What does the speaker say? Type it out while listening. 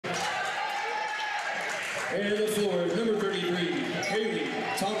And the floor, number 33, Haley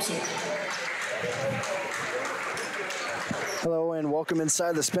Thompson. Hello and welcome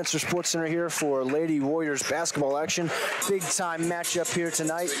inside the Spencer Sports Center here for Lady Warriors basketball action. Big time matchup here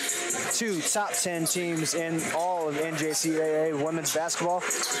tonight. Two top 10 teams in all of NJCAA women's basketball.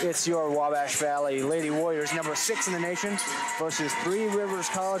 It's your Wabash Valley Lady Warriors, number 6 in the nation, versus Three Rivers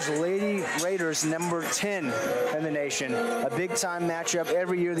College Lady Raiders, number 10 in the nation. A big time matchup.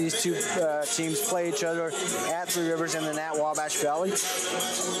 Every year these two teams play each other at Three Rivers and then at Wabash Valley.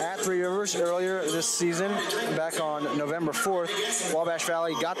 At Three Rivers earlier this season, back on November 4th, Wabash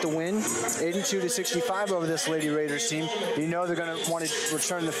Valley got the win, 82-65 over this Lady Raiders team. You know they're going to want to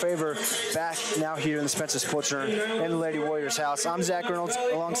return the favor back now here in the Spencer Sports Center in the Lady Warriors house. I'm Zach Reynolds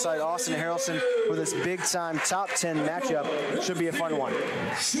alongside Austin Harrelson for this big-time top 10 matchup. Should be a fun one.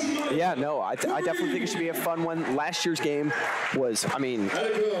 Yeah, no, I definitely think it should be a fun one. Last year's game was,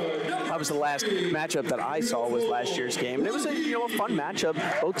 that was the last matchup that I saw was last year's game. And it was a fun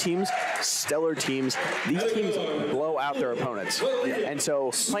matchup. Both teams, stellar teams. These teams blow out their opponents. And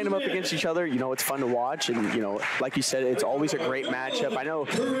so playing them up against each other, it's fun to watch. And, like you said, it's always a great matchup. I know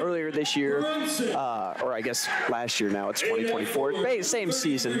earlier this year, or I guess last year now, it's 2024, same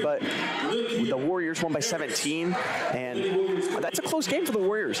season, but the Warriors won by 17, and that's a close game for the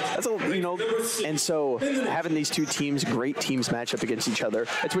Warriors. And so having these two teams, great teams match up against each other,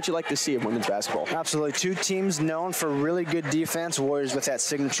 that's what you like to see in women's basketball. Absolutely. Two teams known for really good defense. Warriors with that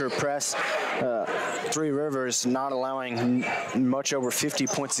signature press. Three Rivers not allowing much over 50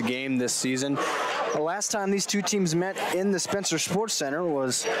 points a game this season. The last time these two teams met in the Spencer Sports Center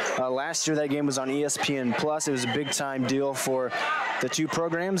was last year. That game was on ESPN Plus. It was a big-time deal for the two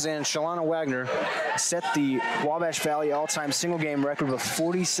programs, and Shalana Wagner set the Wabash Valley all-time single-game record with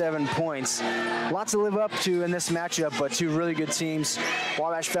 47 points. Lots to live up to in this matchup, but two really good teams.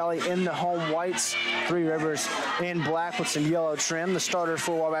 Wabash Valley in the home whites, Three Rivers in black with some yellow trim. The starters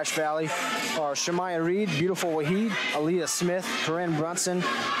for Wabash Valley are Shemaya Reed, Beautiful Wahid, Aaliyah Smith, Corinne Brunson,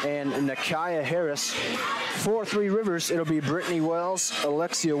 and Nakiah Harris. For Three Rivers, it'll be Brittany Wells,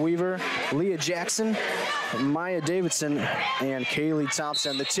 Alexia Weaver, Leah Jackson, Maya Davidson, and Kaylee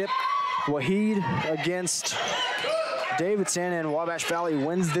Thompson. The tip, Wahid against Davidson, and Wabash Valley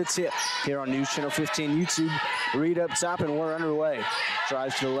wins the tip here on News Channel 15 YouTube. Reed up top, and we're underway.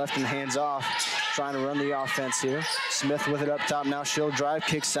 Drives to the left and hands off, trying to run the offense here. Smith with it up top now. She'll drive,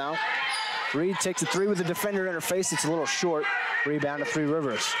 kicks out. Reed takes a three with the defender in her face. It's a little short. Rebound to Three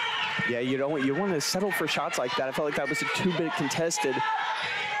Rivers. Yeah, you want to settle for shots like that. I felt like that was a two-bit contested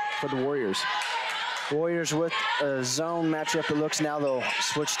for the Warriors. Warriors with a zone matchup. It looks now they'll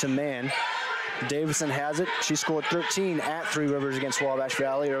switch to man. Davidson has it. She scored 13 at Three Rivers against Wabash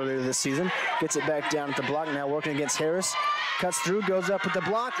Valley earlier this season. Gets it back down at the block. Now working against Harris. Cuts through, goes up with the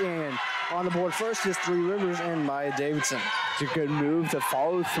block, and on the board first is Three Rivers and Maya Davidson. It's a good move to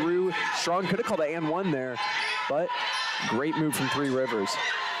follow through. Strong could have called an and one there, but great move from Three Rivers.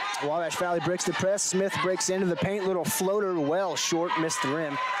 Wabash Valley breaks the press. Smith breaks into the paint. Little floater, well short, missed the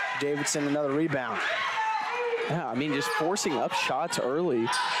rim. Davidson another rebound. Yeah, just forcing up shots early.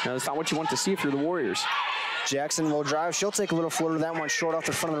 That's not what you want to see if you're the Warriors. Jackson will drive. She'll take a little floater. That one short off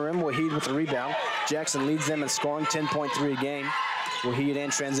the front of the rim. Wahid with the rebound. Jackson leads them in scoring, 10.3 a game. Wahid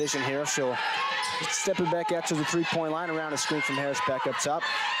in transition here. She'll step it back out to the three-point line around a screen from Harris back up top.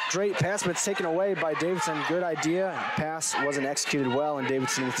 Great pass, but it's taken away by Davidson. Good idea. Pass wasn't executed well, and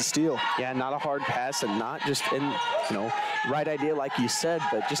Davidson with the steal. Yeah, not a hard pass, and not just in, right idea like you said,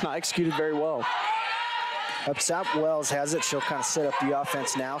 but just not executed very well. Up top, Wells has it. She'll kind of set up the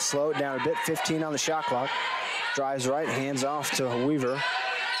offense now. Slow it down a bit. 15 on the shot clock. Drives right, hands off to Weaver.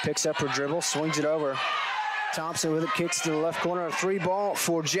 Picks up her dribble, swings it over. Thompson with it, kicks to the left corner. A three ball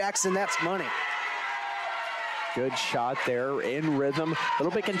for Jackson. That's money. Good shot there in rhythm. A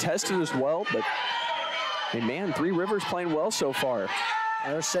little bit contested as well, but man, Three Rivers playing well so far.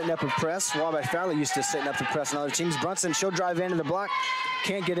 They're setting up a press. Wabash Valley used to setting up the press on other teams. Brunson, she'll drive into the block.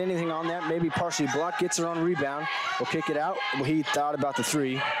 Can't get anything on that. Maybe partially blocked. Gets her own rebound. Will kick it out. Well, he thought about the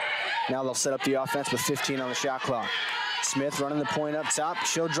three. Now they'll set up the offense with 15 on the shot clock. Smith running the point up top.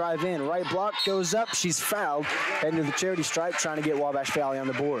 She'll drive in. Right block goes up. She's fouled. Heading to the charity stripe, trying to get Wabash Valley on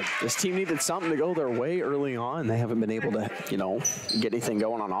the board. This team needed something to go their way early on. They haven't been able to, get anything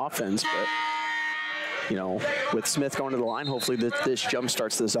going on offense, but with Smith going to the line, hopefully this jump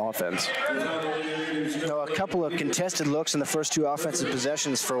starts this offense. A couple of contested looks in the first two offensive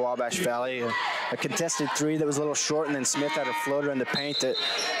possessions for Wabash Valley. A contested three that was a little short, and then Smith had a floater in the paint that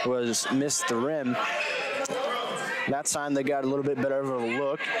missed the rim. That time they got a little bit better of a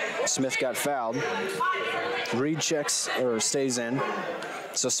look. Smith got fouled. Reed checks or stays in.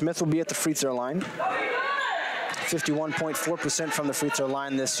 So Smith will be at the free throw line. 51.4% from the free throw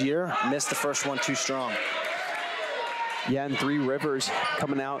line this year. Missed the first one too strong. Yeah, and Three Rivers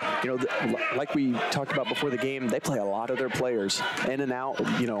coming out, you know, like we talked about before the game, they play a lot of their players in and out.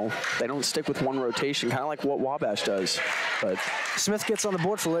 You know, they don't stick with one rotation, kind of like what Wabash does. But Smith gets on the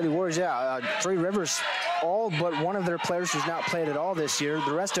board for Lady Warriors. Yeah, Three Rivers, all but one of their players who's not played at all this year.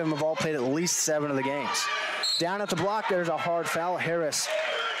 The rest of them have all played at least 7 of the games. Down at the block, there's a hard foul. Harris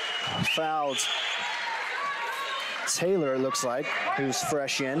fouled Taylor, it looks like, who's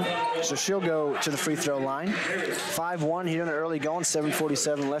fresh in. So she'll go to the free throw line. 5-1, he done an early going,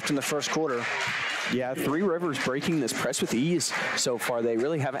 7:47 left in the first quarter. Yeah, Three Rivers breaking this press with ease so far. They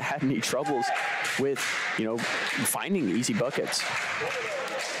really haven't had any troubles with, you know, finding easy buckets.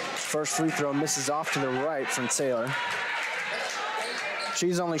 First free throw misses off to the right from Taylor.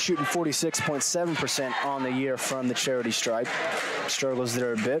 She's only shooting 46.7% on the year from the charity stripe. Struggles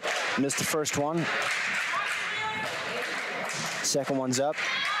there a bit. Missed the first one. Second one's up,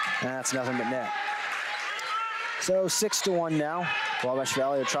 and that's nothing but net. So 6-1 now. Wabash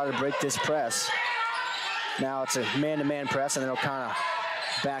Valley will try to break this press. Now it's a man-to-man press, and then they'll kind of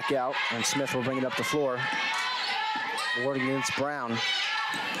back out, and Smith will bring it up the floor. Ward against Brown.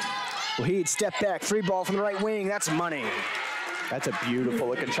 Wahid step back, 3 ball from the right wing. That's money. That's a beautiful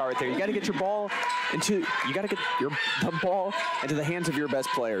looking shot right there. You got to get your ball into, the ball into the hands of your best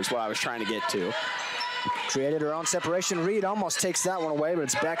players, what I was trying to get to. Created her own separation. Reed almost takes that one away, but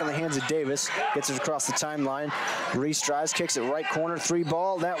it's back in the hands of Davis. Gets it across the timeline. Reese drives, kicks it right corner, 3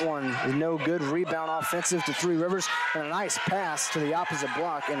 ball. That one is no good. Rebound offensive to Three Rivers, and a nice pass to the opposite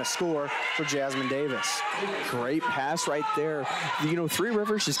block and a score for Jasmine Davis. Great pass right there. You know, Three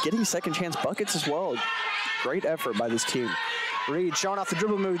Rivers just getting second chance buckets as well. Great effort by this team. Reed showing off the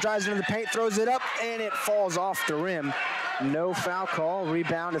dribble move, drives into the paint, throws it up, and it falls off the rim. No foul call.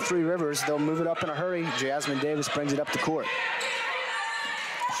 Rebound to Three Rivers. They'll move it up in a hurry. Jasmine Davis brings it up the court.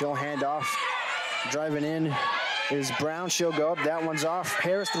 She'll hand off. Driving in is Brown. She'll go up. That one's off.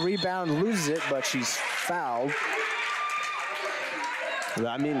 Harris, the rebound, loses it, but she's fouled.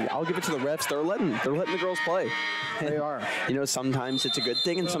 I mean, I'll give it to the refs. They're letting the girls play. They are. You know, sometimes it's a good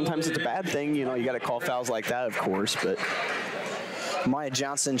thing and sometimes it's a bad thing. You know, you got to call fouls like that, of course, but Maya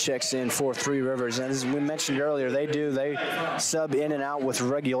Johnson checks in for Three Rivers, and as we mentioned earlier, they sub in and out with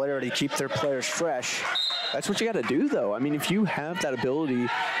regularity, keep their players fresh. That's what you got to do, though. I mean, if you have that ability,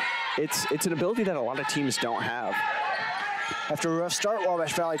 it's an ability that a lot of teams don't have. After a rough start,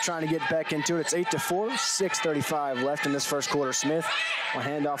 Wabash Valley trying to get back into it. It's 8-4, 6:35 left in this first quarter. Smith will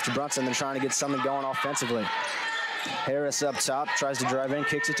hand off to Brunson, then trying to get something going offensively. Harris up top, tries to drive in,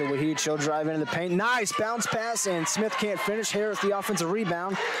 kicks it to Wahid. She'll drive into the paint. Nice bounce pass, and Smith can't finish. Harris, the offensive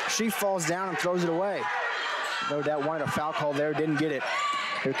rebound. She falls down and throws it away. No doubt wanted a foul call there, didn't get it.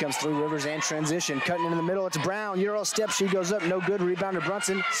 Here comes Three Rivers and transition. Cutting in the middle, it's Brown. Euro step, she goes up, no good. Rebound to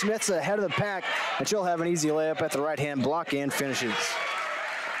Brunson. Smith's ahead of the pack, and she'll have an easy layup at the right-hand block and finishes.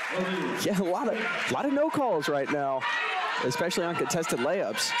 Yeah, a lot of no calls right now, especially on contested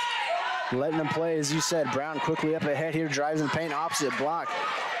layups. Letting them play, as you said. Brown quickly up ahead here, drives in the paint, opposite block.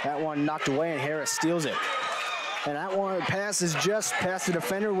 That one knocked away, and Harris steals it. And that one passes just past the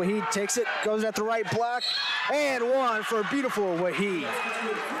defender. Wahid takes it, goes at the right block, and one for beautiful Wahid.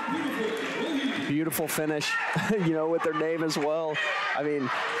 Beautiful finish, you know, with their name as well. I mean,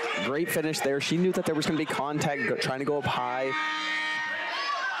 great finish there. She knew that there was going to be contact, trying to go up high.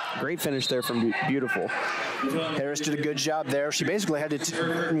 Great finish there from Beautiful. Harris did a good job there. She basically had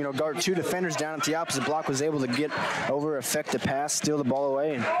to, guard 2 defenders down at the opposite block, was able to get over, effect the pass, steal the ball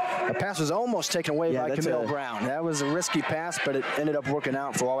away, and the pass was almost taken away by Camille Brown. That was a risky pass, but it ended up working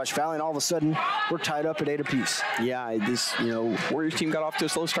out for Wabash Valley, and all of a sudden, we're tied up at 8 apiece. Yeah, this, Warriors team got off to a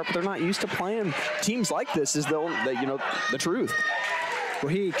slow start, but they're not used to playing teams like this. Is the truth. Well,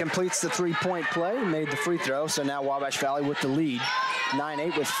 he completes the 3-point play, made the free throw, so now Wabash Valley with the lead.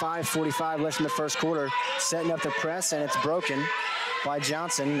 9-8 with 5:45 left in the first quarter. Setting up the press, and it's broken by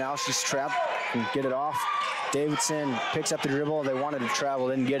Johnson. Now she's trapped and get it off. Davidson picks up the dribble. They wanted to travel,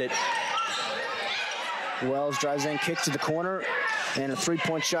 didn't get it. Wells drives in, kick to the corner, and a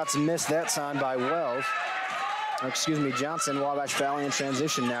 3-point shot's missed that time by Wells. Johnson. Wabash Valley in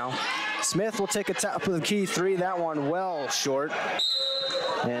transition now. Smith will take a top of the key 3. That one well short.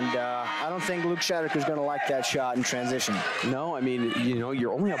 And I don't think Luke Shatterker's going to like that shot in transition. No, I mean,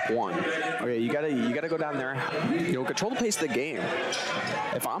 you're only up 1. Okay, you gotta go down there, control the pace of the game.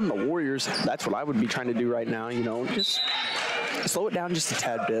 If I'm the Warriors, that's what I would be trying to do right now. Just slow it down just a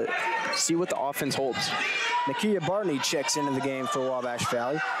tad bit. See what the offense holds. Nakia Barney checks into the game for Wabash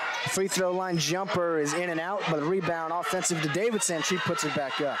Valley. The free throw line jumper is in and out, but the rebound offensive to Davidson. She puts it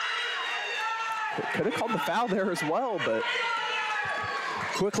back up. Could have called the foul there as well, but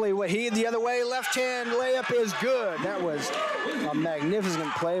quickly Waheed the other way, left hand layup is good. That was a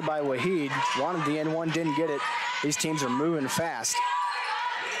magnificent play by Waheed. Wanted the end one, didn't get it. These teams are moving fast.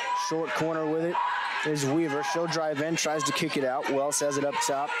 Short corner with it is Weaver. She'll drive in, tries to kick it out. Wells has it up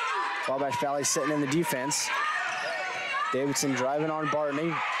top. Wabash Valley sitting in the defense. Davidson driving on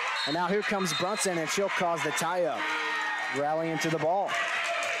Bartney. And now here comes Brunson, and she'll cause the tie-up. Rallying to the ball.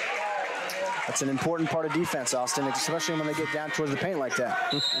 That's an important part of defense, Austin, especially when they get down towards the paint like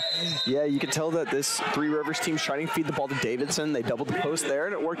that. Yeah, you can tell that this Three Rivers team's trying to feed the ball to Davidson. They doubled the post there,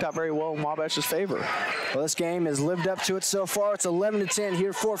 and it worked out very well in Wabash's favor. Well, this game has lived up to it so far. It's 11-10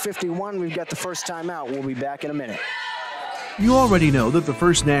 here, 4:51. We've got the first timeout. We'll be back in a minute. You already know that the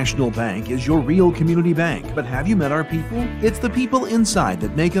First National Bank is your real community bank, but have you met our people? It's the people inside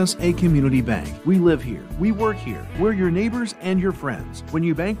that make us a community bank. We live here, we work here, we're your neighbors and your friends. When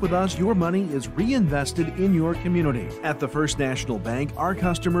you bank with us, your money is reinvested in your community. At the First National Bank, our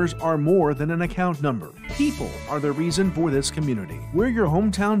customers are more than an account number. People are the reason for this community. We're your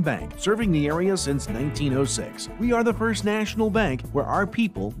hometown bank, serving the area since 1906. We are the First National Bank, where our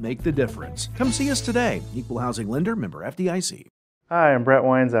people make the difference. Come see us today. Equal Housing Lender, member FDIC. Hi, I'm Brett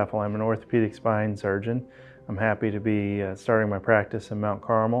Weinzappel. I'm an orthopedic spine surgeon. I'm happy to be starting my practice in Mount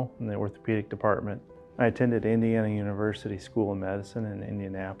Carmel in the orthopedic department. I attended Indiana University School of Medicine in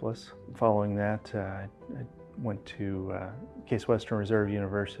Indianapolis. Following that, I went to Case Western Reserve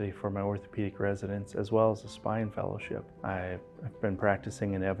University for my orthopedic residence as well as a spine fellowship. I've been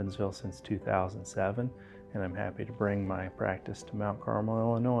practicing in Evansville since 2007, and I'm happy to bring my practice to Mount Carmel,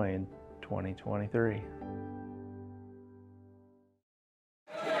 Illinois in 2023.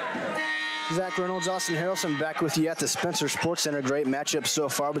 Zach Reynolds, Austin Harrelson back with you at the Spencer Sports Center. Great matchup so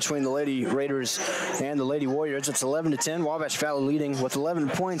far between the Lady Raiders and the Lady Warriors. It's 11-10. Wabash Valley leading with 11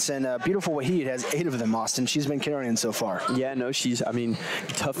 points, and beautiful Waheed has 8 of them, Austin. She's been carrying so far. Yeah, no,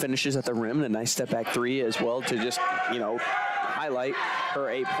 tough finishes at the rim and a nice step back three as well to just, highlight her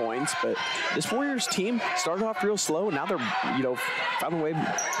 8 points. But this Warriors team started off real slow. Now they're, found a way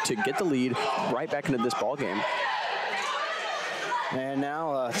to get the lead right back into this ball game. And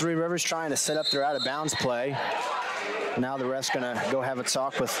now Three Rivers trying to set up their out-of-bounds play. Now the ref's going to go have a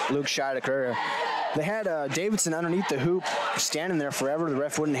talk with Luke Scheidecker. They had Davidson underneath the hoop standing there forever. The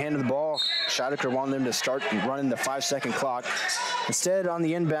ref wouldn't hand the ball. Scheidecker wanted them to start running the 5-second clock. Instead, on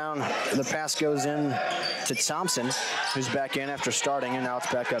the inbound, the pass goes in to Thompson, who's back in after starting, and now it's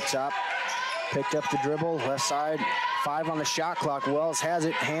back up top. Picked up the dribble, left side, 5 on the shot clock. Wells has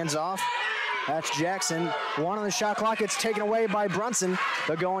it, hands off. That's Jackson. 1 on the shot clock. It's taken away by Brunson.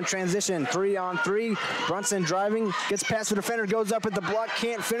 They'll go in transition. 3-on-3. Brunson driving. Gets past the defender. Goes up at the block.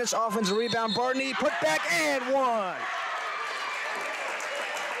 Can't finish. Offensive rebound. Bartney put back and 1.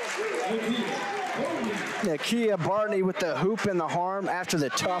 Nakia Bartney with the hoop and the harm after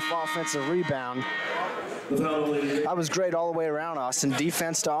the tough offensive rebound. That was great all the way around, Austin.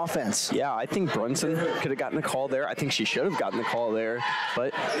 Defense to offense. Yeah, I think Brunson could have gotten a call there. I think she should have gotten a call there.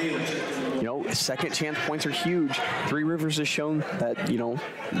 But, second chance points are huge. Three Rivers has shown that,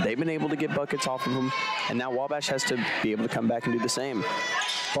 they've been able to get buckets off of them. And now Wabash has to be able to come back and do the same.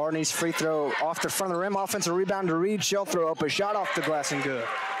 Bartney's free throw off the front of the rim. Offensive rebound to Reed. She'll throw up a shot off the glass and good.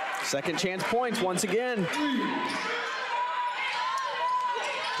 Second chance points once again.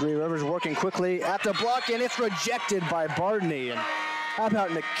 Three Rivers working quickly at the block, and it's rejected by Bartney. And how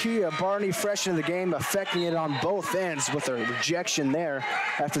about Nakia Bartney, fresh in the game, affecting it on both ends with a rejection there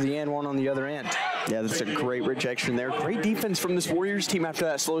after the and one on the other end. Yeah, that's a great rejection there. Great defense from this Warriors team after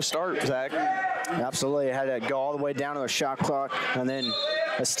that slow start, Zach. Absolutely. It had to go all the way down to a shot clock, and then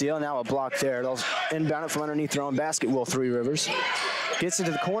a steal, now a block there. They'll inbound it from underneath their own basket, will Three Rivers. Gets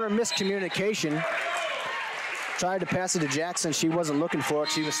into the corner, miscommunication. Tried to pass it to Jackson. She wasn't looking for it.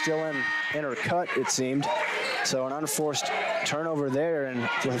 She was still in her cut, it seemed. So an unforced turnover there. And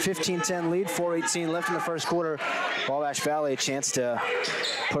with a 15-10 lead, 4:18 left in the first quarter, Wabash Valley a chance to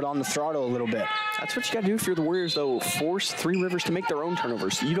put on the throttle a little bit. That's what you got to do if you're the Warriors, though. Force Three Rivers to make their own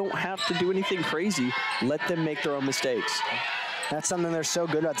turnovers. You don't have to do anything crazy. Let them make their own mistakes. That's something they're so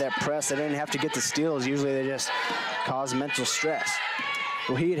good at, that press. They didn't have to get the steals. Usually they just cause mental stress.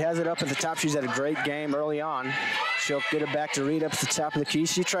 Waheed has it up at the top. She's had a great game early on. She'll get it back to Reed up at the top of the key.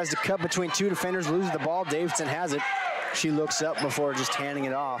 She tries to cut between 2 defenders, loses the ball. Davidson has it. She looks up before just handing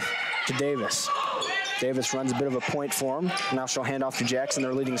it off to Davis. Davis runs a bit of a point for him. Now she'll hand off to Jackson,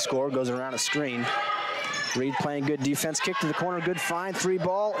 their leading scorer, goes around a screen. Reed playing good defense, kick to the corner, good find. 3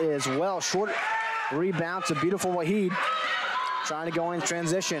 ball is well short. Rebound to beautiful Waheed. trying to go in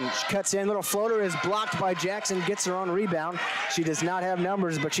transition. She cuts in, little floater is blocked by Jackson, gets her own rebound. She does not have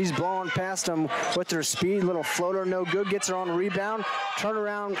numbers, but she's blowing past them with her speed. Little floater, no good, gets her own rebound.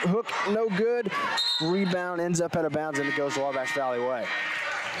 Turnaround hook, no good. Rebound ends up out of bounds, and it goes Wabash Valley way.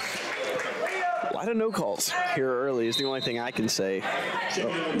 A lot of no calls here early is the only thing I can say.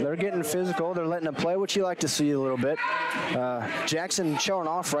 They're getting physical. They're letting them play, which you like to see a little bit. Jackson showing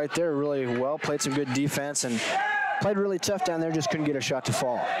off right there really well. Played some good defense and played really tough down there. Just couldn't get a shot to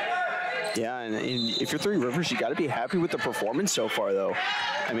fall. Yeah, and if you're Three Rivers, you got to be happy with the performance so far, though.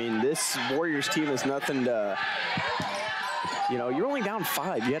 I mean, this Warriors team is nothing to, you know, you're only down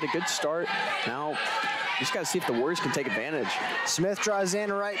 5. You had a good start. Now, you just got to see if the Warriors can take advantage. Smith drives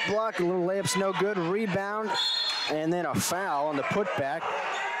in, right block, a little layup's no good, rebound, and then a foul on the putback.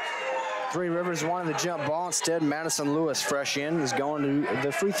 Three Rivers wanted the jump ball. Instead, Madison Lewis, fresh in, is going to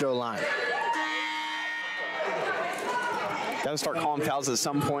the free throw line. Got to start calling fouls at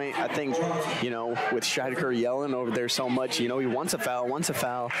some point. I think, you know, with Scheideker yelling over there so much, you know, he wants a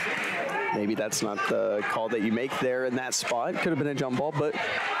foul. Maybe that's not the call that you make there in that spot. Could have been a jump ball, but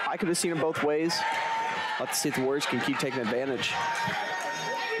I could have seen it both ways. Let's see if the Warriors can keep taking advantage.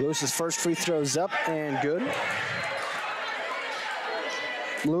 Lewis's first free throw's up and good.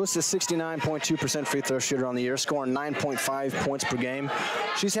 Lewis is 69.2% free throw shooter on the year, scoring 9.5 points per game.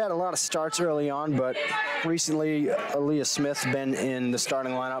 She's had a lot of starts early on, but recently Aaliyah Smith's been in the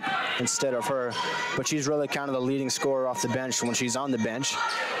starting lineup instead of her. But she's really kind of the leading scorer off the bench when she's on the bench.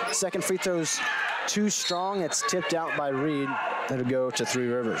 Second free throw's too strong. It's tipped out by Reed. That'll go to Three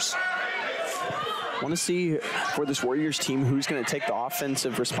Rivers. Want to see for this Warriors team who's going to take the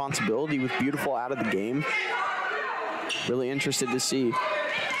offensive responsibility with Beautiful out of the game. Really interested to see,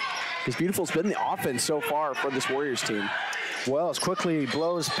 because Beautiful's been the offense so far for this Warriors team. Wells quickly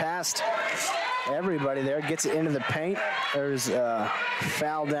blows past everybody there, gets it into the paint. There's a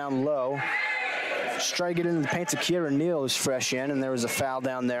foul down low. Just try to get into the paint to Kiera Neal, who's fresh in, and there was a foul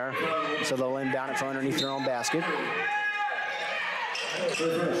down there. So they'll inbound it from underneath their own basket.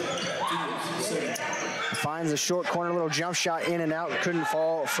 Finds a short corner, little jump shot in and out. Couldn't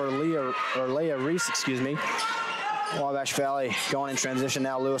fall for Leah Reese, excuse me. Wabash Valley going in transition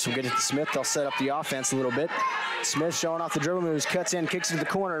now. Lewis will get it to Smith. They'll set up the offense a little bit. Smith showing off the dribble moves, cuts in, kicks it to the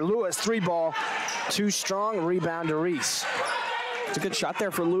corner. Lewis, 3-ball, too strong. Rebound to Reese. It's a good shot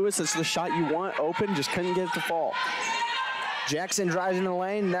there for Lewis. It's the shot you want open, just couldn't get it to fall. Jackson drives in the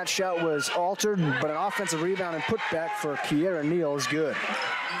lane. That shot was altered, but an offensive rebound and putback for Kiera Neal is good.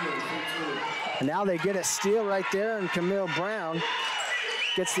 And now they get a steal right there, and Camille Brown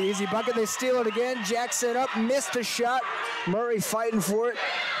gets the easy bucket. They steal it again. Jackson up, missed the shot. Murray fighting for it.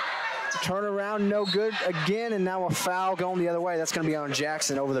 Turnaround, no good again, and now a foul going the other way. That's going to be on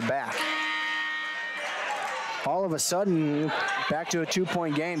Jackson over the back. All of a sudden, back to a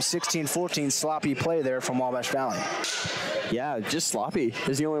 2-point game, 16-14 sloppy play there from Wabash Valley. Yeah, just sloppy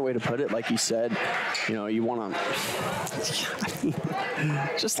is the only way to put it. Like you said, you know, you want to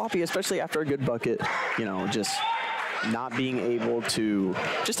just sloppy, especially after a good bucket. You know, just not being able to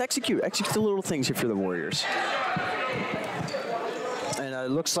just execute the little things if you're the Warriors. And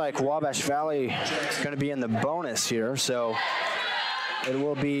it looks like Wabash Valley is going to be in the bonus here, so it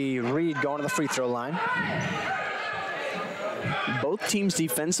will be Reed going to the free throw line. Both teams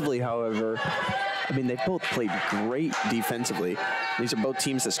defensively, however, I mean, they both played great defensively. These are both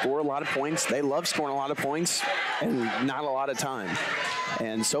teams that score a lot of points. They love scoring a lot of points and not a lot of time.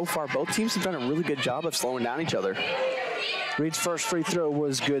 And so far, both teams have done a really good job of slowing down each other. Reed's first free throw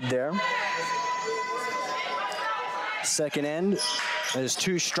was good there. Second end is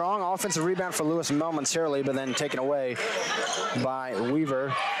too strong. Offensive rebound for Lewis momentarily, but then taken away by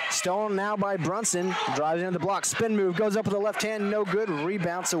Weaver. Stolen now by Brunson. Drives into the block. Spin move. Goes up with the left hand. No good.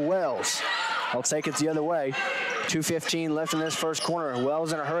 Rebound to Wells. I'll take it the other way. 2:15 left in this first corner.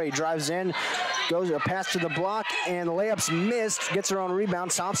 Wells in a hurry. Drives in. Goes a pass to the block, and the layup's missed. Gets her own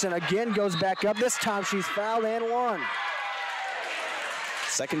rebound. Thompson again goes back up. This time she's fouled and won.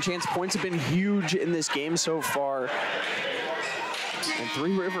 Second chance points have been huge in this game so far. And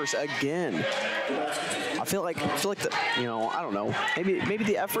Three Rivers again. I feel like the, you know, I don't know. Maybe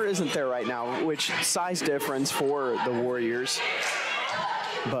the effort isn't there right now, which size difference for the Warriors.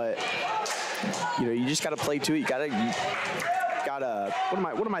 But you know, you just got to play to it. You gotta.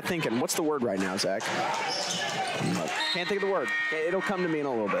 What am I thinking? What's the word right now, Zach? Can't think of the word. It'll come to me in a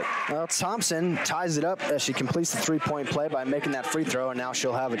little bit. Well, Thompson ties it up as she completes the 3-point play by making that free throw, and now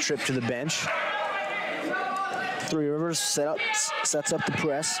she'll have a trip to the bench. Three Rivers sets up the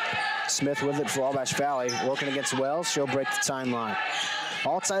press. Smith with it for Wabash Valley, working against Wells. She'll break the timeline.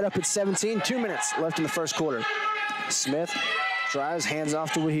 All tied up at 17. 2 minutes left in the first quarter. Smith Drives, hands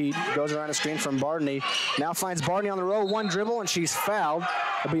off to Wahid. Goes around a screen from Bardney. Now finds Bardney on the row. One dribble, and she's fouled.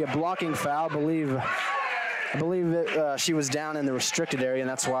 It'll be a blocking foul. I believe that she was down in the restricted area, and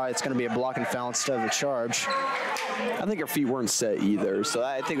that's why it's going to be a blocking foul instead of a charge. I think her feet weren't set either, so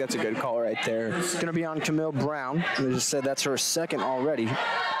I think that's a good call right there. It's going to be on Camille Brown. They just said that's her second already.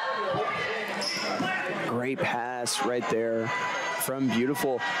 Great pass right there from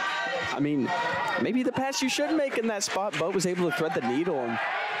Beautiful. I mean, maybe the pass you should make in that spot. Bo was able to thread the needle,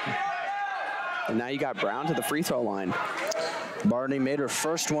 and now you got Brown to the free throw line. Bardney made her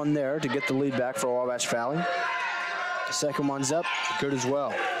first one there to get the lead back for Wabash Valley. The second one's up, good as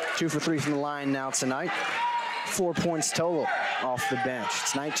well. 2 for 3 from the line now tonight. 4 points total off the bench.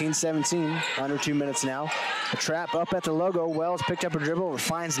 It's 19-17, under 2 minutes now. A trap up at the logo. Wells picked up a dribble,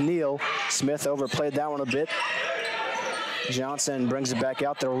 finds Neal. Smith overplayed that one a bit. Johnson brings it back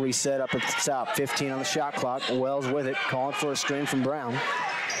out. They'll reset up at the top. 15 on the shot clock. Wells with it, calling for a screen from Brown.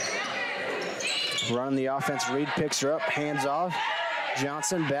 Running the offense, Reed picks her up, hands off.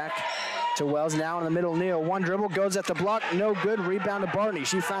 Johnson back to Wells now in the middle. Neal, one dribble, goes at the block, no good. Rebound to Bardney.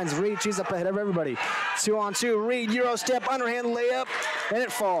 She finds Reed, she's up ahead of everybody. 2-on-2, Reed, Euro step, underhand layup, and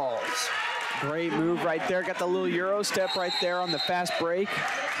it falls. Great move right there. Got the little Euro step right there on the fast break.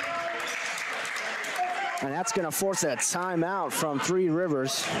 And that's going to force a timeout from Three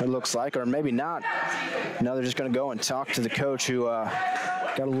Rivers, it looks like, or maybe not. Now they're just going to go and talk to the coach who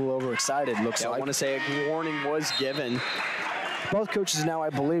got a little overexcited, looks like. I want to say a warning was given. Both coaches now,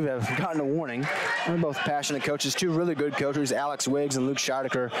 I believe, have gotten a warning. They're both passionate coaches, two really good coaches, Alex Wiggs and Luke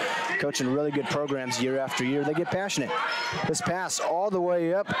Scheidecker, coaching really good programs year after year. They get passionate. This pass all the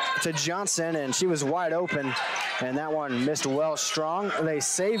way up to Johnson, and she was wide open, and that one missed well strong. They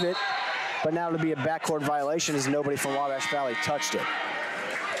save it, but now it'll be a backcourt violation as nobody from Wabash Valley touched it.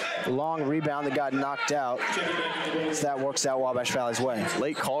 Long rebound that got knocked out. So that works out Wabash Valley's way.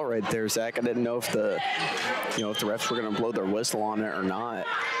 Late call right there, Zach. I didn't know if the refs were going to blow their whistle on it or not.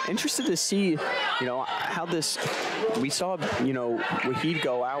 Interested to see, how this. We saw, Wahid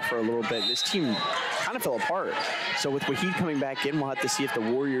go out for a little bit. This team kind of fell apart. So with Wahid coming back in, we'll have to see if the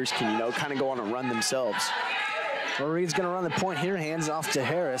Warriors can, kind of go on a run themselves. Well, Reed's going to run the point here. Hands off to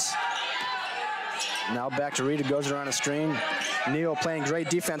Harris. Now back to Reed, who goes around the screen. Neal playing great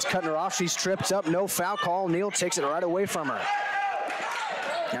defense, cutting her off. She's tripped up, no foul call. Neal takes it right away from her.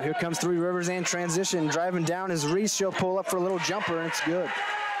 Now here comes Three Rivers in transition. Driving down is Reese. She'll pull up for a little jumper, and it's good.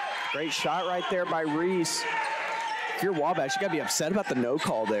 Great shot right there by Reese. If you're Wabash, you got to be upset about the no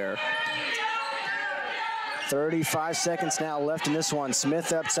call there. 35 seconds now left in this one.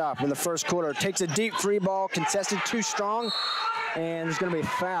 Smith up top in the first quarter. Takes a deep free ball, contested too strong. And there's going to be a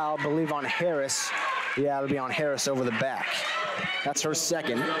foul, I believe, on Harris. Yeah, it'll be on Harris over the back. That's her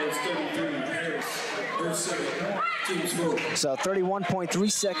second. So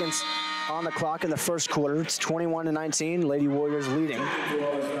 31.3 seconds on the clock in the first quarter. It's 21-19. Lady Warriors leading.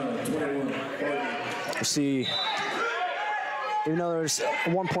 We'll see. Even though there's a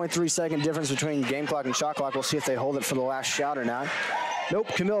 1.3 second difference between game clock and shot clock, we'll see if they hold it for the last shot or not. Nope,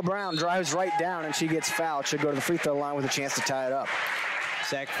 Camille Brown drives right down and she gets fouled. She'll go to the free throw line with a chance to tie it up.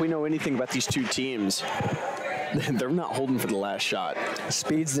 Zach, if we know anything about these two teams, they're not holding for the last shot.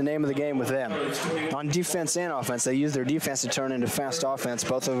 Speed's the name of the game with them. On defense and offense, they use their defense to turn into fast offense.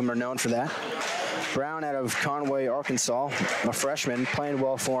 Both of them are known for that. Brown out of Conway, Arkansas, a freshman, playing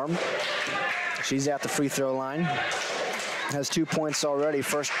well for him. She's at the free throw line. Has 2 points already.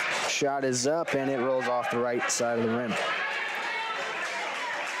 First shot is up, and it rolls off the right side of the rim.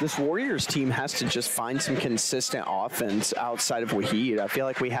 This Warriors team has to just find some consistent offense outside of Wahid. I feel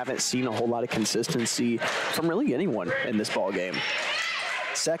like we haven't seen a whole lot of consistency from really anyone in this ball game.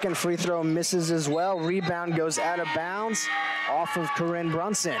 Second free throw misses as well. Rebound goes out of bounds off of Corinne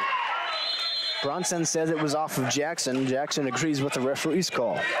Brunson. Brunson says it was off of Jackson. Jackson agrees with the referee's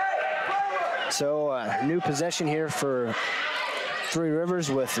call. So new possession here for Three Rivers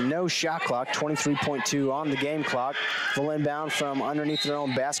with no shot clock, 23.2 on the game clock. Full inbound from underneath their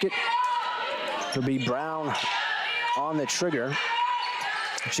own basket. It'll be Brown on the trigger.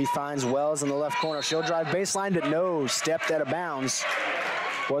 She finds Wells in the left corner. She'll drive baseline, but no, stepped out of bounds.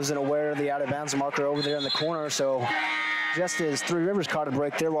 Wasn't aware of the out of bounds marker over there in the corner, so just as Three Rivers caught a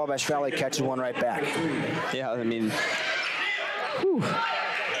break there, Wabash Valley catches one right back. Yeah, I mean,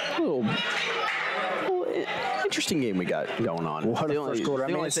 interesting game we got going on. What a first quarter.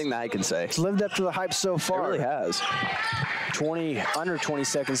 The only thing that I can say. It's lived up to the hype so far. It really has. Under 20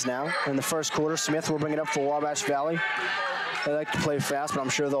 seconds now in the first quarter. Smith will bring it up for Wabash Valley. They like to play fast, but I'm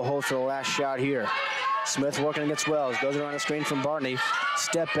sure they'll hold for the last shot here. Smith working against Wells, goes around the screen from Barney.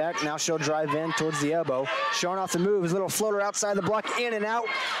 Step back, now she'll drive in towards the elbow. Showing off the move, his little floater outside the block, in and out.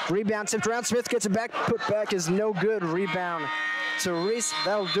 Rebound tipped around, Smith gets it back, put back is no good. Rebound to Reese,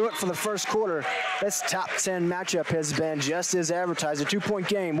 that'll do it for the first quarter. This top 10 matchup has been just as advertised. A 2-point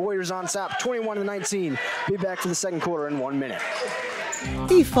game, Warriors on top, 21-19. Be back for the second quarter in 1 minute.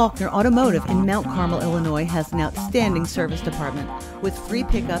 Steve Faulkner Automotive in Mount Carmel, Illinois has an outstanding service department. With free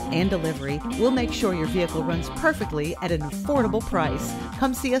pickup and delivery, we'll make sure your vehicle runs perfectly at an affordable price.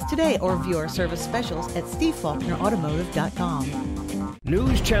 Come see us today or view our service specials at stevefaulknerautomotive.com.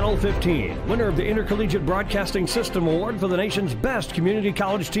 News Channel 15, winner of the Intercollegiate Broadcasting System Award for the nation's best community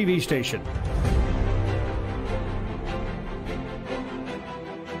college TV station.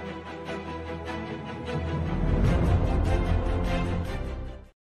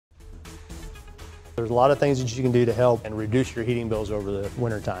 There's a lot of things that you can do to help and reduce your heating bills over the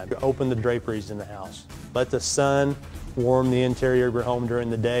wintertime. Open the draperies in the house. Let the sun warm the interior of your home during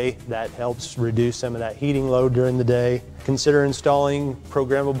the day. That helps reduce some of that heating load during the day. Consider installing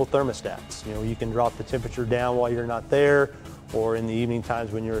programmable thermostats. You know, you can drop the temperature down while you're not there, or in the evening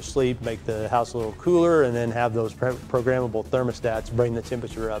times when you're asleep, make the house a little cooler, and then have those programmable thermostats bring the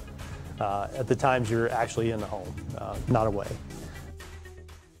temperature up at the times you're actually in the home, not away.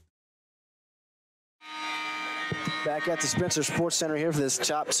 Back at the Spencer Sports Center here for this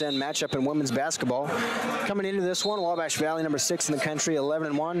top 10 matchup in women's basketball. Coming into this one, Wabash Valley, number 6 in the country,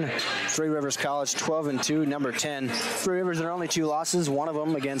 11-1. Three Rivers College, 12-2, number 10. Three Rivers, their only 2 losses, one of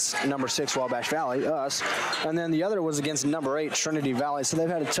them against number 6 Wabash Valley, us, and then the other was against number 8 Trinity Valley. So they've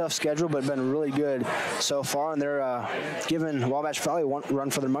had a tough schedule, but been really good so far, and they're giving Wabash Valley one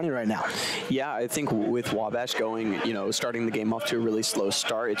run for their money right now. Yeah, I think with Wabash going, starting the game off to a really slow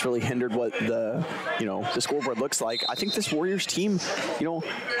start, it's really hindered what the scoreboard looks like. I think this Warriors team,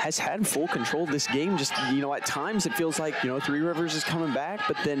 has had full control of this game. Just, at times it feels like, Three Rivers is coming back,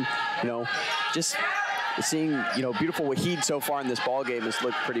 but then, just seeing, beautiful Wahid so far in this ball game has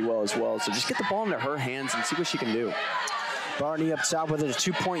looked pretty well as well. So just get the ball into her hands and see what she can do. Barney up top with a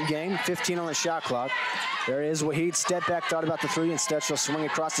 2-point game, 15 on the shot clock. There is Wahid, step back, thought about the 3, instead she'll swing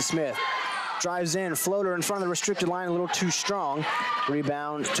across to Smith. Drives in, floater in front of the restricted line, a little too strong.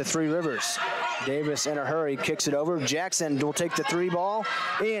 Rebound to Three Rivers. Davis in a hurry, kicks it over. Jackson will take the 3 ball,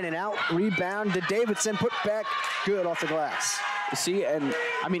 in and out. Rebound to Davidson, put back, good off the glass. See, and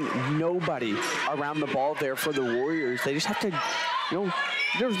nobody around the ball there for the Warriors. They just have to,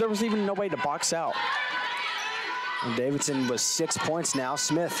 there was even no way to box out. And Davidson was 6 points now.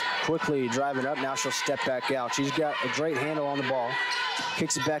 Smith quickly driving up. Now she'll step back out. She's got a great handle on the ball.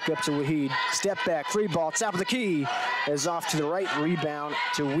 Kicks it back up to Wahid. Step back, 3 ball, top of the key. Is off to the right, rebound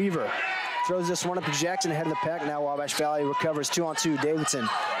to Weaver. Throws this one up to Jackson ahead of the pack. Now Wabash Valley recovers 2-on-2. Davidson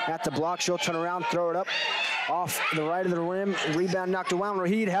at the block. She'll turn around, throw it up off the right of the rim. Rebound knocked around.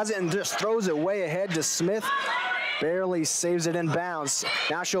 Wahid has it and just throws it way ahead to Smith. Barely saves it in bounds.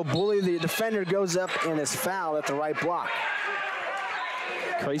 Now she'll bully the defender, goes up and is fouled at the right block.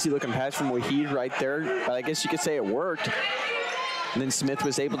 Crazy looking pass from Wahid right there. I guess you could say it worked. And then Smith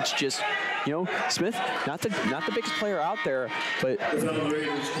was able to just, Smith, not the biggest player out there, but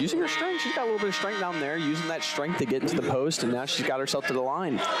using her strength. She's got a little bit of strength down there, using that strength to get into the post, and now she's got herself to the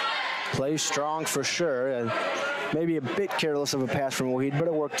line. Plays strong for sure. And maybe a bit careless of a pass from Wahid, but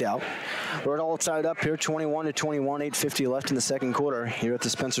it worked out. We're all tied up here, 21-21, 8:50 left in the second quarter here at the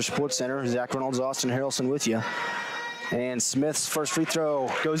Spencer Sports Center. Zach Reynolds, Austin Harrelson with you. And Smith's first free throw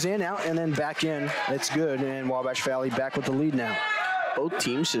goes in, out, and then back in. It's good, and Wabash Valley back with the lead now. Both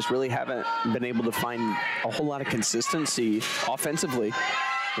teams just really haven't been able to find a whole lot of consistency offensively.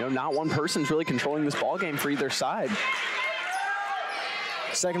 Not one person's really controlling this ball game for either side.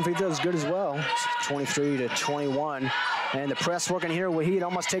 Second free throw is good as well. 23-21. And the press working here. Wahid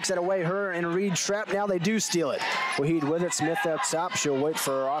almost takes that away. Her and Reed trap. Now they do steal it. Wahid with it. Smith up top. She'll wait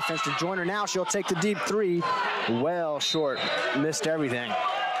for her offense to join her. Now she'll take the deep 3. Well short. Missed everything.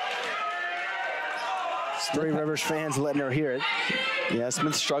 Three Rivers fans letting her hear it. Yeah,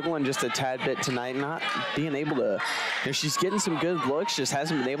 Smith's struggling just a tad bit tonight, not being able to, she's getting some good looks, just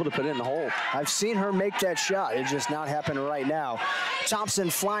hasn't been able to put it in the hole. I've seen her make that shot. It's just not happening right now. Thompson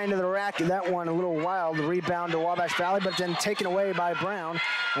flying to the rack, and that one a little wild. The rebound to Wabash Valley, but then taken away by Brown.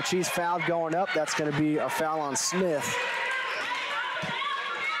 And she's fouled going up. That's going to be a foul on Smith.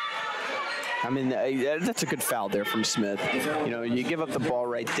 That's a good foul there from Smith. You give up the ball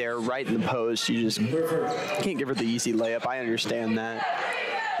right there, right in the post. You just can't give her the easy layup. I understand that.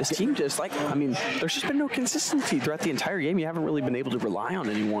 This team just there's just been no consistency throughout the entire game. You haven't really been able to rely on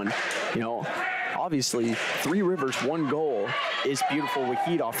anyone. obviously, Three Rivers, 1 goal is beautiful.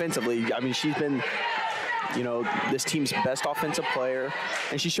 Wahid offensively, I mean, she's been, you know, this team's best offensive player,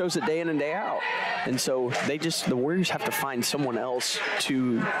 and she shows it day in and day out. And so the Warriors have to find someone else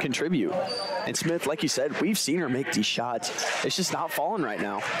to contribute. And Smith, like you said, we've seen her make these shots. It's just not falling right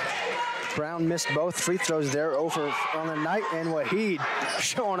now. Brown missed both free throws there over on the night, and Wahid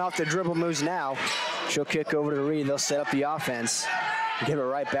showing off the dribble moves now. She'll kick over to Reed. They'll set up the offense. Give it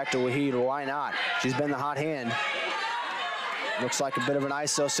right back to Wahid. Why not? She's been the hot hand. Looks like a bit of an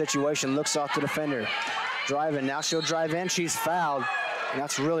ISO situation. Looks off the defender. Driving. Now she'll drive in. She's fouled. And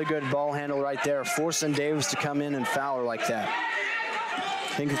that's really good ball handle right there, forcing Davis to come in and foul her like that.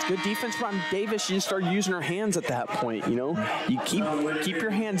 I think it's good defense from Davis. She just started using her hands at that point, you know. You keep your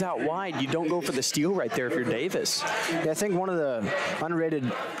hands out wide. You don't go for the steal right there if you're Davis. Yeah, I think one of the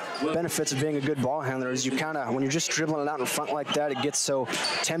underrated benefits of being a good ball handler is you kind of, when you're just dribbling it out in front like that, it gets so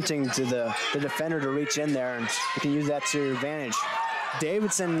tempting to the defender to reach in there, and you can use that to your advantage.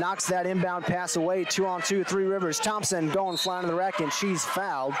 Davidson knocks that inbound pass away. 2-on-2, Three Rivers. Thompson going flying to the rack, and she's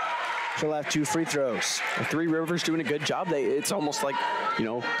fouled. She'll have 2 free throws. Three Rivers doing a good job. It's almost like, you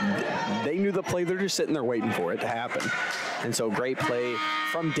know, they knew the play. They're just sitting there waiting for it to happen. And so great play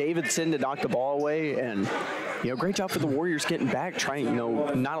from Davidson to knock the ball away. And, you know, great job for the Warriors getting back, trying, you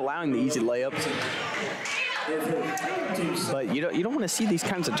know, not allowing the easy layups. But you don't want to see these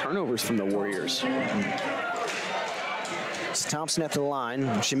kinds of turnovers from the Warriors. It's Thompson at the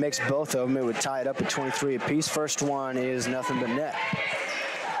line. She makes both of them. It would tie it up at 23 apiece. First one is nothing but net.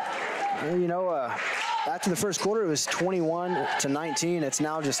 You know, after the first quarter, it was 21-19. It's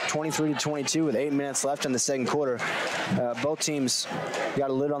now just 23-22 with 8 minutes left in the second quarter. Both teams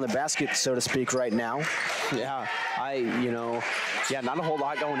got a lid on the basket, so to speak, right now. Yeah, not a whole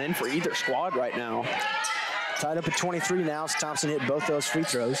lot going in for either squad right now. Tied up at 23 now. So Thompson hit both those free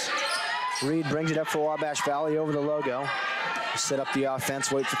throws. Reed brings it up for Wabash Valley over the logo. Set up the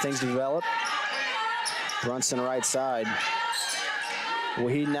offense, wait for things to develop. Brunson right side.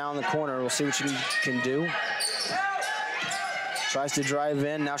 Wahid now in the corner. We'll see what she can do. Tries to drive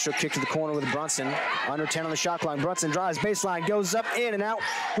in. Now she'll kick to the corner with Brunson. Under 10 on the shot clock. Brunson drives baseline, goes up, in and out.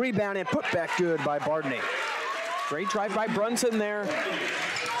 Rebound and put back good by Bardney. Great drive by Brunson there.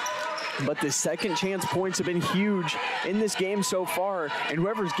 But the second chance points have been huge in this game so far. And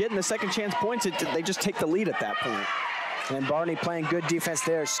whoever's getting the second chance points, they just take the lead at that point. And Barney playing good defense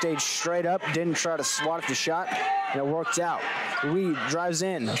there. Stayed straight up, didn't try to swat at the shot, and it worked out. Reed drives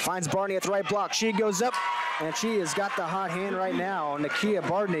in, finds Barney at the right block. She goes up, and she has got the hot hand right now. Nakia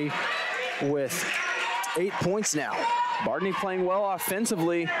Bardney with 8 points now. Bardney playing well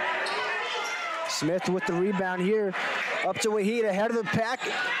offensively. Smith with the rebound here. Up to Wahid, ahead of the pack.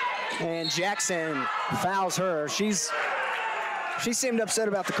 And Jackson fouls her. She seemed upset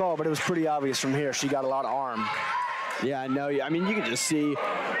about the call, but it was pretty obvious from here. She got a lot of arm. Yeah, no, I mean, you could just see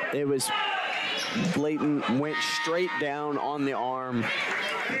it was blatant, went straight down on the arm.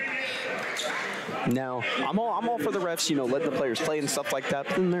 Now, I'm all for the refs, you know, let the players play and stuff like that,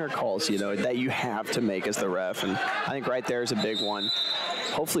 but then there are calls, you know, that you have to make as the ref, and I think right there is a big one.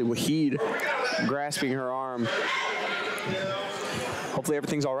 Hopefully Wahid grasping her arm. Hopefully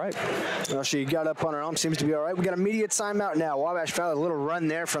everything's all right. Well, she got up on her arm, seems to be all right. We got immediate timeout now. Wabash fouled a little run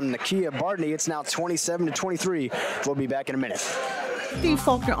there from Nakia Bardney. It's now 27-23. We'll be back in a minute. Steve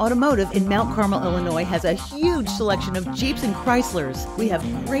Faulkner Automotive in Mount Carmel, Illinois has a huge selection of Jeeps and Chryslers. We have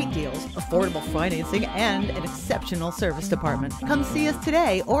great deals, affordable financing, and an exceptional service department. Come see us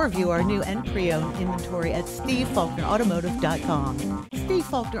today or view our new and pre-owned inventory at SteveFaulknerAutomotive.com. Steve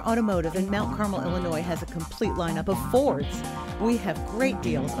Faulkner Automotive in Mount Carmel, Illinois has a complete lineup of Fords. We have great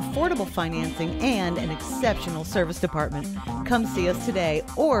deals, affordable financing, and an exceptional service department. Come see us today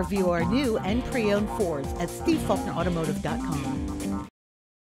or view our new and pre-owned Fords at SteveFaulknerAutomotive.com.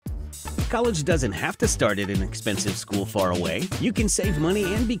 College doesn't have to start at an expensive school far away. You can save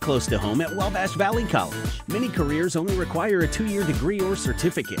money and be close to home at Wabash Valley College. Many careers only require a 2-year degree or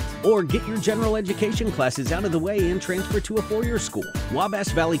certificate. Or get your general education classes out of the way and transfer to a 4-year school. Wabash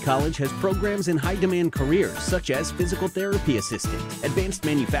Valley College has programs in high-demand careers such as physical therapy assistant, advanced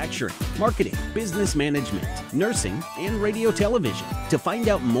manufacturing, marketing, business management, nursing, and radio television. To find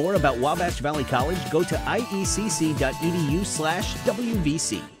out more about Wabash Valley College, go to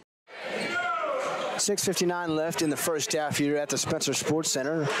iecc.edu/WVC. 6:59 left in the first half here at the Spencer Sports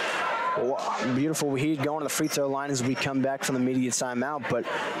Center. Beautiful Wahid going to the free throw line as we come back from the immediate timeout, but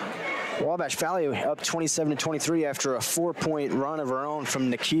Wabash Valley up 27-23 after a 4-point run of her own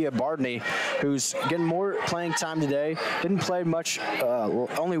from Nakia Bardney, who's getting more playing time today. Didn't play much,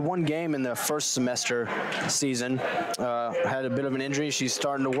 only one game in the first semester season. Had a bit of an injury. She's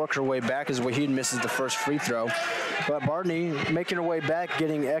starting to work her way back as Wahid misses the first free throw. But Bardney making her way back,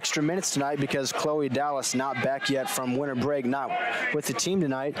 getting extra minutes tonight because Chloe Dallas not back yet from winter break, not with the team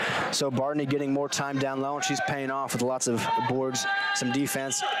tonight. So Bardney getting more time down low, and she's paying off with lots of boards, some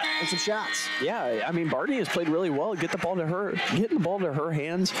defense, and some shots. Yeah, I mean, Bardney has played really well. Getting the ball to her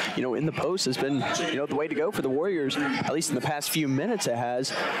hands, in the post has been, the way to go for the Warriors, at least in the past few minutes it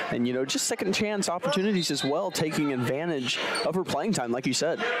has. And, just second chance opportunities as well, taking advantage of her playing time, like you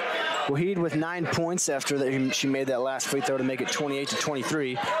said. Wahid with 9 points after she made that last free throw to make it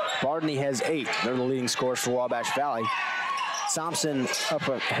 28-23. Bardney has 8. They're the leading scorers for Wabash Valley. Thompson up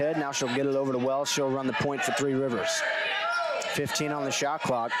ahead. Now she'll get it over to Wells. She'll run the point for Three Rivers. 15 on the shot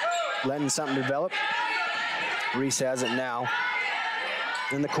clock. Letting something develop. Reese has it now.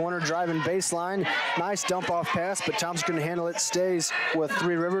 In the corner, driving baseline. Nice dump off pass, but Thompson can handle it. Stays with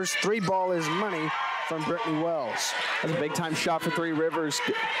Three Rivers. 3 ball is money from Brittany Wells. That's a big time shot for Three Rivers.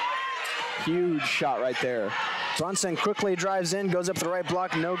 Huge shot right there. Brunson quickly drives in, goes up the right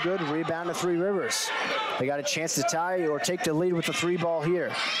block, no good. Rebound to Three Rivers. They got a chance to tie or take the lead with the 3 ball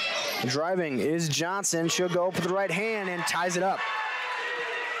here. Driving is Johnson. She'll go up with the right hand and ties it up.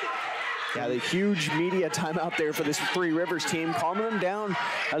 Yeah, the huge media timeout there for this Three Rivers team, calming them down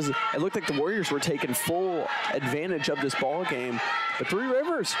as it looked like the Warriors were taking full advantage of this ball game. But Three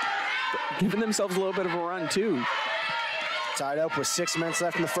Rivers giving themselves a little bit of a run too. Tied up with 6 minutes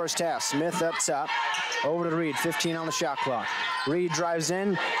left in the first half. Smith up top, over to Reed, 15 on the shot clock. Reed drives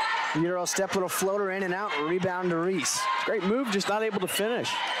in, Euro step, little floater in and out, rebound to Reese. Great move, just not able to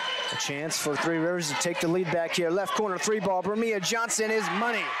finish. A chance for Three Rivers to take the lead back here. Left corner, 3 ball, Bermia Johnson is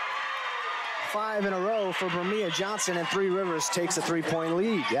money. 5 in a row for Bermia Johnson, and Three Rivers takes a 3-point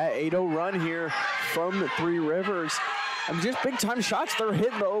lead. Yeah, 8-0 run here from the Three Rivers. I mean, just big time shots. They're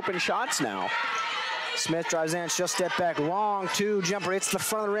hitting the open shots now. Smith drives in, she'll step back, long 2 jumper, hits the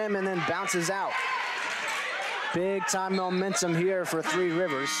front of the rim and then bounces out. Big time momentum here for Three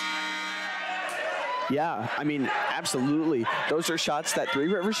Rivers. Yeah, I mean, absolutely. Those are shots that Three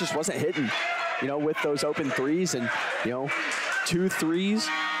Rivers just wasn't hitting, with those open threes and, 2 threes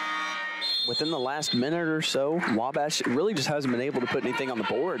within the last minute or so. Wabash really just hasn't been able to put anything on the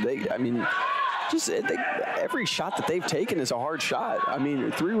board. Every shot that they've taken is a hard shot. I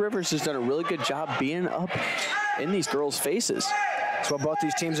mean, Three Rivers has done a really good job being up in these girls' faces. That's what both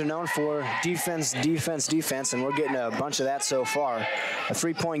these teams are known for, defense, defense, defense, and we're getting a bunch of that so far. A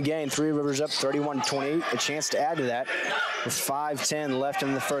 3-point gain, Three Rivers up 31-28, a chance to add to that with 5:10 left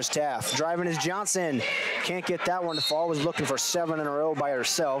in the first half. Driving is Johnson, can't get that one to fall, was looking for 7 in a row by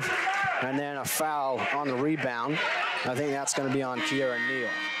herself, and then a foul on the rebound. I think that's going to be on Kiera Neal.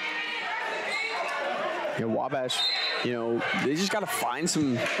 Wabash, they just got to find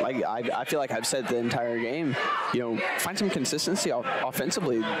some, like I feel like I've said the entire game, find some consistency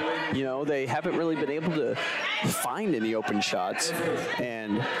offensively. They haven't really been able to find any open shots,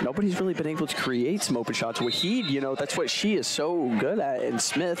 and nobody's really been able to create some open shots. Wahid, that's what she is so good at, and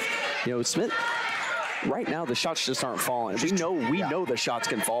Smith, Smith, right now the shots just aren't falling. We know the shots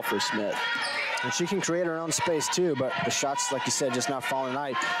can fall for Smith. And she can create her own space too, but the shots, like you said, just not falling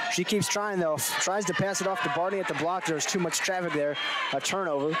tonight. She keeps trying though, tries to pass it off to Bardney at the block. There's too much traffic there, a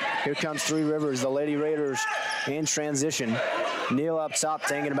turnover. Here comes Three Rivers, the Lady Raiders in transition. Neal up top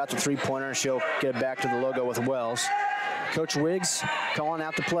thinking about the 3-pointer. She'll get back to the logo with Wells. Coach Wiggs calling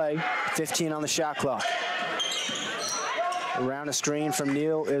out the play, 15 on the shot clock. Around a screen from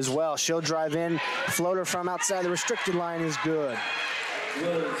Neal as well. She'll drive in, floater from outside the restricted line is good.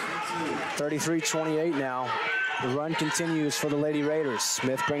 33-28 now. The run continues for the Lady Raiders.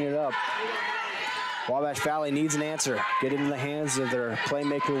 Smith bringing it up. Wabash Valley needs an answer. Get it in the hands of their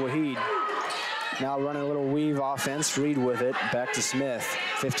playmaker, Wahid. Now running a little weave offense. Reed with it. Back to Smith.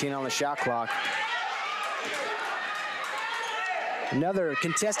 15 on the shot clock. Another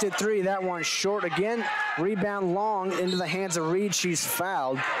contested 3. That one short again. Rebound long into the hands of Reed. She's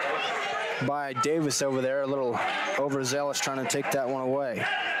fouled by Davis over there. A little overzealous trying to take that one away.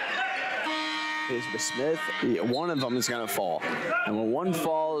 Is with Smith, one of them is going to fall. And when one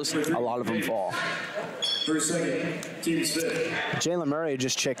falls, a lot of them fall. First second, Team Smith. Jayla Murray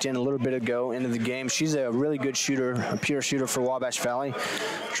just checked in a little bit ago into the game. She's a really good shooter, a pure shooter for Wabash Valley.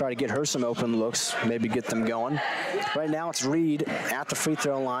 Try to get her some open looks, maybe get them going. Right now it's Reed at the free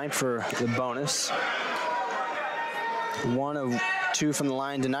throw line for the bonus. 1 of 2 from the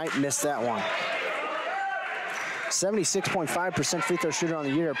line tonight, missed that one. 76.5% free throw shooter on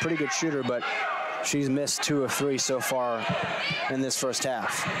the year, a pretty good shooter, but she's missed 2 of 3 so far in this first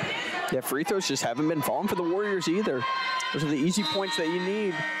half. Yeah, free throws just haven't been falling for the Warriors either. Those are the easy points that you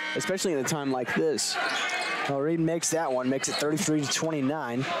need, especially in a time like this. Well, Reed makes that one, makes it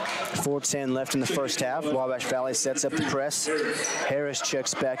 33-29. 4:10 left in the first half. Wabash Valley sets up the press. Harris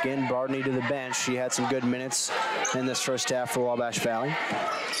checks back in. Bardney to the bench. She had some good minutes in this first half for Wabash Valley.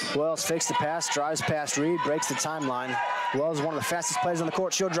 Wells fakes the pass, drives past Reed, breaks the timeline. Wells, one of the fastest players on the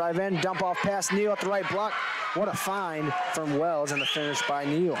court. She'll drive in, dump off past Neal at the right block. What a find from Wells, and the finish by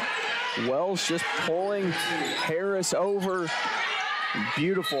Neal. Wells just pulling Harris over.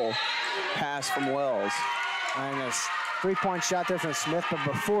 Beautiful pass from Wells. And a 3-point shot there from Smith, but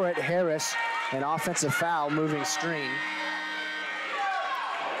before it, Harris, an offensive foul, moving screen.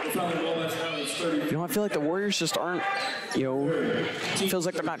 You know, I feel like the Warriors just aren't, you know, it feels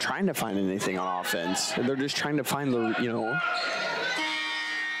like they're not trying to find anything on offense. They're just trying to find the, you know,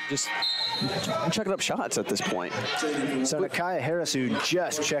 just chucking up shots at this point. So Nakia Harris, who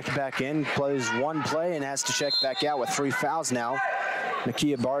just checked back in, plays one play and has to check back out with 3 fouls now.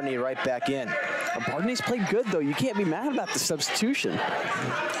 Nakia Bardney right back in. Bardney's played good, though. You can't be mad about the substitution.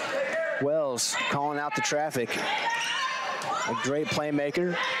 Wells calling out the traffic. A great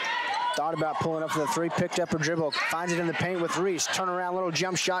playmaker. Thought about pulling up for the 3, picked up her dribble, finds it in the paint with Reese. Turnaround, little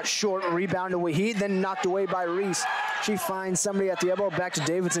jump shot, short, rebound to Wahid, then knocked away by Reese. She finds somebody at the elbow, back to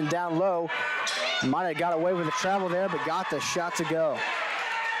Davidson down low. Might have got away with the travel there, but got the shot to go.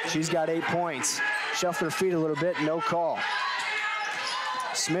 She's got 8 points. Shuffled her feet a little bit, no call.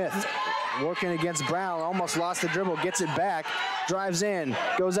 Smith working against Brown, almost lost the dribble, gets it back, drives in,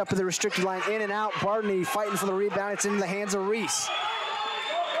 goes up to the restricted line, in and out. Bardney fighting for the rebound. It's in the hands of Reese.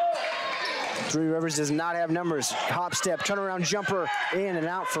 Three Rivers does not have numbers. Hop step, turnaround jumper, in and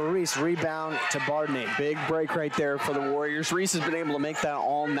out for Reese. Rebound to Bardney. Big break right there for the Warriors. Reese has been able to make that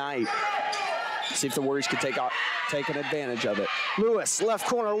all night. See if the Warriors can take an advantage of it. Lewis, left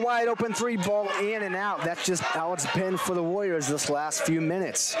corner, wide open 3 ball, in and out. That's just how it's been for the Warriors this last few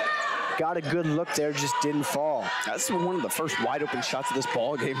minutes. Got a good look there, just didn't fall. That's one of the first wide open shots of this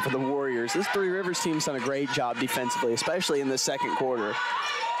ball game for the Warriors. This Three Rivers team's done a great job defensively, especially in the second quarter.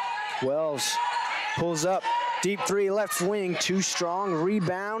 Wells pulls up, deep 3, left wing, too strong,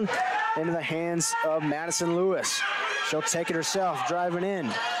 rebound into the hands of Madison Lewis. She'll take it herself, driving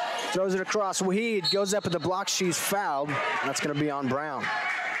in, throws it across. Wahid goes up at the block, she's fouled. That's gonna be on Brown.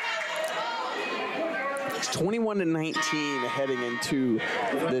 It's 21-19 heading into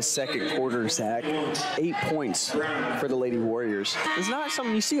this second quarter, Zach. 8 points for the Lady Warriors. It's not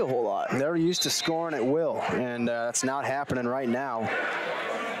something you see a whole lot. They're used to scoring at will, and that's not happening right now.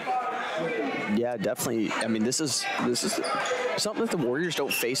 Yeah, definitely. I mean, this is something that the Warriors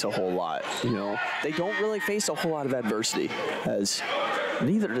don't face a whole lot. You know, they don't really face a whole lot of adversity, as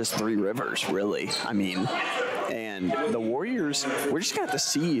neither does Three Rivers, really. I mean, and the Warriors, we're just gonna have to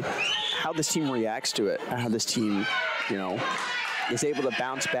see how this team reacts to it, how this team, you know, is able to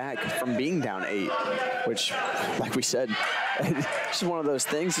bounce back from being down 8, which, like we said, it's just one of those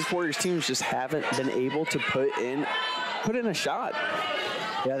things. This Warriors teams just haven't been able to put in a shot.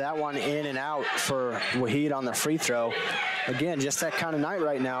 Yeah, that one in and out for Wahid on the free throw. Again, just that kind of night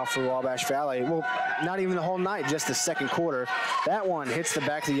right now for Wabash Valley. Well, not even the whole night, just the second quarter. That one hits the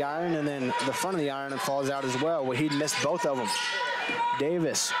back of the iron and then the front of the iron and falls out as well. Wahid missed both of them.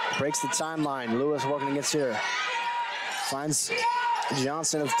 Davis breaks the timeline. Lewis working against her. Finds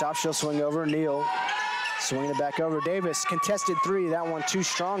Johnson at the top. She'll swing over. Neal swinging it back over. Davis, contested 3. That one too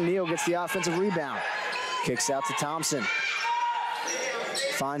strong. Neal gets the offensive rebound. Kicks out to Thompson.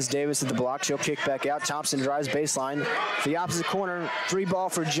 Finds Davis at the block. She'll kick back out. Thompson drives baseline. The opposite corner. 3 ball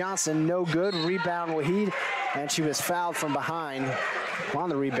for Johnson. No good. Rebound Wahid. And she was fouled from behind. On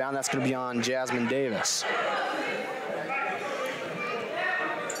the rebound, that's going to be on Jasmine Davis.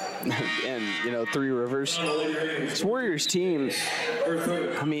 And, you know, Three Rivers, this Warriors team,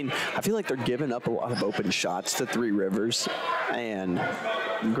 I mean, I feel like they're giving up a lot of open shots to Three Rivers. And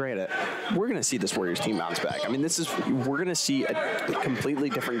granted, we're going to see this Warriors team bounce back. I mean, we're going to see a completely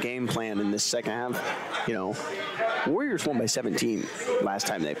different game plan in this second half. You know, Warriors won by 17 last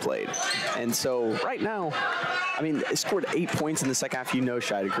time they played. And so right now, I mean, they scored 8 points in the second half. You know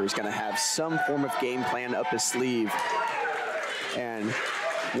Scheidecker is going to have some form of game plan up his sleeve. And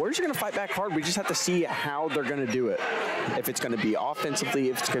Warriors are going to fight back hard. We just have to see how they're going to do it. If it's going to be offensively,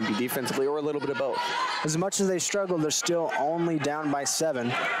 if it's going to be defensively, or a little bit of both. As much as they struggle, they're still only down by 7.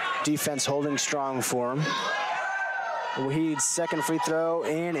 Defense holding strong for them. Wahid's second free throw,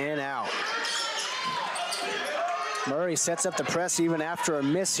 in and out. Murray sets up the press even after a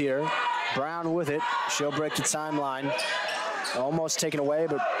miss here. Brown with it. She'll break the timeline. Almost taken away,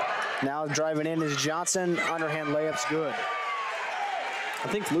 but now driving in is Johnson. Underhand layup's good. I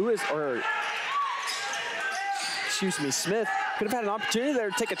think Smith could have had an opportunity there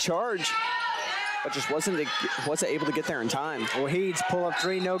to take a charge, but just wasn't able to get there in time. Wahid's pull-up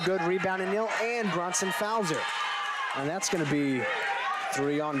three, no good. Rebound and nil, and Brunson fouls her. And that's going to be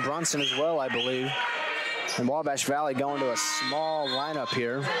 3 on Brunson as well, I believe. And Wabash Valley going to a small lineup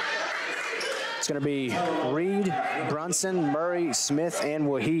here. It's going to be Reed, Brunson, Murray, Smith, and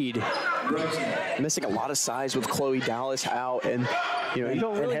Wahid. Missing a lot of size with Chloe Dallas out, and and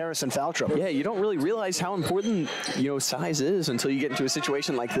Harrison foul trouble. Yeah, you don't really realize how important size is until you get into a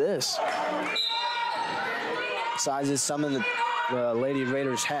situation like this. Size is something that the Lady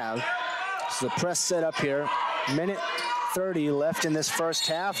Raiders have. So the press set up here. Minute 30 left in this first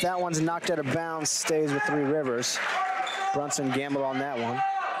half. That one's knocked out of bounds, stays with Three Rivers. Brunson gambled on that one.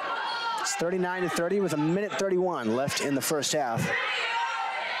 It's 39-30 with a minute 31 left in the first half.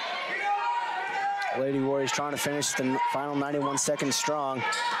 Lady Warriors trying to finish the final 91 seconds strong.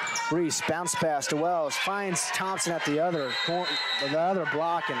 Reese, bounce pass to Wells, finds Thompson at the other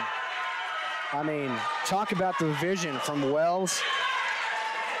block, and I mean, talk about the vision from Wells.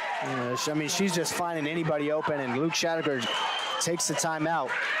 I mean, she's just finding anybody open, and Luke Shatteker takes the timeout.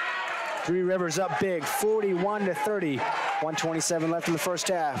 Three Rivers up big, 41-30. 1:27 left in the first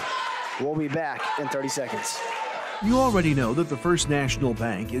half. We'll be back in 30 seconds. You already know that the First National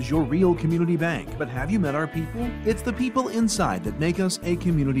Bank is your real community bank, but have you met our people? It's the people inside that make us a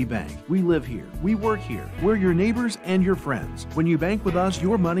community bank. We live here, we work here, we're your neighbors and your friends. When you bank with us,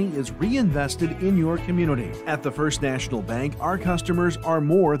 your money is reinvested in your community. At the First National Bank, our customers are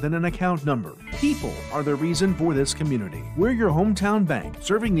more than an account number. People are the reason for this community. We're your hometown bank,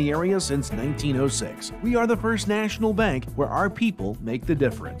 serving the area since 1906. We are the First National Bank, where our people make the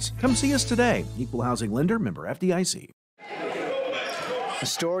difference. Come see us today. Equal housing lender, member FDIC. A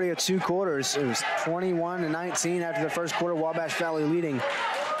story of 2 quarters. It was 21-19 after the first quarter. Wabash Valley leading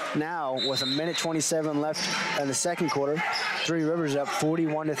now with a minute 27 left in the second quarter. Three Rivers up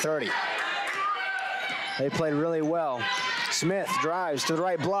 41-30. They played really well. Smith drives to the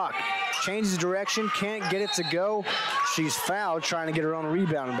right block, changes direction, can't get it to go. She's fouled trying to get her own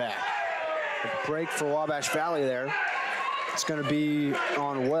rebound back. A break for Wabash Valley there. It's going to be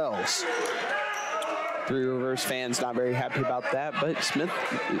on Wells. Three Rivers fans not very happy about that, but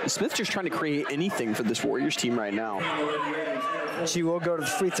Smith just trying to create anything for this Warriors team right now. She will go to the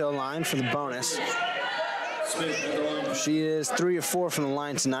free throw line for the bonus. She is 3 of 4 from the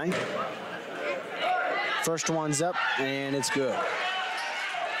line tonight. First one's up, and it's good.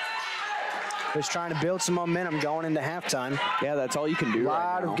 Just trying to build some momentum going into halftime. Yeah, that's all you can do. A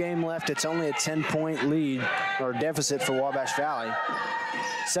lot of game left. It's only a 10-point lead or deficit for Wabash Valley.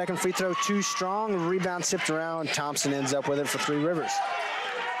 Second free throw too strong. Rebound tipped around. Thompson ends up with it for Three Rivers.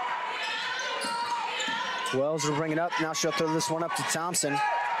 Wells will bring it up. Now she'll throw this one up to Thompson.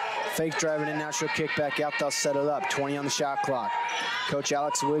 Fake driving in. Now she'll kick back out. They'll set it up. 20 on the shot clock. Coach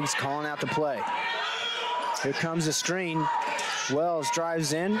Alex Wiggs calling out the play. Here comes the screen. Wells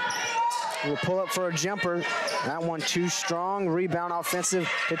drives in. Will pull up for a jumper. That one too strong. Rebound offensive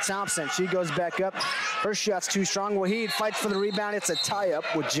to Thompson. She goes back up. Her shot's too strong. Wahid fights for the rebound. It's a tie-up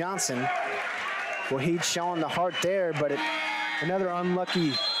with Johnson. Wahid showing the heart there, but another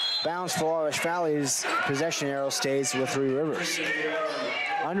unlucky bounce for Wabash Valley's possession arrow stays with Three Rivers.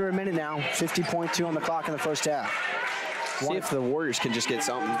 Under a minute now. 50.2 on the clock in the first half. See if the Warriors can just get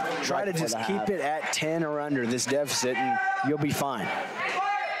something. Try to just keep it at 10 or under this deficit, and you'll be fine.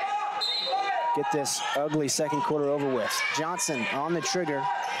 Get this ugly second quarter over with. Johnson on the trigger.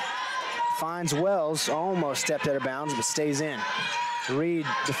 Finds Wells. Almost stepped out of bounds, but stays in. Reed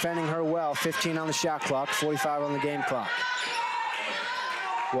defending her well. 15 on the shot clock. 45 on the game clock.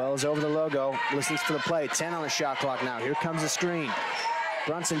 Wells over the logo. Listens for the play. 10 on the shot clock now. Here comes the screen.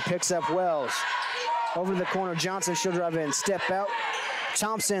 Brunson picks up Wells. Over the corner. Johnson, she'll drive in. Step out.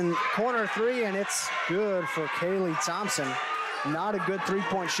 Thompson, corner three, and it's good for Kaylee Thompson. Not a good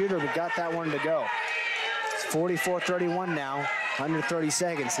three-point shooter, but got that one to go. It's 44-31 now, under 30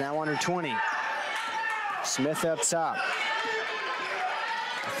 seconds, now under 20. Smith up top.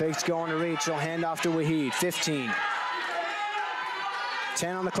 Fake's going to Reed, she'll hand off to Wahid, 15.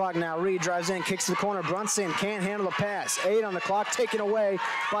 10 on the clock now, Reed drives in, kicks to the corner, Brunson can't handle the pass. 8 on the clock, taken away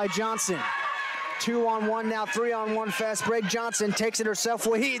by Johnson. 2-on-1 now, 3-on-1 fast break. Johnson takes it herself,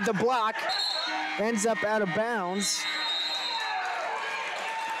 Wahid, the block, ends up out of bounds.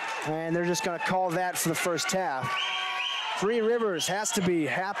 And they're just going to call that for the first half. Three Rivers has to be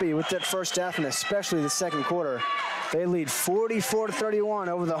happy with that first half and especially the second quarter. They lead 44-31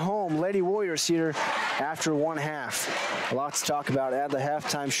 over the home Lady Warriors here after one half. A lot to talk about at the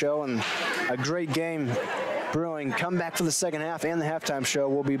halftime show and a great game brewing. Come back for the second half and the halftime show.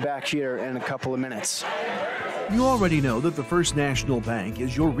 We'll be back here in a couple of minutes. You already know that the First National Bank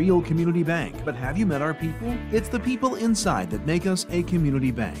is your real community bank, but have you met our people? It's the people inside that make us a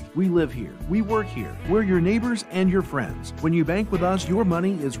community bank. We live here, we work here, we're your neighbors and your friends. When you bank with us, your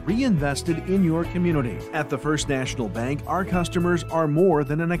money is reinvested in your community. At the First National Bank, our customers are more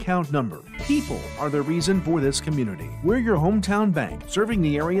than an account number. People are the reason for this community. We're your hometown bank, serving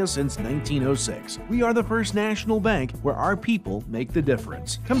the area since 1906. We are the First National Bank, where our people make the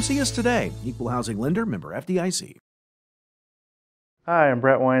difference. Come see us today. Equal Housing Lender, member FDIC. Hi, I'm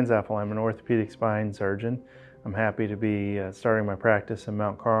Brett Weinzapfel. I'm an orthopedic spine surgeon. I'm happy to be starting my practice in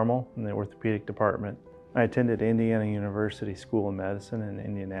Mount Carmel in the orthopedic department. I attended Indiana University School of Medicine in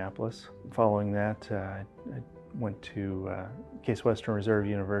Indianapolis. Following that, I went to Case Western Reserve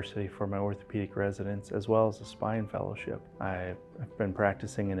University for my orthopedic residence as well as a spine fellowship. I've been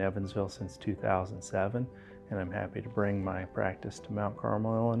practicing in Evansville since 2007, and I'm happy to bring my practice to Mount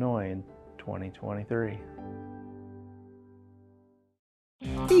Carmel, Illinois in 2023.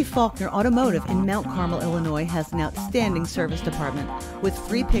 Steve Faulkner Automotive in Mount Carmel, Illinois has an outstanding service department. With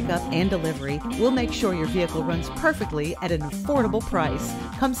free pickup and delivery, we'll make sure your vehicle runs perfectly at an affordable price.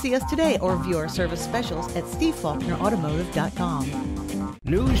 Come see us today or view our service specials at stevefaulknerautomotive.com.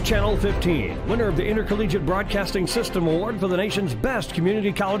 News Channel 15, winner of the Intercollegiate Broadcasting System Award for the nation's best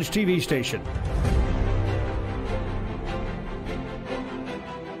community college TV station.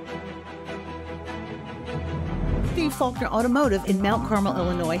 Steve Faulkner Automotive in Mount Carmel,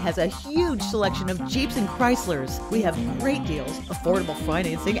 Illinois has a huge selection of Jeeps and Chryslers. We have great deals, affordable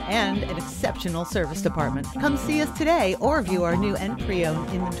financing, and an exceptional service department. Come see us today or view our new and pre-owned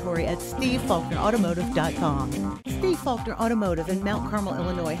inventory at stevefaulknerautomotive.com. Steve Faulkner Automotive in Mount Carmel,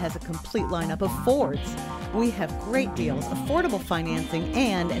 Illinois has a complete lineup of Fords. We have great deals, affordable financing,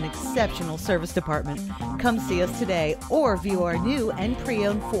 and an exceptional service department. Come see us today or view our new and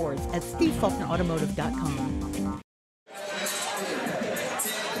pre-owned Fords at stevefaulknerautomotive.com.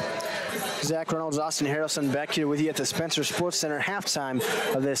 Zach Reynolds, Austin Harrelson back here with you at the Spencer Sports Center halftime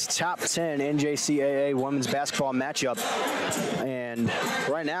of this top 10 NJCAA women's basketball matchup. And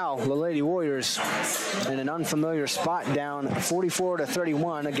right now, the Lady Warriors in an unfamiliar spot, down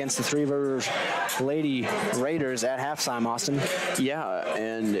 44-31 against the Three Rivers Lady Raiders at halftime, Austin. Yeah,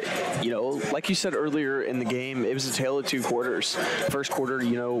 and, like you said earlier in the game, it was a tale of two quarters. First quarter,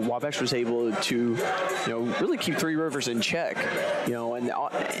 Wabash was able to, really keep Three Rivers in check,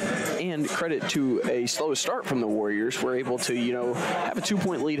 and credit to a slow start from the Warriors, were able to, have a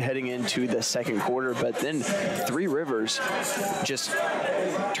 2-point lead heading into the second quarter, but then Three Rivers just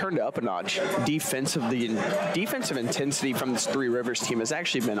turned up a notch. Defensive intensity from this Three Rivers team has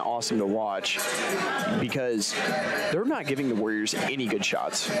actually been awesome to watch because they're not giving the Warriors any good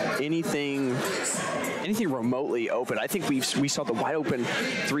shots. Anything remotely open. I think we saw the wide open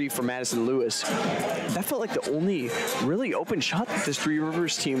three from Madison Lewis. That felt like the only really open shot that this Three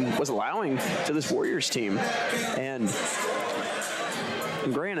Rivers team was allowing to this Warriors team. And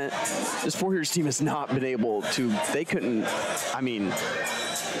granted, this Warriors team has not been able to,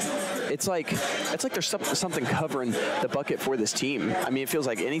 it's like there's something covering the bucket for this team. I mean, it feels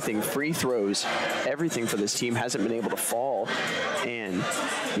like anything, free throws, everything for this team hasn't been able to fall. And,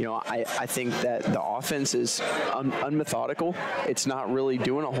 I think that the offense is unmethodical. It's not really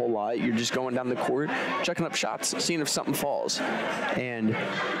doing a whole lot. You're just going down the court, chucking up shots, seeing if something falls. And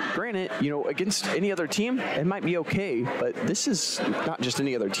granted, against any other team, it might be okay, but this is not just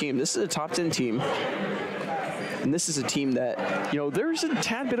any other team. This is a top 10 team. And this is a team that, there's a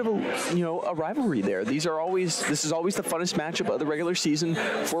tad bit of a rivalry there. This is always the funnest matchup of the regular season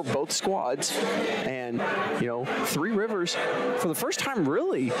for both squads. And, Three Rivers, for the first time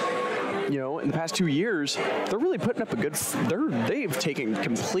really, in the past 2 years, they're really putting up they've taken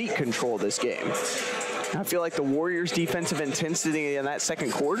complete control of this game. I feel like the Warriors' defensive intensity in that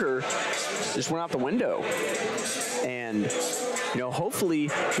second quarter just went out the window. And, hopefully,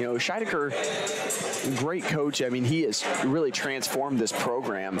 Scheidecker, great coach. I mean, he has really transformed this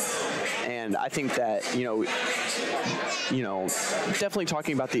program. And I think that, definitely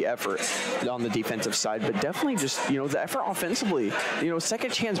talking about the effort on the defensive side, but definitely just, the effort offensively.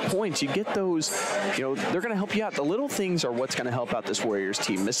 Second chance points, you get those, they're going to help you out. The little things are what's going to help out this Warriors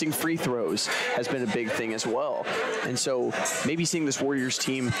team. Missing free throws has been a big thing as well. And so maybe seeing this Warriors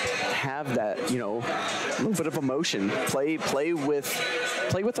team have that, a little bit of emotion, play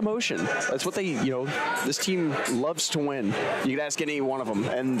with emotion. That's what they, this team loves to win. You could ask any one of them,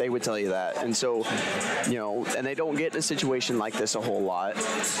 and they would tell you that. And so, and they don't get in a situation like this a whole lot.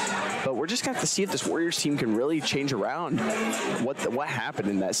 But we're just going to have to see if this Warriors team can really change around what happened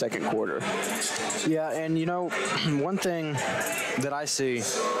in that second quarter. Yeah, and one thing that I see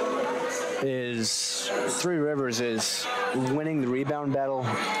is Three Rivers is winning the rebound battle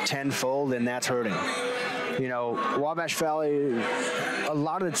tenfold, and that's hurting. Wabash Valley, a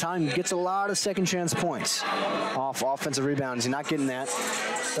lot of the time, gets a lot of second chance points off offensive rebounds. You're not getting that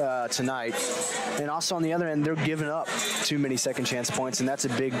tonight. And also on the other end, they're giving up too many second chance points, and that's a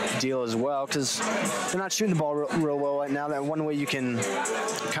big deal as well because they're not shooting the ball real well right now. That one way you can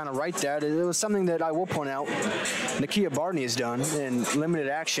kind of right that. It was something that I will point out Nakia Barney has done in limited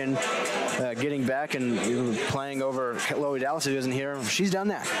action, getting back and playing over Chloe Dallas, who isn't here. She's done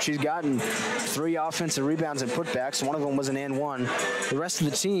that. She's gotten 3 offensive rebounds and putbacks. One of them was an and one. The rest of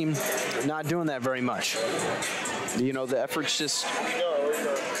the team not doing that very much. The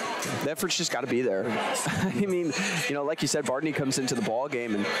effort's just got to be there. I mean, like you said, Barney comes into the ball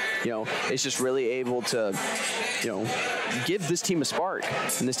game and, is just really able to, give this team a spark.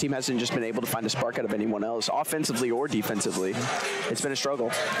 And this team hasn't just been able to find a spark out of anyone else, offensively or defensively. It's been a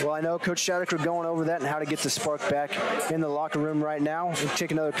struggle. Well, I know Coach Shattuck are going over that and how to get the spark back in the locker room right now. We'll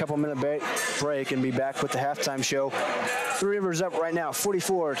take another couple-minute break and be back with the halftime show. Three Rivers up right now,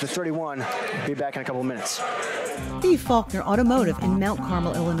 44-31. Be back in a couple minutes. Steve Faulkner Automotive in Mount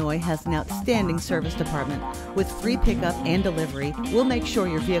Carmel, Illinois has an outstanding service department. With free pickup and delivery, we'll make sure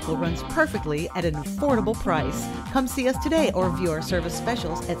your vehicle runs perfectly at an affordable price. Come see us today or view our service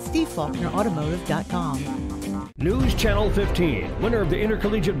specials at stevefaulknerautomotive.com. News Channel 15, winner of the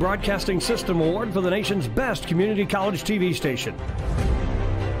Intercollegiate Broadcasting System Award for the nation's best community college TV station.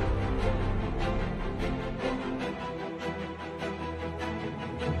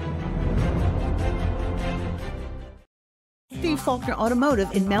 Steve Faulkner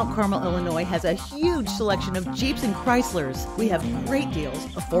Automotive in Mount Carmel, Illinois has a huge selection of Jeeps and Chryslers. We have great deals,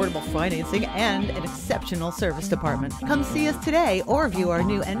 affordable financing, and an exceptional service department. Come see us today or view our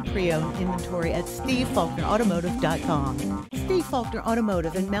new and pre-owned inventory at stevefaulknerautomotive.com. Steve Faulkner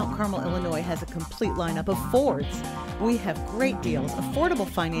Automotive in Mount Carmel, Illinois has a complete lineup of Fords. We have great deals, affordable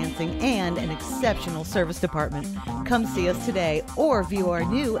financing, and an exceptional service department. Come see us today or view our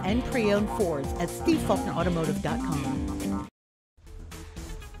new and pre-owned Fords at stevefaulknerautomotive.com.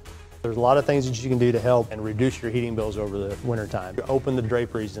 There's a lot of things that you can do to help and reduce your heating bills over the wintertime. Open the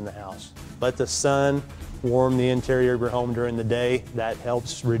draperies in the house. Let the sun warm the interior of your home during the day. That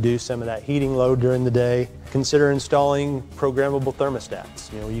helps reduce some of that heating load during the day. Consider installing programmable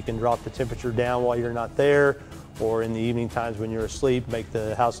thermostats. You can drop the temperature down while you're not there, or in the evening times when you're asleep, make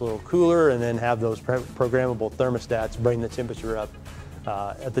the house a little cooler, and then have those programmable thermostats bring the temperature up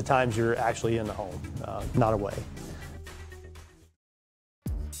at the times you're actually in the home, not away.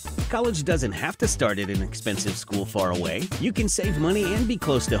 College doesn't have to start at an expensive school far away. You can save money and be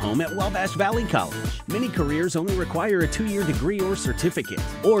close to home at Wabash Valley College. Many careers only require a 2-year degree or certificate.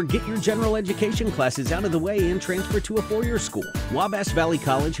 Or get your general education classes out of the way and transfer to a 4-year school. Wabash Valley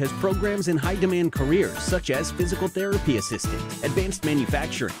College has programs in high-demand careers such as physical therapy assistant, advanced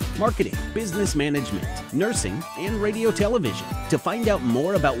manufacturing, marketing, business management, nursing, and radio television. To find out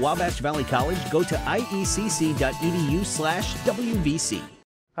more about Wabash Valley College, go to iecc.edu/WVC.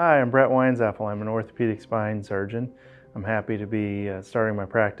 Hi, I'm Brett Weinzapfel. I'm an orthopedic spine surgeon. I'm happy to be starting my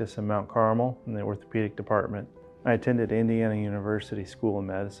practice in Mount Carmel in the orthopedic department. I attended Indiana University School of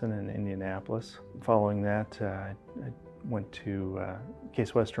Medicine in Indianapolis. Following that, I went to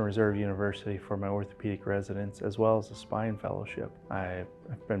Case Western Reserve University for my orthopedic residence as well as a spine fellowship. I've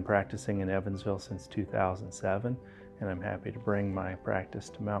been practicing in Evansville since 2007, and I'm happy to bring my practice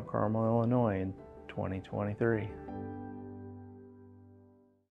to Mount Carmel, Illinois in 2023.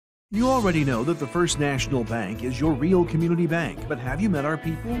 You already know that the First National Bank is your real community bank, but have you met our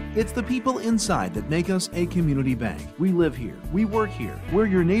people? It's the people inside that make us a community bank. We live here, we work here, we're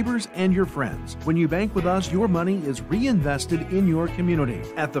your neighbors and your friends. When you bank with us, your money is reinvested in your community.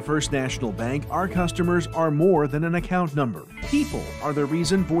 At the First National Bank, our customers are more than an account number. People are the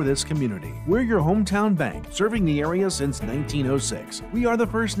reason for this community. We're your hometown bank, serving the area since 1906. We are the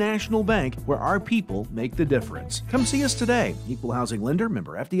First National Bank, where our people make the difference. Come see us today. Equal housing lender,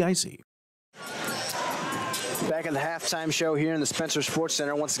 member FDIC. Back in the halftime show here in the Spencer Sports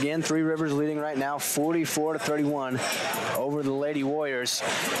Center. Once again, Three Rivers leading right now 44-31 over the Lady Warriors.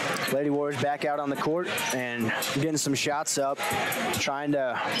 Lady Warriors back out on the court and getting some shots up, trying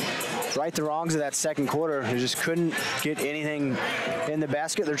to right the wrongs of that second quarter. They just couldn't get anything in the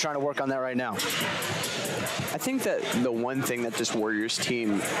basket. They're trying to work on that right now. I think that the one thing that this Warriors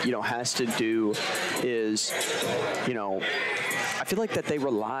team, has to do is, I feel like that they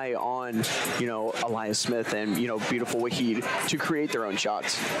rely on, Elias Smith and, beautiful Wahid to create their own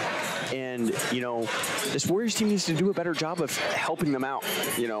shots. And, this Warriors team needs to do a better job of helping them out,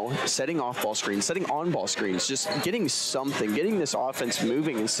 setting off-ball screens, setting on-ball screens, just getting something, getting this offense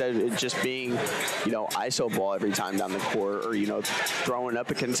moving instead of it just being, ISO ball every time down the court or, throwing up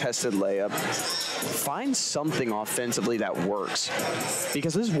a contested layup. Find something offensively that works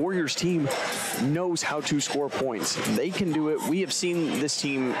because this Warriors team knows how to score points. They can do it. We have seen this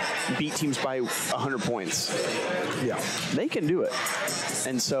team beat teams by 100 points. Yeah, they can do it.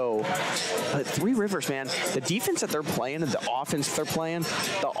 And so, Three Rivers, man, the defense that they're playing and the offense they're playing,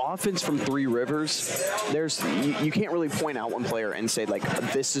 the offense from Three Rivers, you can't really point out one player and say, like,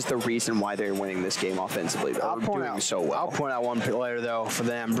 this is the reason why they're winning this game offensively. They're doing so well. I'll point out one player, though, for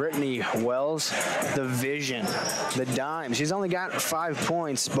them. Brittany Wells, the vision, the dime. She's only got 5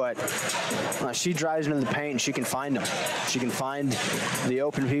 points, but she drives into the paint and she can find them. She can find the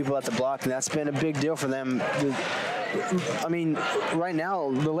open people at the block, and that's been a big deal for them. I mean, right now,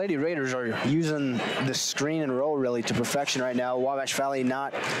 the Lady Raiders are using the screen and roll really to perfection right now. Wabash Valley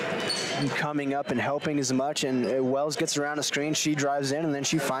not coming up and helping as much, and Wells gets around a screen, she drives in, and then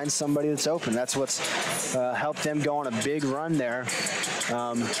she finds somebody that's open. That's what's helped them go on a big run there.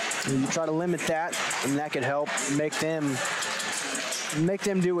 You try to limit that, and that could help make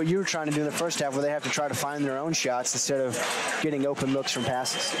them do what you were trying to do in the first half, where they have to try to find their own shots instead of getting open looks from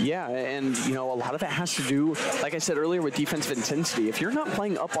passes. Yeah, and, a lot of it has to do, like I said earlier, with defensive intensity. If you're not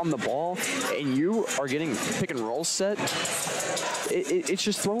playing up on the ball and you are getting pick and roll set, it's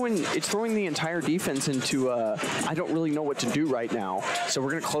just throwing the entire defense into I don't really know what to do right now, so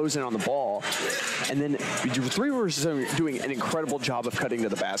we're going to close in on the ball. And then Three Rivers is doing an incredible job of cutting to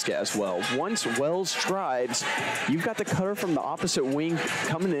the basket as well. Once Wells drives, you've got the cutter from the opposite wing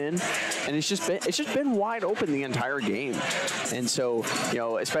coming in, and it's just been wide open the entire game. And so,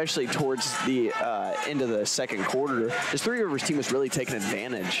 especially towards the end of the second quarter, this Three Rivers team has really taken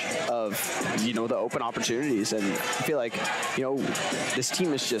advantage of, the open opportunities. And I feel like, this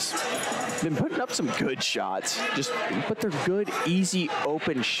team has just been putting up some good shots, but they're good, easy,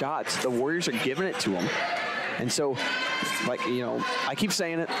 open shots. The Warriors are giving it to them. And so, I keep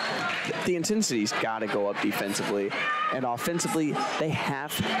saying it, the intensity's got to go up defensively. And offensively, they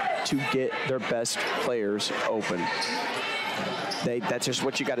have to get their best players open. That's just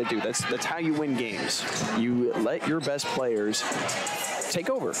what you got to do. That's how you win games. You let your best players take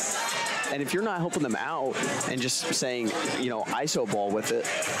over. And if you're not helping them out and just saying, ISO ball with it,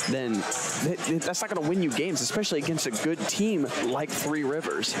 then that's not going to win you games, especially against a good team like Three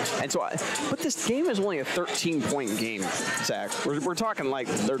Rivers. And so, but this game is only a 13-point game, Zach. We're talking like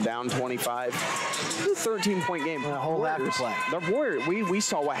they're down 25. It's a 13-point game. A whole half to play. The Warriors, we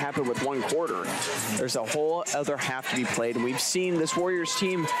saw what happened with one quarter. There's a whole other half to be played, and we've seen this Warriors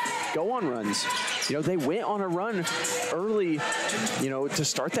team go on runs. They went on a run early, to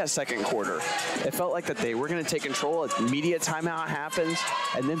start that second quarter. It felt like that they were going to take control. A media timeout happens,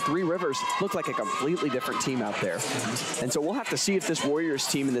 and then Three Rivers looked like a completely different team out there. And so we'll have to see if this Warriors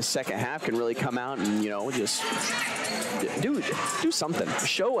team in the second half can really come out and, just do something.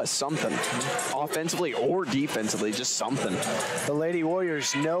 Show us something, offensively or defensively, just something. The Lady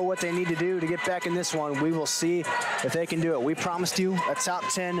Warriors know what they need to do to get back in this one. We will see if they can do it. We promised you a top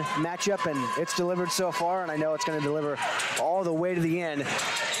 10 matchup, and it's delivered so far, and I know it's going to deliver all the way to the end.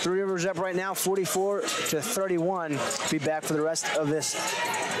 Three Rivers up right now, 44-31. Be back for the rest of this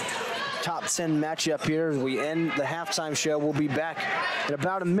top 10 matchup here as we end the halftime show. We'll be back in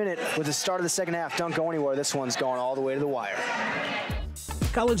about a minute with the start of the second half. Don't go anywhere. This one's going all the way to the wire.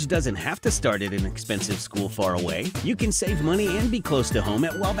 College doesn't have to start at an expensive school far away. You can save money and be close to home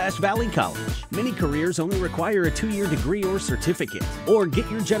at Wabash Valley College. Many careers only require a 2-year degree or certificate. Or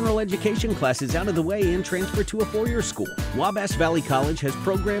get your general education classes out of the way and transfer to a 4-year school. Wabash Valley College has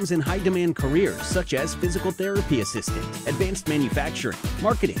programs in high-demand careers such as physical therapy assistant, advanced manufacturing,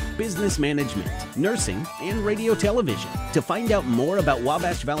 marketing, business management, nursing, and radio television. To find out more about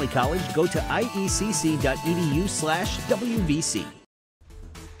Wabash Valley College, go to iecc.edu/WVC.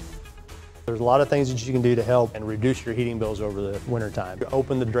 There's a lot of things that you can do to help and reduce your heating bills over the wintertime.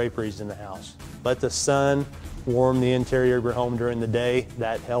 Open the draperies in the house. Let the sun warm the interior of your home during the day.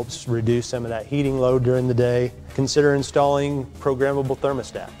 That helps reduce some of that heating load during the day. Consider installing programmable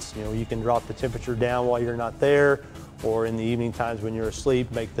thermostats. You can drop the temperature down while you're not there, or in the evening times when you're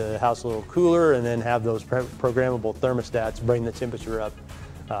asleep, make the house a little cooler, and then have those programmable thermostats bring the temperature up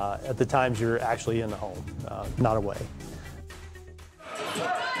at the times you're actually in the home, not away.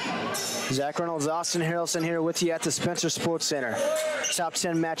 Zach Reynolds, Austin Harrelson here with you at the Spencer Sports Center. Top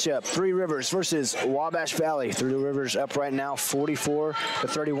 10 matchup, Three Rivers versus Wabash Valley. Three Rivers up right now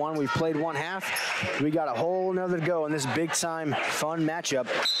 44-31. We've played one half. We got a whole nother go in this big time fun matchup.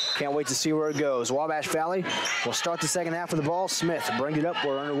 Can't wait to see where it goes. Wabash Valley will start the second half with the ball. Smith brings it up.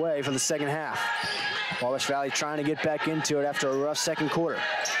 We're underway for the second half. Wabash Valley trying to get back into it after a rough second quarter.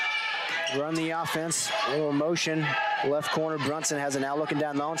 Run the offense, a little motion. Left corner, Brunson has it now looking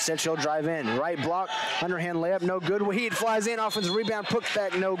down low. Instead, she'll drive in. Right block, underhand layup, no good. Wahid flies in, offensive rebound, puts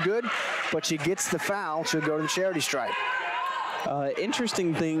back, no good. But she gets the foul. She'll go to the charity stripe.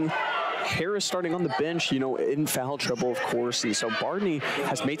 Interesting thing, Harris starting on the bench, you know, in foul trouble, of course. And so Barney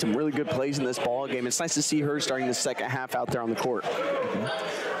has made some really good plays in this ball game. It's nice to see her starting the second half out there on the court.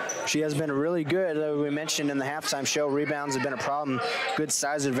 She has been really good. We mentioned in the halftime show, rebounds have been a problem. Good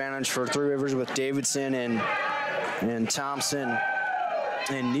size advantage for Three Rivers with Davidson and Thompson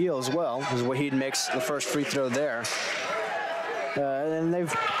and Neal as well, as Wahid makes the first free throw there. And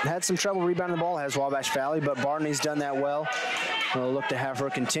they've had some trouble rebounding the ball, has Wabash Valley, but Barney's done that well. We'll look to have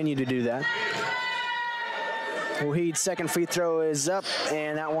her continue to do that. Wahid's second free throw is up,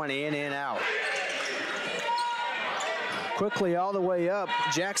 and that one in and out. Quickly all the way up,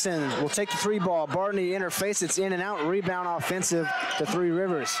 Jackson will take the three ball. Barney in her face, it's in and out. Rebound offensive to Three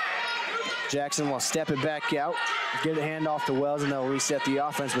Rivers. Jackson will step it back out, get a hand off to Wells, and they'll reset the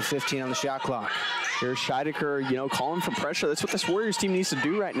offense with 15 on the shot clock. Here's Scheidecker, you know, calling for pressure. That's what this Warriors team needs to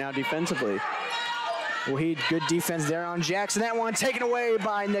do right now defensively. Wahid, good defense there on Jackson. That one taken away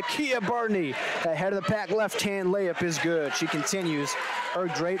by Nakia Barney. Ahead of the pack, left-hand layup is good. She continues her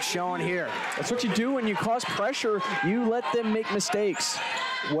great showing here. That's what you do when you cause pressure. You let them make mistakes.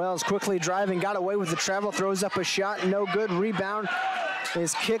 Wells quickly driving, got away with the travel, throws up a shot, no good. Rebound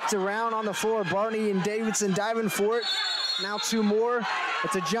is kicked around on the floor. Barney and Davidson diving for it. Now two more.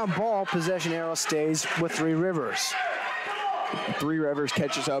 It's a jump ball. Possession arrow stays with Three Rivers. Three Rivers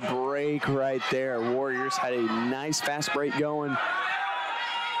catches a break right there. Warriors had a nice fast break going.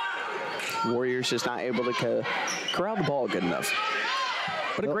 Warriors just not able to corral the ball good enough.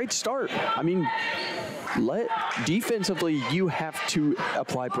 But a great start. I mean, defensively, you have to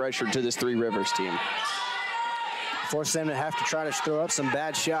apply pressure to this Three Rivers team. Force them to have to try to throw up some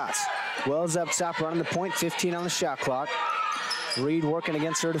bad shots. Wells up top running the point, 15 on the shot clock. Reed working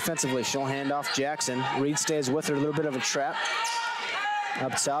against her defensively. She'll hand off Jackson. Reed stays with her, a little bit of a trap.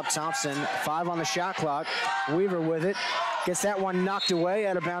 Up top, Thompson, 5 on the shot clock. Weaver with it. Gets that one knocked away,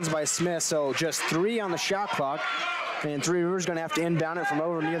 out of bounds by Smith. So just 3 on the shot clock. And Three Rivers going to have to inbound it from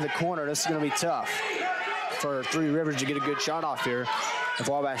over near the corner. This is going to be tough for Three Rivers to get a good shot off here if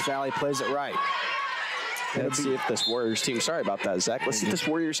Wabash Valley plays it right. Let's see if this Warriors team, sorry about that, Zach. Let's see if this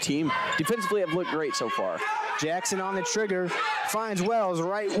Warriors team defensively have looked great so far. Jackson on the trigger, finds Wells,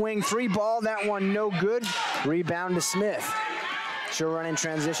 right wing three ball, that one no good. Rebound to Smith. She'll run in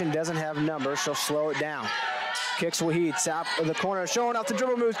transition, doesn't have numbers, she'll slow it down. Kicks Wahid, top of the corner, showing off the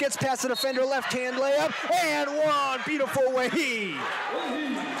dribble moves, gets past the defender, left-hand layup, and one, beautiful Wahid.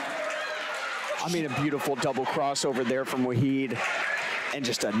 I mean, a beautiful double crossover there from Wahid. And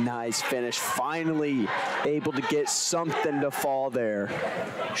just a nice finish. Finally able to get something to fall there.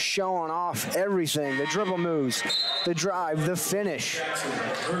 Showing off everything. The dribble moves, the drive, the finish.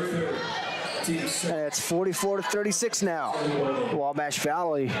 And it's 44-36 now. Wabash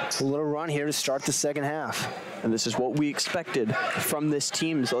Valley, a little run here to start the second half. And this is what we expected from this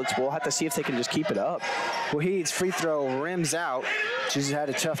team. So we'll have to see if they can just keep it up. Wahid's free throw rims out. She's had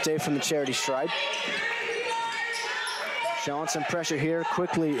a tough day from the charity stripe. Showing some pressure here,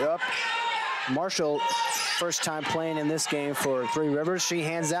 quickly up. Marshall, first time playing in this game for Three Rivers. She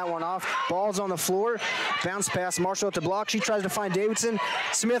hands that one off. Ball's on the floor. Bounce pass Marshall at the block. She tries to find Davidson.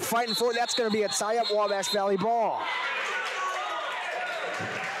 Smith fighting for it. That's going to be a tie-up Wabash Valley ball.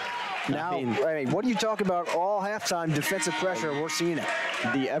 Now, I mean, what do you talk about all halftime defensive pressure? We're seeing it.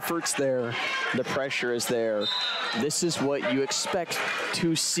 The effort's there. The pressure is there. This is what you expect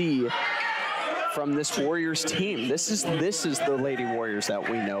to see from this Warriors team. This is the Lady Warriors that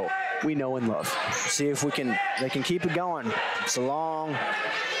we know and love. See if they can keep it going. It's a long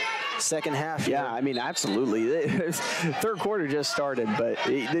second half here. Yeah, I mean, absolutely. Third quarter just started, but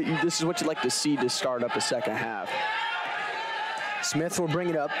this is what you'd like to see to start up a second half. Smith will bring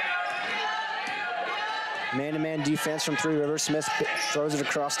it up. Man-to-man defense from Three Rivers. Smith throws it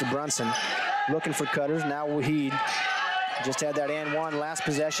across to Brunson. Looking for cutters. Now Wahid. Just had that and one last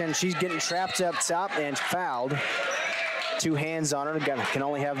possession. She's getting trapped up top and fouled. 2 hands on her. Can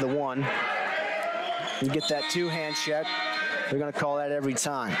only have the one. You get that 2-hand check. They're going to call that every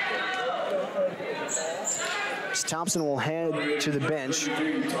time. Thompson will head to the bench.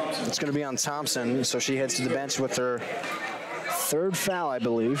 It's going to be on Thompson, so she heads to the bench with her third foul, I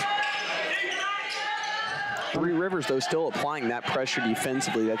believe. Three Rivers, though, still applying that pressure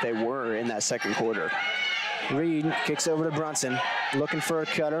defensively that they were in that second quarter. Reed kicks over to Brunson, looking for a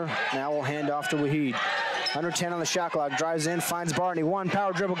cutter. Now we'll hand off to Waheed. Under 10 on the shot clock, drives in, finds Barney. One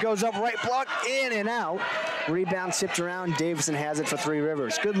power dribble, goes up, right block, in and out. Rebound tipped around. Davidson has it for Three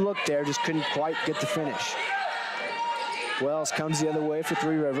Rivers. Good look there, just couldn't quite get the finish. Wells comes the other way for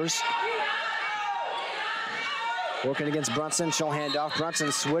Three Rivers. Working against Brunson, she'll hand off.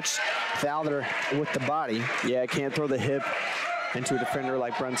 Brunson switch, fouled her with the body. Yeah, can't throw the hip into a defender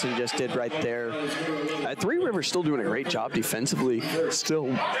like Brunson just did right there. Three Rivers still doing a great job defensively,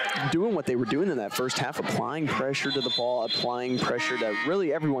 still doing what they were doing in that first half, applying pressure to the ball, applying pressure to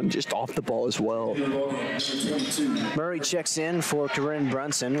really everyone just off the ball as well. Murray checks in for Corinne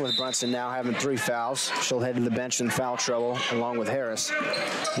Brunson, with Brunson now having 3 fouls. She'll head to the bench in foul trouble along with Harris.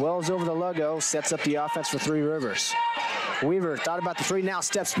 Wells over the logo, sets up the offense for Three Rivers. Weaver thought about the three, now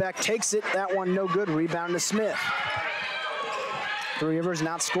steps back, takes it. That one no good, rebound to Smith. Three Rivers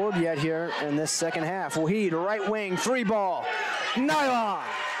not scored yet here in this second half. Waheed, right wing, 3 ball. Nylon.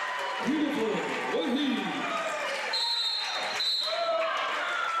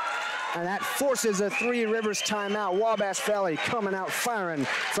 And that forces a Three Rivers timeout. Wabash Valley coming out firing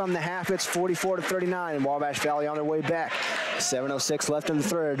from the half. It's 44-39. Wabash Valley on their way back. 7:06 left in the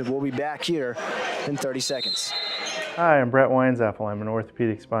third. We'll be back here in 30 seconds. Hi, I'm Brett Weinzappel. I'm an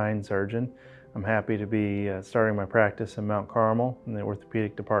orthopedic spine surgeon. I'm happy to be starting my practice in Mount Carmel in the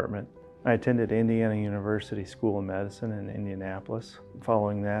orthopedic department. I attended Indiana University School of Medicine in Indianapolis.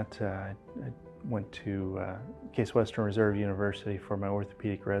 Following that, I went to Case Western Reserve University for my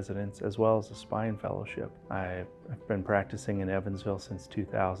orthopedic residence as well as a spine fellowship. I've been practicing in Evansville since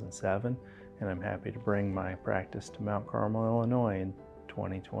 2007, and I'm happy to bring my practice to Mount Carmel, Illinois in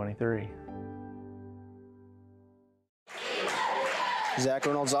 2023. Zach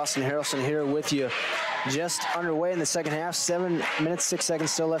Reynolds, Austin Harrelson here with you. Just underway in the second half, 7 minutes, 6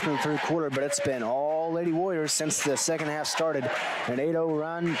 seconds still left in the third quarter, but it's been all Lady Warriors since the second half started. An 8-0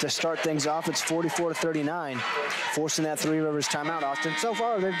 run to start things off. It's 44-39, forcing that Three Rivers timeout, Austin. So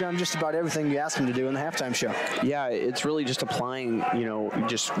far, they've done just about everything you asked them to do in the halftime show. Yeah, it's really just applying,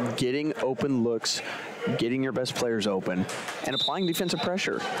 just getting open looks, getting your best players open, and applying defensive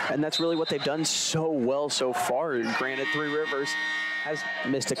pressure. And that's really what they've done so well so far. Granted, Three Rivers has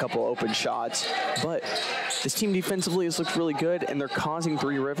missed a couple open shots, but this team defensively has looked really good, and they're causing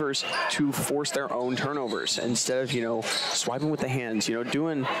Three Rivers to force their own turnovers instead of, swiping with the hands,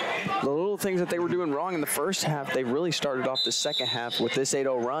 doing the little things that they were doing wrong in the first half. They really started off the second half with this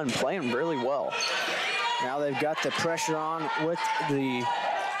 8-0 run, playing really well. Now they've got the pressure on with the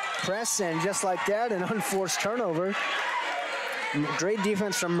press, and just like that, an unforced turnover. Great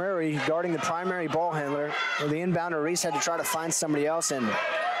defense from Murray guarding the primary ball handler. The inbounder Reese had to try to find somebody else and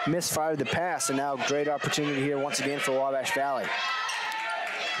misfired the pass, and now great opportunity here once again for Wabash Valley.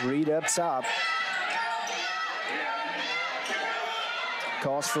 Reed up top.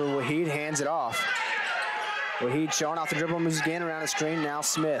 Calls for Waheed, hands it off. Waheed showing off the dribble, moves again around the screen. Now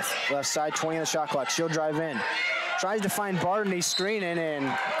Smith, left side, 20 on the shot clock. She'll drive in. Tries to find Barney screening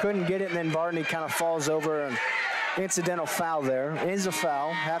and couldn't get it, and then Barney kind of falls over. And incidental foul there. It is a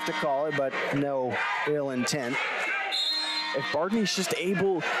foul, have to call it, but no ill intent. If Barney's just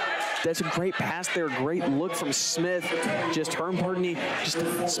able, that's a great pass there, great look from Smith. Just her and Barney, just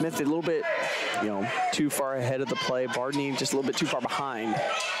Smith a little bit, too far ahead of the play. Barney just a little bit too far behind.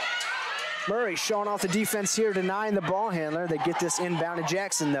 Murray showing off the defense here, denying the ball handler. They get this inbound to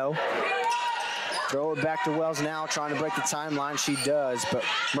Jackson, though. Throw it back to Wells now, trying to break the timeline. She does, but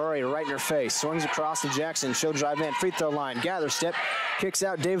Murray right in her face. Swings across to Jackson. She'll drive in. Free throw line. Gather step. Kicks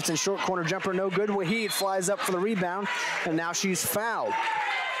out. Davidson. Short corner jumper. No good. Waheed flies up for the rebound, and now she's fouled.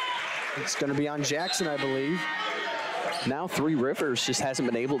 It's going to be on Jackson, I believe. Now Three Rivers just hasn't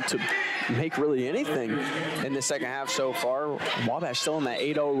been able to make really anything in the second half so far. Wabash still in that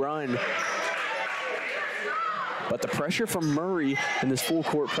 8-0 run. But the pressure from Murray in this full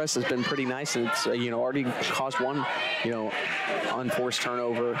court press has been pretty nice. And it's, already caused one, unforced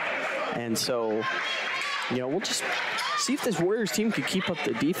turnover. And so, we'll just see if this Warriors team could keep up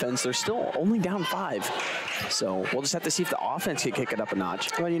the defense. They're still only down 5. So we'll just have to see if the offense can kick it up a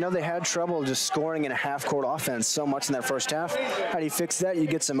notch. Well, they had trouble just scoring in a half-court offense so much in that first half. How do you fix that? You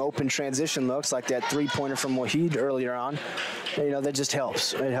get some open transition looks like that three-pointer from Waheed earlier on. That just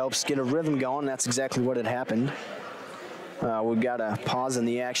helps. It helps get a rhythm going. That's exactly what had happened. We've got a pause in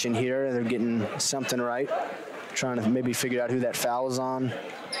the action here. They're getting something right. Trying to maybe figure out who that foul is on.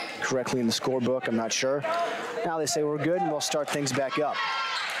 correctly in the scorebook. I'm not sure. Now they say we're good, and we'll start things back up.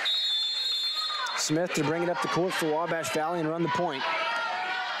 Smith to bring it up the court for Wabash Valley and run the point.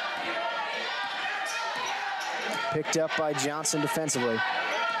 Picked up by Johnson defensively.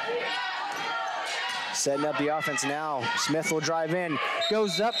 Setting up the offense now. Smith will drive in.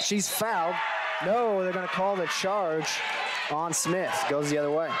 Goes up. She's fouled. No, they're going to call the charge on Smith. Goes the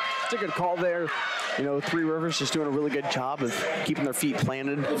other way. It's a good call there. You know, Three Rivers just doing a really good job of keeping their feet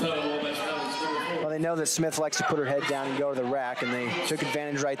planted. Well, they know that Smith likes to put her head down and go to the rack, and they took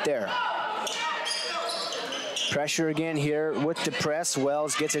advantage right there. Pressure again here with the press.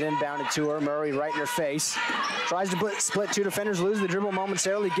 Wells gets it inbounded to her. Murray right in her face. Tries to split two defenders, loses the dribble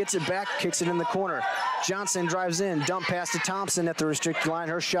momentarily, gets it back, kicks it in the corner. Johnson drives in, dump pass to Thompson at the restricted line.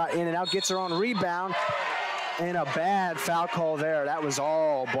 Her shot in and out, gets her on rebound. And a bad foul call there. That was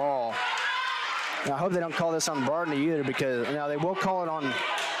all ball. Now, I hope they don't call this on Barton either, because now they will call it on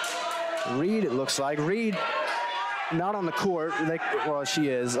Reed, it looks like. Reed, not on the court. Well, she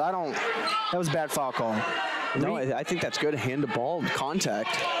is. That was a bad foul call. No, I think that's good hand-to-ball contact.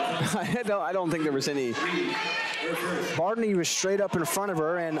 I don't think there was any. Barton was straight up in front of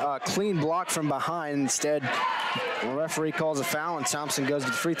her and a clean block from behind. Instead, the referee calls a foul and Thompson goes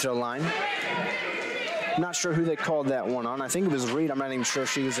to the free throw line. I'm not sure who they called that one on. I think it was Reed. I'm not even sure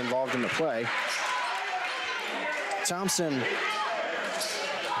if she was involved in the play. Thompson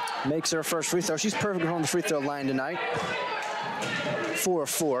makes her first free throw. She's perfect on the free throw line tonight. 4 of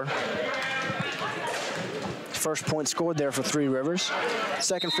 4. First point scored there for Three Rivers.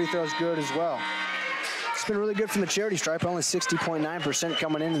 Second free throw is good as well. It's been really good from the charity stripe. Only 60.9%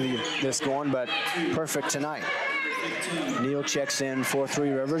 coming into this one, but perfect tonight. Neal checks in for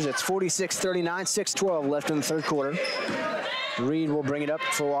Three Rivers. It's 46-39, 6:12 left in the third quarter. Reed will bring it up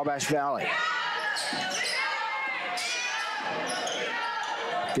for Wabash Valley.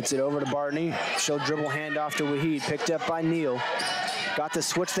 Gets it over to Bartney. She'll dribble handoff to Wahid. Picked up by Neal. Got the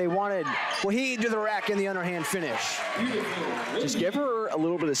switch they wanted. Wahid to the rack in the underhand finish. Just give her a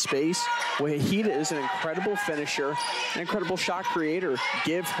little bit of space. Wahid is an incredible finisher, an incredible shot creator.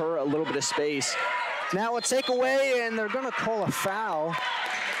 Give her a little bit of space. Now a takeaway, and they're going to call a foul.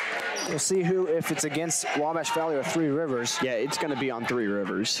 We'll see if it's against Wabash Valley or Three Rivers. Yeah, it's going to be on Three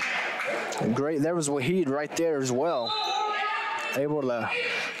Rivers. Great. There was Wahid right there as well. Able to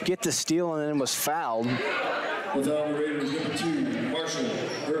get the steal and then was fouled. Without the Raiders, number 2, Marshall,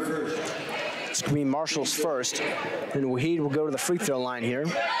 her first. It's going to be Marshall's first. And Wahid will go to the free throw line here.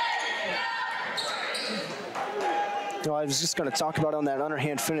 No, I was just going to talk about on that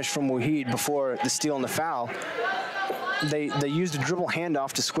underhand finish from Wahid before the steal and the foul. They used a dribble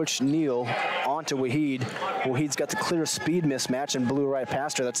handoff to switch Neal onto Wahid. Wahid's got the clear speed mismatch and blew right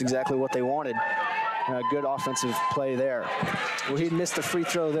past her. That's exactly what they wanted. Good offensive play there. Wahid missed the free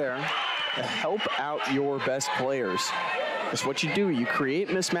throw there. Help out your best players. That's what you do. You create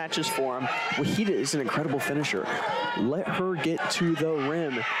mismatches for them. Wahida is an incredible finisher. Let her get to the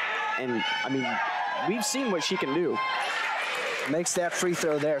rim. And, I mean, we've seen what she can do. Makes that free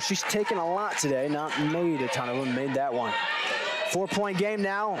throw there. She's taken a lot today, not made a ton of them, made that one. 4-point game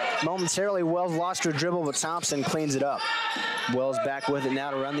now. Momentarily, Wells lost her dribble, but Thompson cleans it up. Wells back with it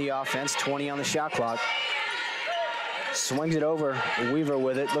now to run the offense. 20 on the shot clock. Swings it over. Weaver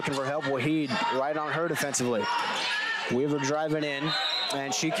with it, looking for help. Wahid right on her defensively. Weaver driving in,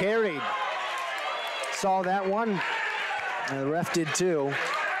 and she carried. Saw that one, and the ref did too.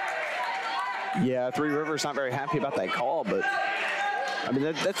 Yeah, Three Rivers not very happy about that call, but I mean,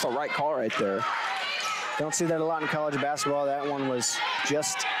 that's the right call right there. Don't see that a lot in college basketball. That one was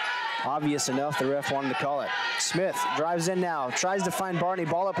just obvious enough the ref wanted to call it. Smith drives in now, tries to find Barney,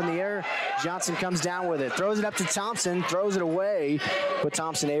 ball up in the air. Johnson comes down with it, throws it up to Thompson, throws it away, but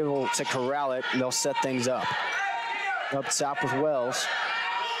Thompson able to corral it, and they'll set things up. Up top with Wells.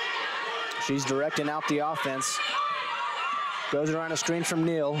 She's directing out the offense. Goes around a screen from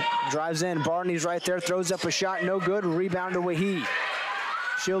Neal, drives in, Barney's right there, throws up a shot, no good, rebound to Wahid.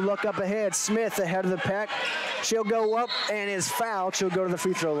 She'll look up ahead, Smith ahead of the pack. She'll go up and is fouled. She'll go to the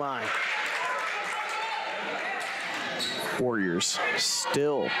free throw line. Warriors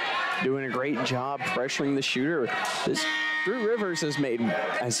still doing a great job pressuring the shooter. This Three Rivers has made,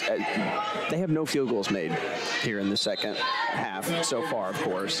 they have no field goals made here in the second half so far, of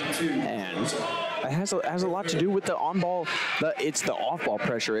course. And it has a lot to do with the on-ball, it's the off-ball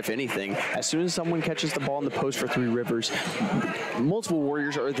pressure, if anything. As soon as someone catches the ball in the post for Three Rivers, multiple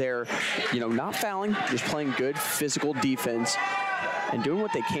Warriors are there, not fouling, just playing good physical defense and doing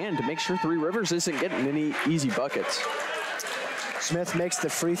what they can to make sure Three Rivers isn't getting any easy buckets. Smith makes the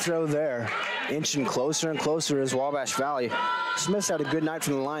free throw there, inching closer and closer as Wabash Valley. Smith's had a good night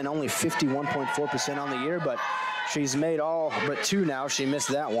from the line, only 51.4% on the year, but she's made all but 2 now. She missed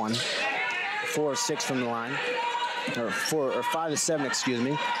that one. 4 of 6 from the line, or 5 of 7, excuse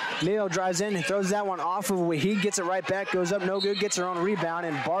me. Neal drives in and throws that one off of Wahid, gets it right back, goes up, no good, gets her own rebound,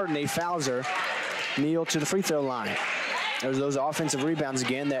 and Bardney fouls her. Neal to the free throw line. There's those offensive rebounds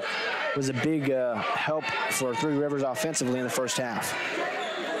again. That was a big help for Three Rivers offensively in the first half.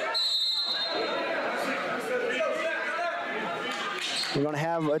 We're going to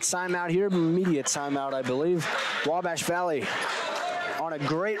have a timeout here, immediate timeout, I believe. Wabash Valley on a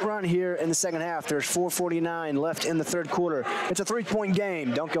great run here in the second half. There's 4:49 left in the third quarter. It's a 3-point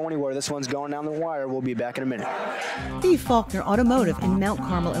game. Don't go anywhere. This one's going down the wire. We'll be back in a minute. Steve Faulkner Automotive in Mount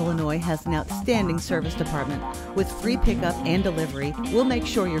Carmel, Illinois has an outstanding service department. With free pickup and delivery, we'll make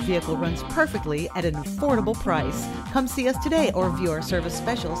sure your vehicle runs perfectly at an affordable price. Come see us today or view our service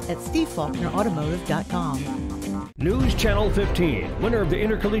specials at stevefaulknerautomotive.com. News Channel 15, winner of the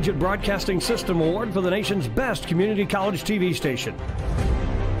Intercollegiate Broadcasting System Award for the nation's best community college TV station.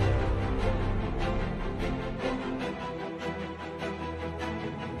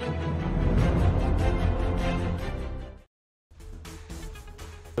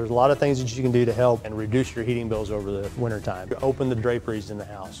 There's a lot of things that you can do to help and reduce your heating bills over the wintertime. Open the draperies in the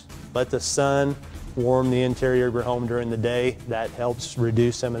house. Let the sun warm the interior of your home during the day. That helps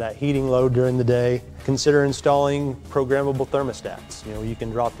reduce some of that heating load during the day. Consider installing programmable thermostats. You know, you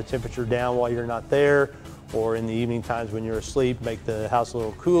can drop the temperature down while you're not there, or in the evening times when you're asleep, make the house a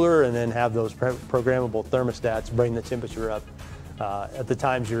little cooler, and then have those programmable thermostats bring the temperature up at the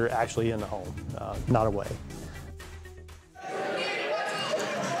times you're actually in the home, not away.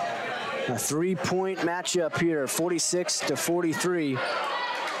 A 3-point matchup here, 46-43.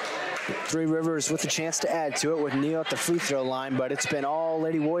 Three Rivers with a chance to add to it with Neal at the free throw line, but it's been all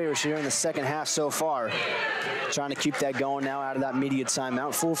Lady Warriors here in the second half so far. Trying to keep that going now out of that immediate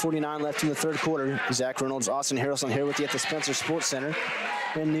timeout. 4:49 left in the third quarter. Zach Reynolds, Austin Harrelson here with you at the Spencer Sports Center.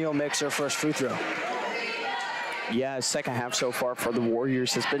 And Neal makes her first free throw. Yeah, second half so far for the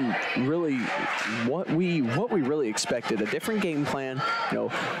Warriors has been really what we really expected. A different game plan, you know,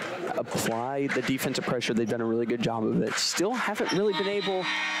 apply the defensive pressure. They've done a really good job of it. Still haven't really been able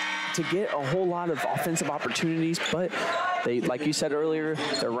to get a whole lot of offensive opportunities, but they, like you said earlier,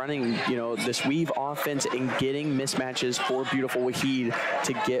 they're running, you know, this weave offense and getting mismatches for beautiful Wahid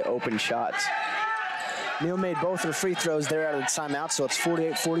to get open shots. Neal made both her free throws there out of the timeout, so it's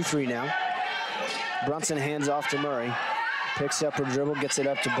 48-43 now. Brunson hands off to Murray. Picks up her dribble, gets it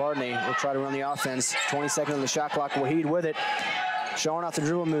up to Bardney. We'll try to run the offense. 20 seconds on the shot clock. Wahid with it. Showing off the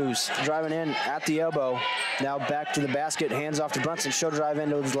dribble moves. Driving in at the elbow. Now back to the basket. Hands off to Brunson. She'll drive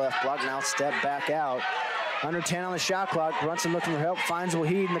into his left block. Now step back out. Under 10 on the shot clock. Brunson looking for help. Finds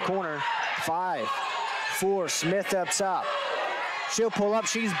Wahid in the corner. 5, 4. Smith up top. She'll pull up.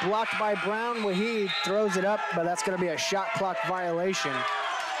 She's blocked by Brown. Wahid throws it up, but that's going to be a shot clock violation.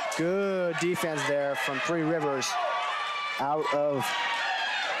 Good defense there from Three Rivers out of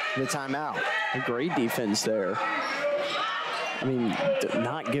the timeout. A great defense there. I mean,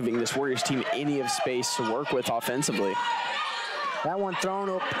 not giving this Warriors team any of space to work with offensively. That one thrown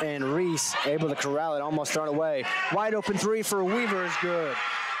up, and Reese able to corral it, almost thrown away. Wide open three for Weaver is good.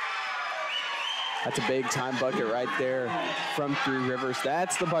 That's a big time bucket right there from Three Rivers.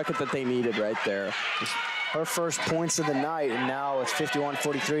 That's the bucket that they needed right there. Her first points of the night, and now it's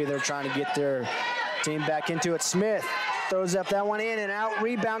 51-43. They're trying to get their team back into it. Smith throws up that one in and out.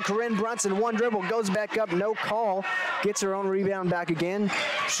 Rebound, Corinne Brunson. One dribble, goes back up, no call. Gets her own rebound back again.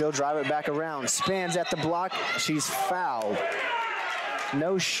 She'll drive it back around. Spans at the block. She's fouled.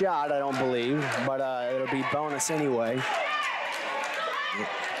 No shot, I don't believe, but it'll be bonus anyway.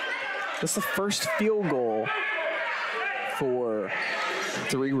 That's the first field goal for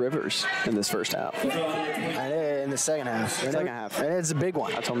Three Rivers in this first half. And in the second half. And it's a big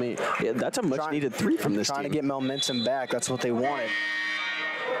one. That's on me. Yeah, that's a much-needed three from this team. Trying to get momentum back. That's what they wanted.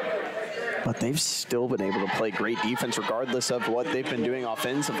 But they've still been able to play great defense regardless of what they've been doing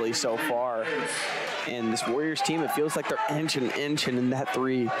offensively so far. And this Warriors team, it feels like they're inching in that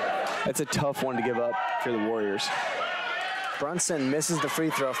three. That's a tough one to give up for the Warriors. Brunson misses the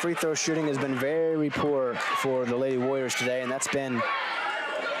free throw. Free throw shooting has been very poor for the Lady Warriors today, and that's been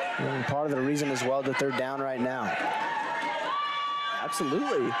part of the reason as well that they're down right now.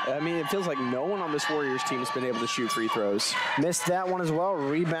 Absolutely. I mean, it feels like no one on this Warriors team has been able to shoot free throws. Missed that one as well.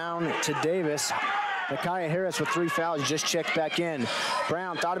 Rebound to Davis. Nakaya Harris with 3 fouls just checked back in.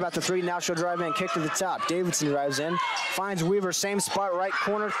 Brown thought about the three. Now she'll drive in. Kick to the top. Davidson drives in. Finds Weaver. Same spot. Right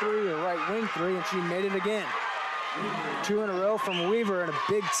corner three or right wing three. And she made it again. 2 in a row from Weaver and a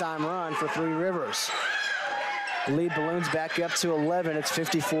big-time run for Three Rivers. The lead balloons back up to 11. It's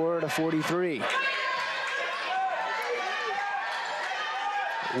 54-43.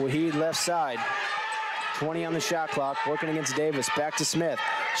 Wahid left side. 20 on the shot clock, working against Davis. Back to Smith.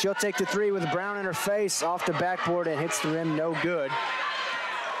 She'll take the three with Brown in her face, off the backboard and hits the rim, no good.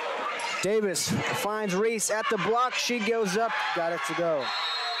 Davis finds Reese at the block. She goes up, got it to go.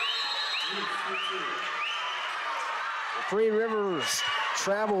 Three Rivers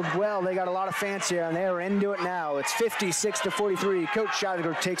traveled well. They got a lot of fans here, and they are into it now. It's 56-43. Coach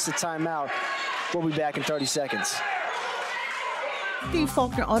Schottiger takes the timeout. We'll be back in 30 seconds. Steve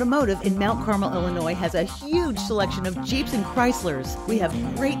Faulkner Automotive in Mount Carmel, Illinois has a huge selection of Jeeps and Chryslers. We have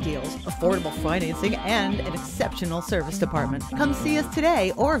great deals, affordable financing, and an exceptional service department. Come see us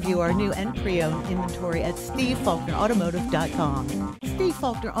today or view our new and pre-owned inventory at stevefaulknerautomotive.com. Steve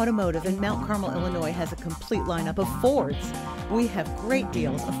Faulkner Automotive in Mount Carmel, Illinois has a complete lineup of Fords. We have great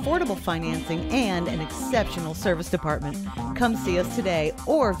deals, affordable financing, and an exceptional service department. Come see us today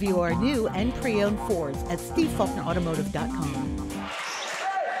or view our new and pre-owned Fords at stevefaulknerautomotive.com.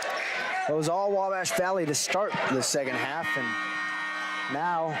 It was all Wabash Valley to start the second half, and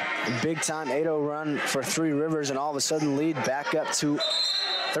now a big-time 8-0 run for Three Rivers, and all of a sudden lead back up to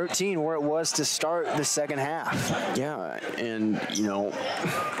 13 where it was to start the second half. Yeah, and, you know,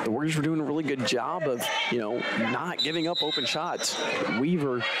 the Warriors were doing a really good job of, you know, not giving up open shots.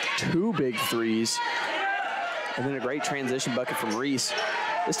 Weaver, 2 big threes, and then a great transition bucket from Reese.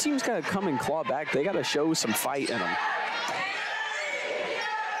 This team's got to come and claw back. They got to show some fight in them.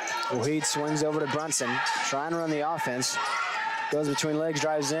 Wahid swings over to Brunson, trying to run the offense. Goes between legs,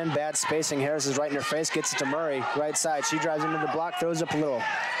 drives in, bad spacing. Harris is right in her face, gets it to Murray, right side. She drives into the block, throws up a little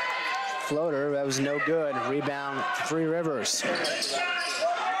floater. That was no good. Rebound, Three Rivers.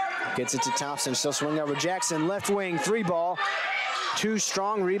 Gets it to Thompson, still swing over Jackson. Left wing, 3-ball. Too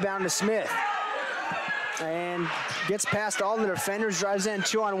strong, rebound to Smith. And gets past all the defenders, drives in,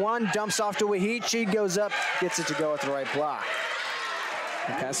 2-on-1, dumps off to Wahid. She goes up, gets it to go at the right block.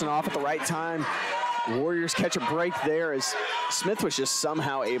 Passing off at the right time. Warriors catch a break there as Smith was just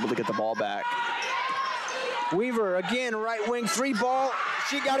somehow able to get the ball back. Weaver again, right wing, 3-ball.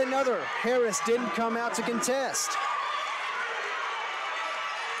 She got another. Harris didn't come out to contest.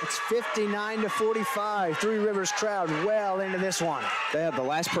 It's 59-45. Three Rivers crowd well into this one. They have the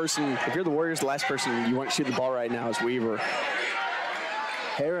last person, if you're the Warriors, the last person you want to shoot the ball right now is Weaver.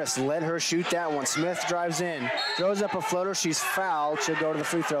 Harris let her shoot that one. Smith drives in, throws up a floater. She's fouled. She'll go to the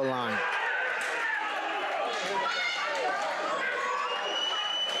free throw line.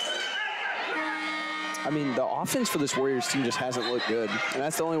 I mean, the offense for this Warriors team just hasn't looked good, and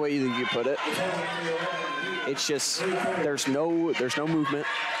that's the only way you put it. It's just there's no movement.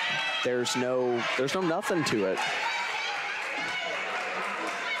 There's no nothing to it.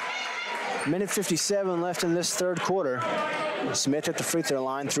 Minute 57 left in this third quarter. Smith at the free throw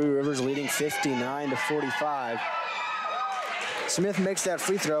line. Three Rivers leading 59-45. Smith makes that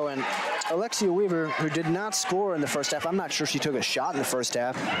free throw, and Alexia Weaver, who did not score in the first half, I'm not sure she took a shot in the first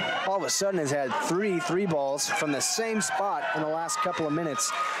half, all of a sudden has had 3 balls from the same spot in the last couple of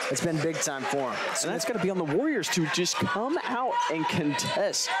minutes. It's been big time for him. And that's going to be on the Warriors to just come out and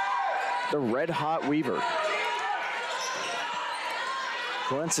contest the red-hot Weaver.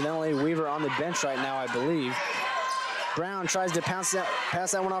 Coincidentally, Weaver on the bench right now, I believe. Brown tries to pass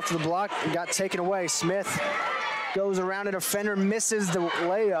that one off to the block and got taken away. Smith goes around a defender, misses the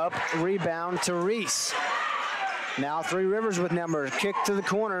layup, rebound to Reese. Now Three Rivers with numbers, kick to the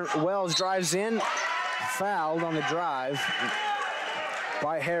corner. Wells drives in, fouled on the drive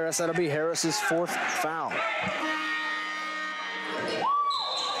by Harris. That'll be Harris's 4th foul.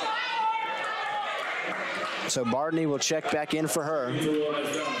 So Bardney will check back in for her.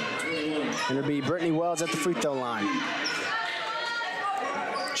 And it'll be Brittany Wells at the free throw line.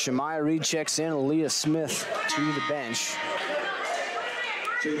 Shemaya Reed checks in, Aaliyah Smith to the bench.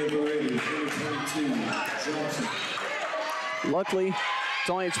 Luckily, it's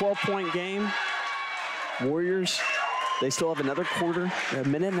only a 12-point game. Warriors, they still have another quarter. They have a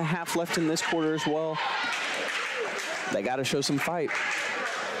minute and a half left in this quarter as well. They got to show some fight.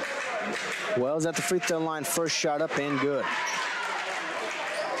 Wells at the free throw line, first shot up and good.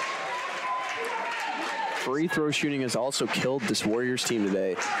 Free throw shooting has also killed this Warriors team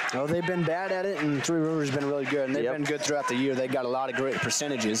today. Oh, they've been bad at it, and Three Rivers has been really good, and they've been good throughout the year. They got a lot of great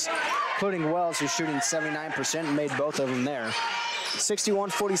percentages, including Wells, who's shooting 79% and made both of them there.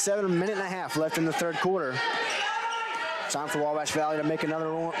 61-47, a minute and a half left in the third quarter. Time for Wabash Valley to make another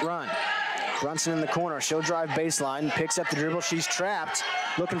run. Brunson in the corner. She'll drive baseline, picks up the dribble. She's trapped,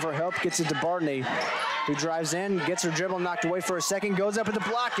 looking for help, gets it to Bardney. who drives in, gets her dribble knocked away for a second, goes up at the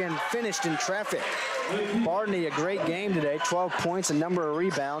block and finished in traffic. Bardney, a great game today, 12 points, a number of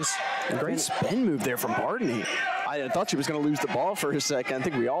rebounds. A great spin move there from Bardney. I thought she was going to lose the ball for a second. I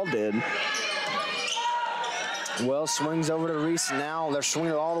think we all did. Wells swings over to Reese now. They're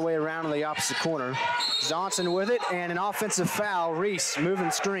swinging it all the way around in the opposite corner. Johnson with it, and an offensive foul. Reese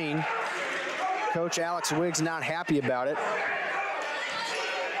moving screen. Coach Alex Wiggs not happy about it.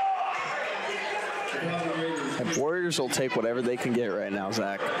 And Warriors will take whatever they can get right now,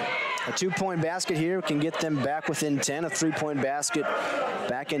 Zach. A 2-point basket here can get them back within 10. A 3-point basket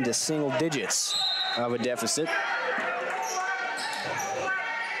back into single digits of a deficit.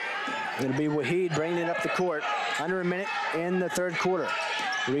 It'll be Waheed bringing it up the court. Under a minute in the third quarter.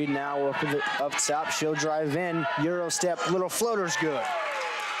 Reed now up top. She'll drive in. Euro step. Little floater's good.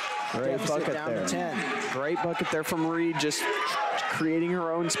 Great bucket down there. To 10. Great bucket there from Reed, just creating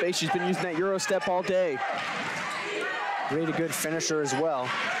her own space. She's been using that Euro step all day. Reed, a good finisher as well.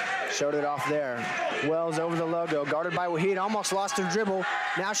 Showed it off there. Wells over the logo, guarded by Waheed, almost lost her dribble.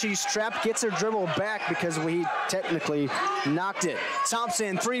 Now she's trapped, gets her dribble back because Waheed technically knocked it.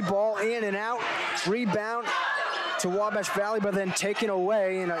 Thompson, 3-ball, in and out. Rebound to Wabash Valley, but then taken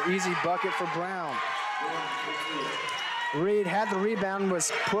away in an easy bucket for Brown. Reed had the rebound,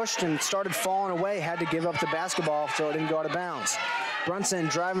 was pushed and started falling away, had to give up the basketball so it didn't go out of bounds. Brunson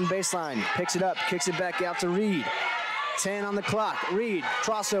driving baseline, picks it up, kicks it back out to Reed. 10 on the clock. Reed,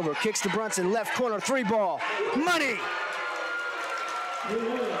 crossover, kicks to Brunson, left corner, 3-ball. Money!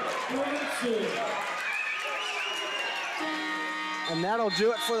 And that'll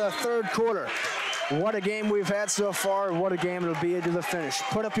do it for the third quarter. What a game we've had so far. What a game it'll be into the finish.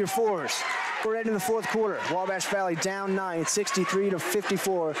 Put up your fours. We're heading to the fourth quarter. Wabash Valley down 9,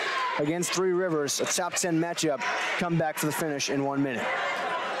 63-54 against Three Rivers. A top 10 matchup. Come back for the finish in 1 minute.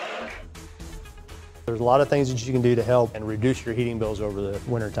 There's a lot of things that you can do to help and reduce your heating bills over the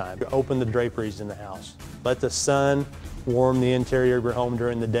wintertime. Open the draperies in the house. Let the sun warm the interior of your home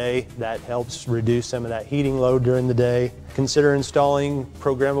during the day. That helps reduce some of that heating load during the day. Consider installing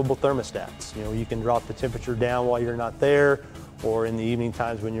programmable thermostats. You know, you can drop the temperature down while you're not there, or in the evening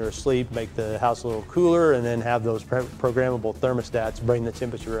times when you're asleep, make the house a little cooler, and then have those programmable thermostats bring the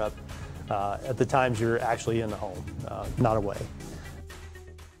temperature up at the times you're actually in the home, not away.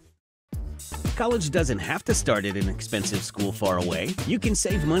 College doesn't have to start at an expensive school far away. You can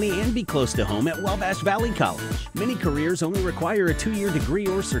save money and be close to home at Wabash Valley College. Many careers only require a 2-year degree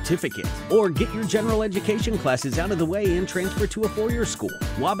or certificate. Or get your general education classes out of the way and transfer to a 4-year school.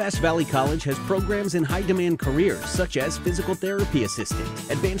 Wabash Valley College has programs in high-demand careers such as physical therapy assistant,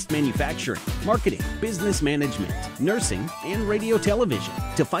 advanced manufacturing, marketing, business management, nursing, and radio television.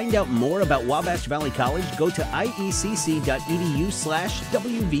 To find out more about Wabash Valley College, go to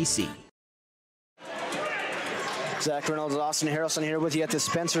iecc.edu/WVC. Zach Reynolds, Austin Harrelson here with you at the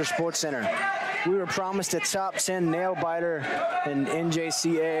Spencer Sports Center. We were promised a top 10 nail-biter in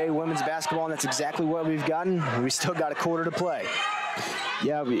NJCAA women's basketball, and that's exactly what we've gotten. We still got a quarter to play.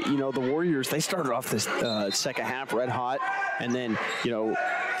 Yeah, you know, the Warriors, they started off this second half red hot, and then, you know,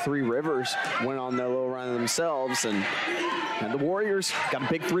 Three Rivers went on their little run themselves, and the Warriors got a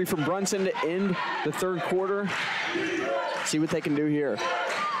big 3 from Brunson to end the third quarter. See what they can do here.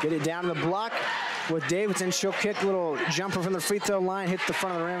 Get it down to the block with Davidson. She'll kick a little jumper from the free throw line, hit the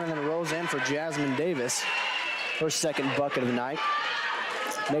front of the rim, and then rolls in for Jasmine Davis. Her second bucket of the night.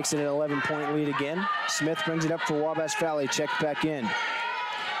 Makes it an 11-point lead again. Smith brings it up for Wabash Valley. Checked back in.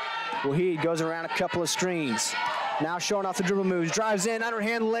 Waheed goes around a couple of screens. Now showing off the dribble moves. Drives in,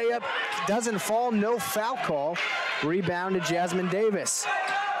 underhand layup. Doesn't fall, no foul call. Rebound to Jasmine Davis.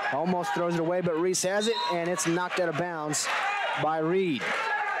 Almost throws it away, but Reese has it, and it's knocked out of bounds by Reed.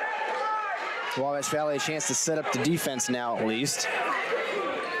 Wabash Valley a chance to set up the defense now, at least.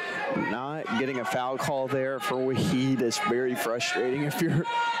 Not getting a foul call there for Waheed is very frustrating if you're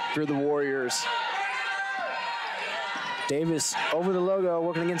the Warriors. Davis over the logo,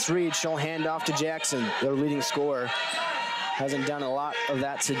 working against Reed. She'll hand off to Jackson, their leading scorer. Hasn't done a lot of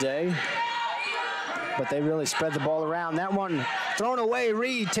that today, but they really spread the ball around. That one thrown away.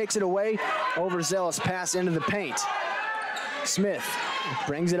 Reed takes it away. Overzealous pass into the paint. Smith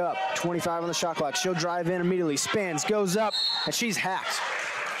brings it up. 25 on the shot clock. She'll drive in immediately. Spins, goes up, and she's hacked.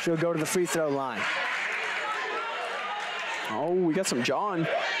 She'll go to the free throw line. Oh, we got some John.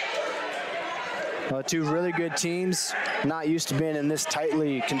 Two really good teams, not used to being in this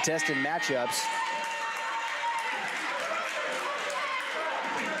tightly contested matchups.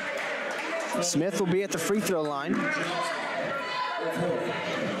 Smith will be at the free throw line.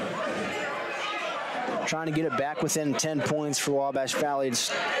 trying to get it back within 10 points for Wabash Valley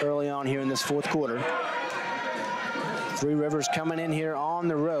early on here in this fourth quarter. Three Rivers coming in here on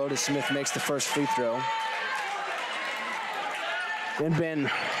the road as Smith makes the first free throw. They've been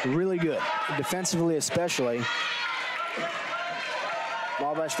really good, defensively especially.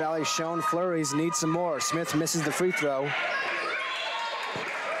 Wabash Valley shown flurries, needs some more. Smith misses the free throw.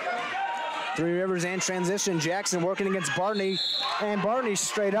 Three Rivers and transition. Jackson working against Barney, and Barney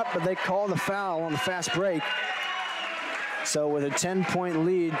straight up, but they call the foul on the fast break. So with a 10-point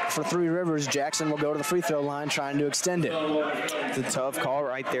lead for Three Rivers, Jackson will go to the free throw line trying to extend it. It's a tough call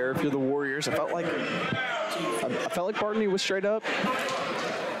right there if you're the Warriors. I felt like Barney was straight up.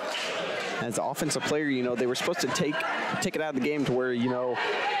 As an offensive player, you know, they were supposed to take it out of the game to where, you know,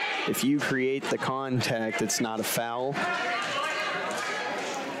 if you create the contact, it's not a foul.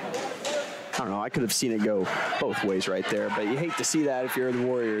 I don't know, I could have seen it go both ways right there, but you hate to see that if you're the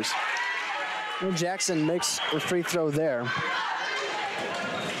Warriors. Well, Jackson makes a free throw there.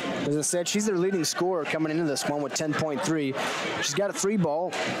 As I said, she's their leading scorer coming into this one with 10.3. She's got a 3-ball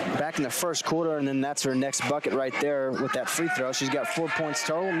back in the first quarter, and then that's her next bucket right there with that free throw. She's got 4 points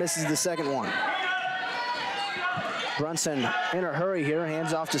total, misses the second one. Brunson in a hurry here,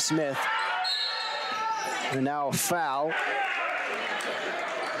 hands off to Smith. And now a foul.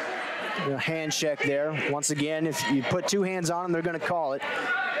 A hand check there. Once again, if you put two hands on them, they're going to call it.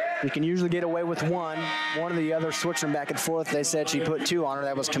 You can usually get away with one. One or the other switching back and forth. They said she put two on her.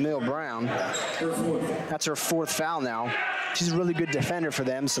 That was Camille Brown. That's her fourth foul now. She's a really good defender for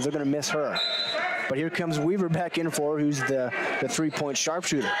them, so they're going to miss her. But here comes Weaver back in for her, who's the three-point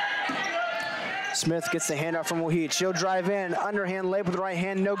sharpshooter. Smith gets the handoff from Wahid. She'll drive in. Underhand layup with the right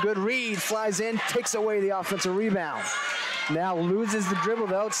hand. No good. Reed flies in, takes away the offensive rebound. Now loses the dribble,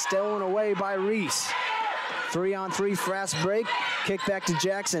 though. It's stolen away by Reese. 3-on-3 fast break. Kick back to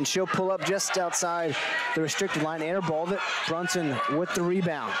Jackson. She'll pull up just outside the restricted line. Airballed it. Brunson with the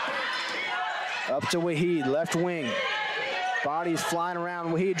rebound. Up to Wahid, left wing. Bodies flying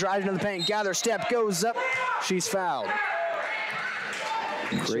around. Wahid drives into the paint. Gather step, goes up. She's fouled.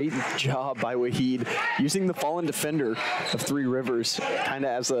 Great job by Wahid, using the fallen defender of Three Rivers kind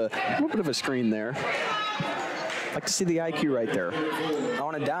of as a little bit of a screen there. Like to see the IQ right there.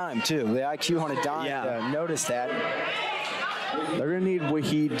 On a dime, too. The IQ on a dime. Yeah. Notice that. They're going to need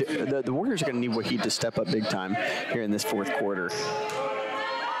Wahid. The Warriors are going to need Wahid to step up big time here in this fourth quarter.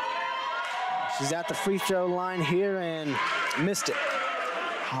 She's at the free throw line here and missed it.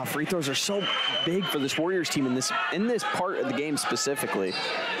 Free throws are so big for this Warriors team in this part of the game specifically.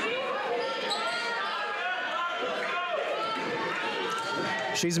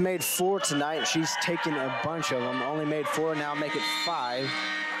 She's made 4 tonight. She's taken a bunch of them. Only made 4, now make it 5.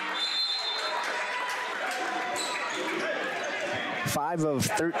 5 of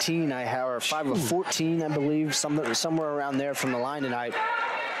 13, or 5 of 14, I believe, somewhere around there from the line tonight.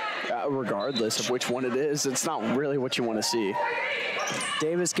 Regardless of which one it is, it's not really what you want to see.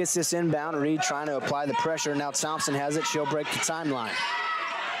 Davis gets this inbound. Reed trying to apply the pressure. Now Thompson has it. She'll break the timeline.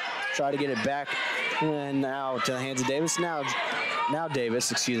 Try to get it back. And now to the hands of Davis. Now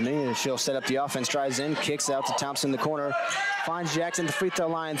Davis, excuse me. She'll set up the offense. Drives in. Kicks out to Thompson in the corner. Finds Jackson at the free throw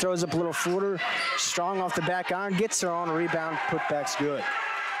line. Throws up a little floater. Strong off the back iron. Gets her on a rebound. Putback's good.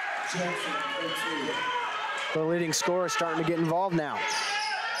 The leading scorer is starting to get involved now.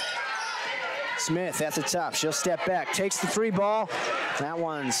 Smith at the top. She'll step back. Takes the 3-ball. That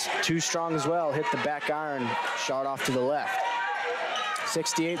one's too strong as well. Hit the back iron. Shot off to the left.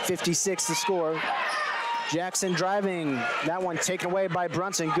 68-56 the score. Jackson driving. That one taken away by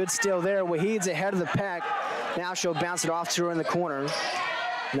Brunson. Good steal there. Wahid's ahead of the pack. Now she'll bounce it off to her in the corner.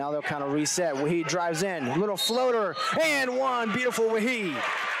 Now they'll kind of reset. Wahid drives in. Little floater. And one. Beautiful Wahid.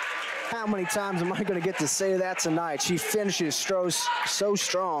 How many times am I going to get to say that tonight? She finishes so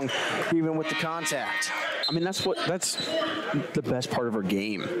strong, even with the contact. I mean, that's the best part of her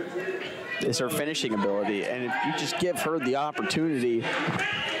game, is her finishing ability. And if you just give her the opportunity,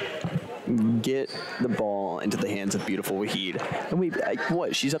 get the ball into the hands of beautiful Wahid.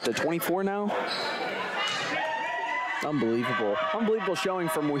 And she's up to 24 now? Unbelievable. Unbelievable showing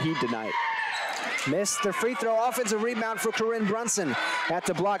from Wahid tonight. Missed the free throw. Offensive rebound for Corinne Brunson. At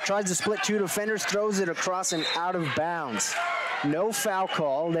the block, tries to split 2 defenders, throws it across and out of bounds. No foul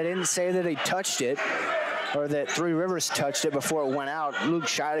call. They didn't say that he touched it or that Three Rivers touched it before it went out. Luke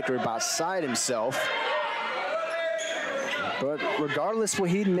Scheidecker about side himself. But regardless,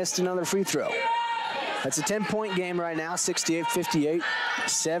 Wahid missed another free throw. That's a 10-point game right now, 68-58.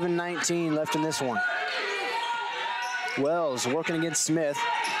 7:19 left in this one. Wells working against Smith.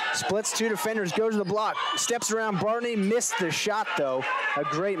 Splits 2 defenders, goes to the block, steps around Barney, missed the shot though. A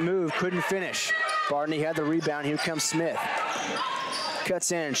great move, couldn't finish. Barney had the rebound. Here comes Smith.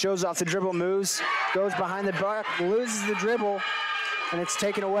 Cuts in, shows off the dribble moves, goes behind the back, loses the dribble, and it's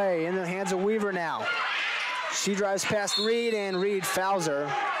taken away in the hands of Weaver now. She drives past Reed, and Reed fouls her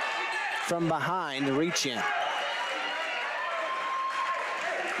from behind the reach in.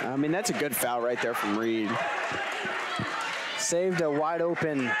 I mean, that's a good foul right there from Reed. Saved a wide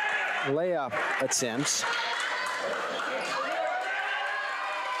open layup attempt.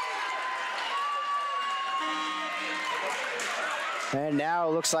 And now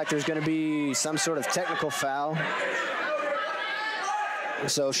it looks like there's going to be some sort of technical foul.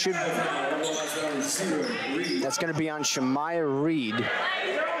 So that's going to be on Shemaya Reed.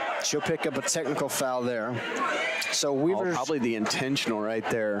 She'll pick up a technical foul there. So Weaver's probably the intentional right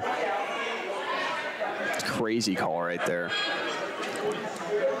there. Crazy call right there.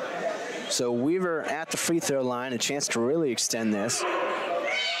 So Weaver at the free throw line, a chance to really extend this.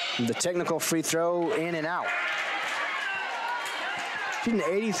 The technical free throw in and out. She's an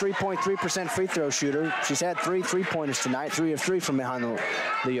 83.3% free throw shooter. She's had 3 3-pointers tonight, 3 of 3 from behind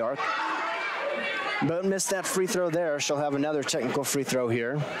the arc. But missed that free throw there. She'll have another technical free throw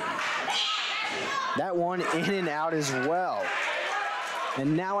here. That one in and out as well.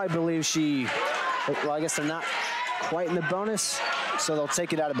 And now I believe well, I guess they're not quite in the bonus, so they'll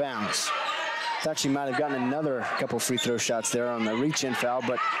take it out of bounds. Thought she might have gotten another couple free throw shots there on the reach-in foul,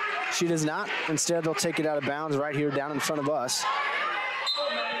 but she does not. Instead, they'll take it out of bounds right here down in front of us.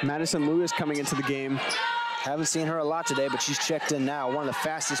 Madison Lewis coming into the game. Haven't seen her a lot today, but she's checked in now. One of the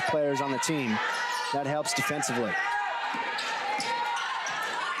fastest players on the team. That helps defensively.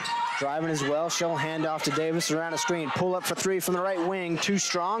 Driving as well. She'll hand off to Davis around a screen. Pull up for 3 from the right wing. Too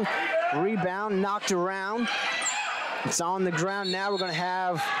strong. Rebound knocked around. It's on the ground now. We're going to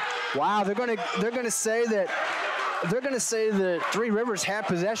have. Wow, they're going to say that. They're going to say that Three Rivers had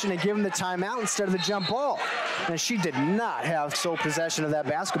possession and give them the timeout instead of the jump ball. And she did not have sole possession of that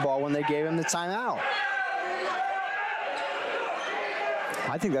basketball when they gave him the timeout.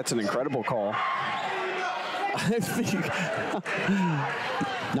 I think that's an incredible call. I think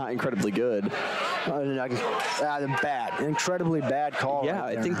not incredibly good. Bad, incredibly bad call. Yeah,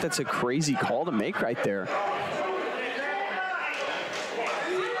 right I think that's a crazy call to make right there.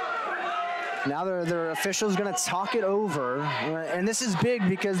 Now their official's going to talk it over, and this is big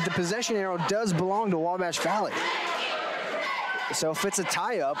because the possession arrow does belong to Wabash Valley. So if it's a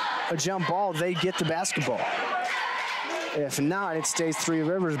tie-up, a jump ball, they get the basketball. If not, it stays Three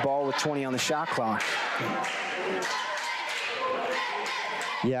Rivers ball with 20 on the shot clock.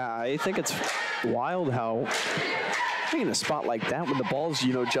 Yeah, I think it's wild how in a spot like that with the balls,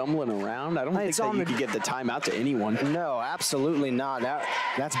 jumbling around, I don't think that you could give the timeout to anyone. No, absolutely not.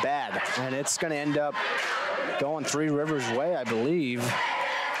 That's bad. And it's going to end up going Three Rivers' way, I believe.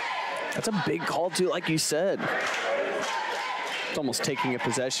 That's a big call, too, like you said. It's almost taking a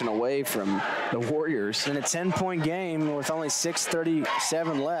possession away from the Warriors. In a 10-point game with only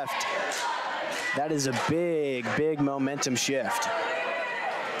 6:37 left, that is a big, big momentum shift.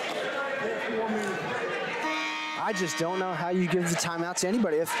 I just don't know how you give the timeout to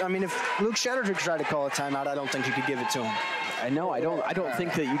anybody. If Luke Shatterton tried to call a timeout, I don't think you could give it to him. I know. I don't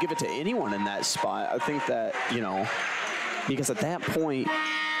think that you give it to anyone in that spot. I think that, because at that point,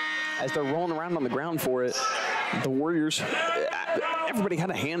 as they're rolling around on the ground for it, the Warriors, everybody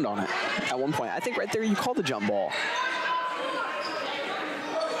had a hand on it at one point. I think right there you call the jump ball.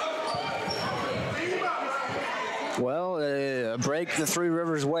 Well, a break the Three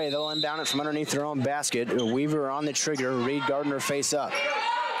Rivers way. They'll inbound it from underneath their own basket. Weaver on the trigger. Reed Gardner face up.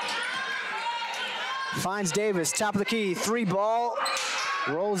 Finds Davis, top of the key. 3 ball.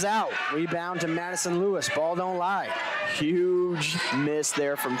 Rolls out. Rebound to Madison Lewis. Ball don't lie. Huge miss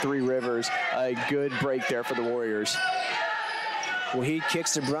there from Three Rivers. A good break there for the Warriors. Well, he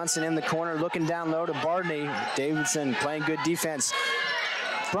kicks to Brunson in the corner, looking down low to Barney. Davidson playing good defense.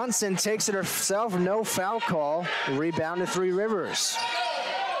 Brunson takes it herself, no foul call. Rebound to Three Rivers.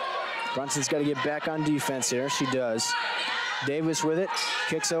 Brunson's got to get back on defense here. She does. Davis with it,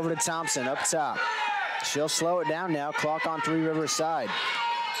 kicks over to Thompson up top. She'll slow it down now. Clock on Three Rivers' side.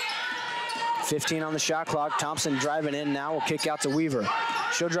 15 on the shot clock. Thompson driving in now. Will kick out to Weaver.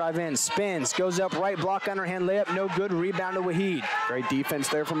 She'll drive in, spins, goes up right, block underhand layup, no good. Rebound to Wahid. Great defense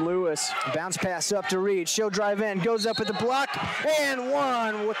there from Lewis. Bounce pass up to Reed. She'll drive in, goes up at the block, and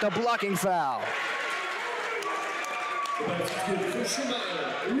one with the blocking foul.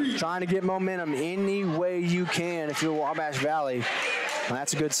 Trying to get momentum any way you can if you're Wabash Valley. Well,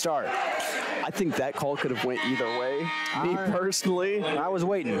 that's a good start. I think that call could have went either way. Me personally, I was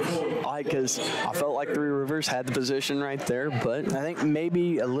waiting. Because I felt like Three Rivers had the position right there, but I think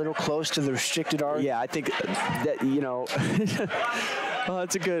maybe a little close to the restricted area. yeah, I think that, you know,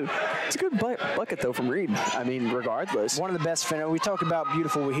 it's a good bucket though from Reed. I mean, regardless. One of the best we talk about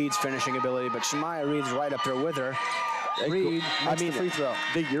beautiful Wahid's finishing ability, but Shamaya Reed's right up there with her. Reed, the free throw.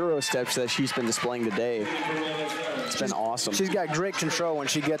 The Euro steps that she's been displaying today, it's been awesome. She's got great control when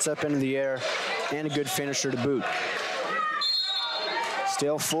she gets up into the air, and a good finisher to boot.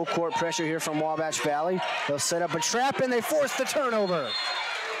 Still full court pressure here from Wabash Valley. They'll set up a trap, and they force the turnover.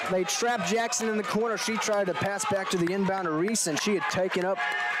 They trapped Jackson in the corner. She tried to pass back to the inbounder Reese, and she had taken up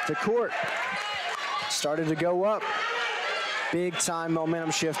the court. Started to go up. Big time momentum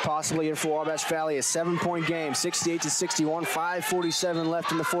shift possibly here for Wabash Valley. A 7-point game, 68-61, 5:47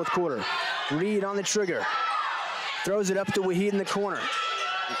 left in the fourth quarter. Reed on the trigger. Throws it up to Wahid in the corner.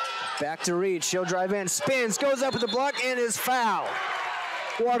 Back to Reed. She'll drive in, spins, goes up with the block, and is fouled.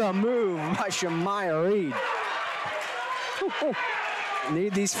 What a move by Shamaya Reed.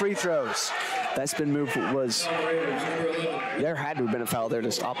 Need these free throws. That spin move was, there had to have been a foul there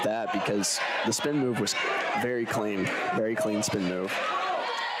to stop that, because the spin move was very clean spin move.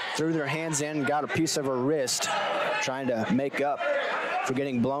 Threw their hands in, got a piece of her wrist, trying to make up for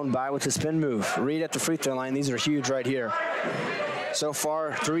getting blown by with the spin move. Reed at the free throw line. These are huge right here. So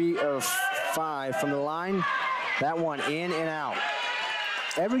far, 3 of 5 from the line. That one in and out.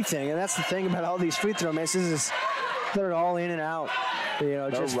 Everything, and that's the thing about all these free throw misses, is they're all in and out. You know,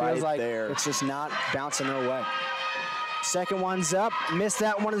 it just feels like it's just not bouncing their way. Second one's up. Missed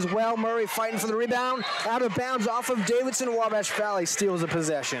that one as well. Murray fighting for the rebound. Out of bounds off of Davidson. Wabash Valley steals the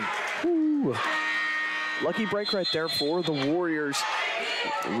possession. Ooh. Lucky break right there for the Warriors.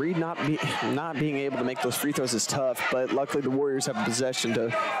 Reed not being able to make those free throws is tough, but luckily the Warriors have possession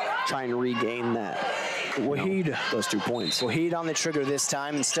to try and regain that. Wahid, those 2 points. Wahid on the trigger this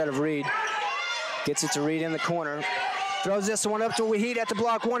time instead of Reed. Gets it to Reed in the corner. Throws this one up to Wahid at the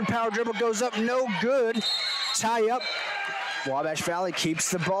block. One power dribble goes up, no good. Tie up. Wabash Valley keeps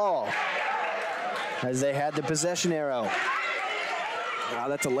the ball as they had the possession arrow. Wow,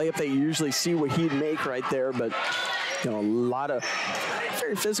 that's a layup that you usually see Wahid make right there, but you know, a lot of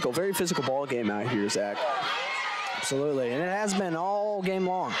very physical ball game out here, Zach. Absolutely, and it has been all game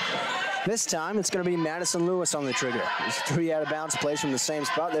long. This time, it's going to be Madison Lewis on the trigger. It's 3 out of bounds plays from the same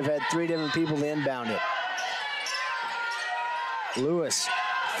spot. They've had 3 different people to inbound it. Lewis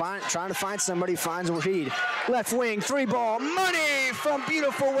trying to find somebody, finds Wahid. Left wing, 3-ball, money from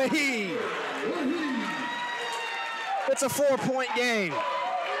beautiful Wahid. It's a 4-point game.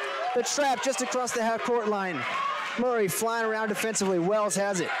 The trap just across the half-court line. Murray flying around defensively. Wells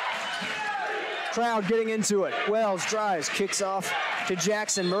has it. Crowd getting into it. Wells drives, kicks off to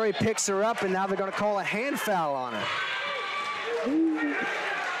Jackson. Murray picks her up, and now they're going to call a hand foul on her.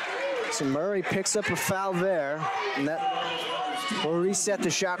 So Murray picks up a foul there, and that will reset the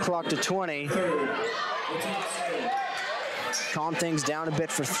shot clock to 20. Calm things down a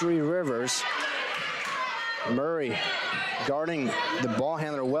bit for Three Rivers. Murray guarding the ball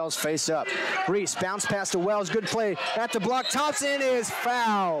handler. Wells face up. Reese bounce pass to Wells. Good play at the block. Thompson is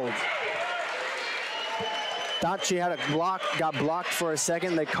fouled. Thought she had a block, got blocked for a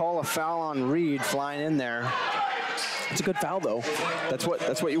second. They call a foul on Reed flying in there. It's a good foul though. That's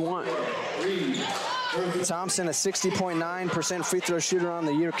what you want. Thompson, a 60.9% free throw shooter on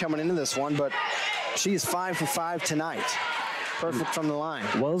the year coming into this one, but she's 5 for 5 tonight. Perfect from the line.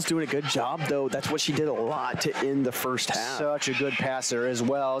 Wells doing a good job though. That's what she did a lot to end the first half. Such a good passer as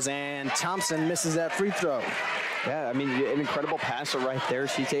Wells, and Thompson misses that free throw. Yeah, I mean, an incredible passer right there.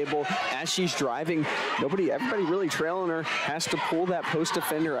 She's able, as she's driving, everybody really trailing her, has to pull that post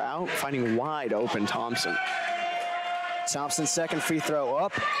defender out, finding wide open Thompson. Thompson's second free throw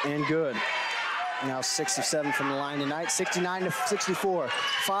up and good. Now 6 of 7 from the line tonight, 69-64.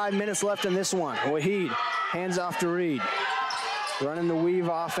 5 minutes left in this one. Wahid hands off to Reed. Running the weave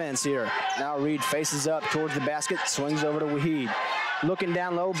offense here. Now Reed faces up towards the basket, swings over to Wahid. Looking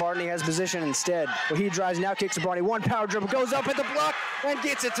down low, Barney has position instead. Wahid drives now, kicks to Barney. One power dribble, goes up at the block, and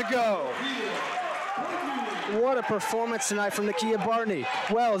gets it to go. What a performance tonight from Nakia Barney.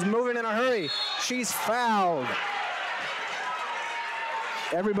 Wells moving in a hurry. She's fouled.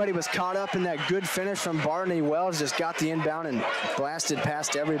 Everybody was caught up in that good finish from Barney. Wells just got the inbound and blasted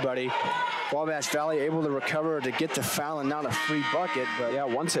past everybody. Wabash Valley able to recover to get the foul and not a free bucket. But yeah,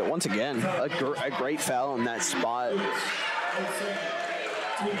 once again, a great foul in that spot.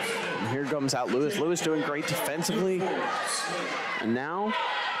 And here comes out Lewis. Lewis doing great defensively. And now,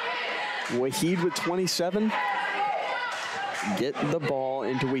 Wahid with 27. get the ball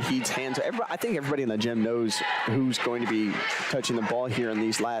into Wahid's hands. I think everybody in the gym knows who's going to be touching the ball here in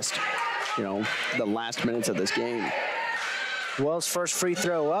these last, the last minutes of this game. Wells' first free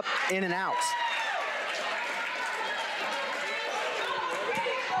throw up, in and out.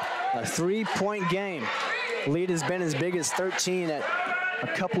 A 3-point game. Lead has been as big as 13 at a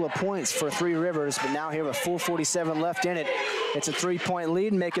couple of points for Three Rivers, but now here with 4:47 left in it, it's a 3-point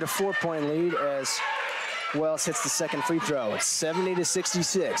lead, make it a 4-point lead as Wells hits the second free throw. It's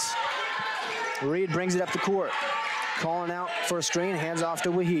 70-66. Reed brings it up the court. Calling out for a screen, hands off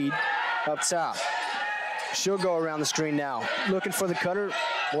to Wahid up top. She'll go around the screen now. Looking for the cutter,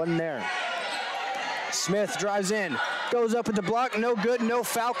 wasn't there. Smith drives in, goes up at the block, no good, no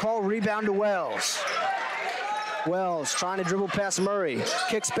foul call, rebound to Wells. Wells trying to dribble past Murray,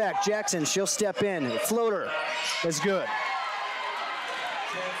 kicks back, Jackson, she'll step in, floater is good.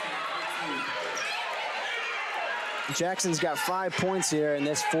 Jackson's got 5 points here in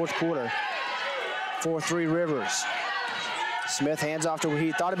this fourth quarter for Three Rivers. Smith hands off to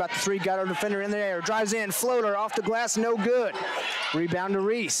Wahid, thought about the three, got our defender in the air, drives in, floater off the glass, no good. Rebound to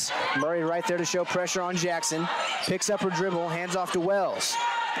Reese. Murray right there to show pressure on Jackson. Picks up her dribble, hands off to Wells.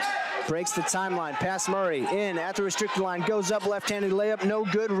 Breaks the timeline, past Murray, in at the restricted line, goes up, left-handed layup, no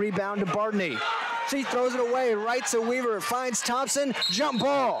good, rebound to Bardney. She throws it away, right to Weaver, finds Thompson, jump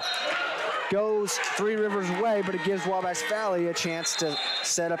ball. Goes Three Rivers' way, but it gives Wabash Valley a chance to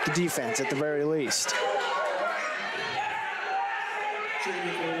set up the defense at the very least.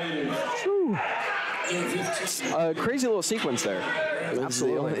 Crazy little sequence there.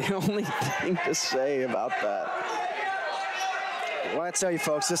 Absolutely. The only thing to say about that. Well, I tell you,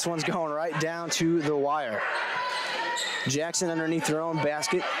 folks, this one's going right down to the wire. Jackson underneath their own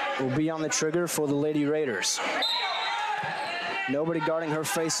basket will be on the trigger for the Lady Raiders. Nobody guarding her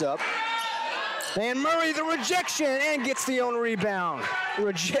face up. And Murray, the rejection, and gets the own rebound.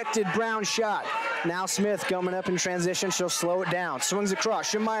 Rejected Brown shot. Now Smith coming up in transition. She'll slow it down. Swings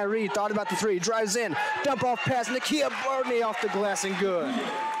across. Shemaya Reed thought about the three. Drives in. Dump off pass. Nakia Bardney off the glass and good.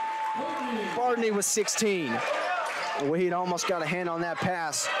 Bardney was 16. Wahid almost got a hand on that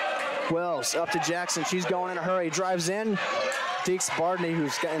pass. Wells up to Jackson. She's going in a hurry. Drives in. Deeks Bardney,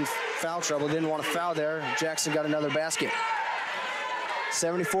 who's in foul trouble, didn't want to foul there. Jackson got another basket.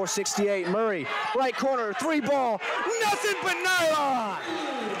 74-68. Murray, right corner, three ball. Nothing but nylon.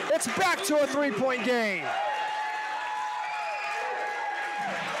 It's back to a 3-point game.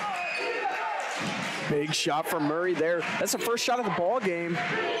 Big shot from Murray there. That's the first shot of the ball game,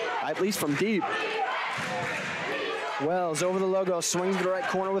 at least from deep. Wells over the logo, swings to the right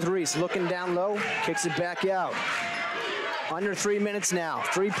corner with Reese. Looking down low, kicks it back out. Under 3 minutes now,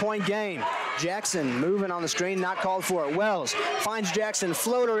 3-point game. Jackson moving on the screen, not called for it. Wells finds Jackson,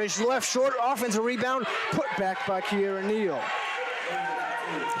 floater is left short, offensive rebound, put back by Kiera Neal.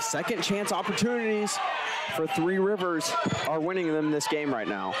 Second chance opportunities for Three Rivers are winning them this game right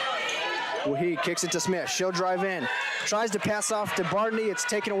now. Wahid kicks it to Smith, she'll drive in. Tries to pass off to Bardney, it's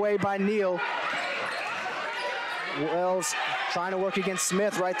taken away by Neal. Wells trying to work against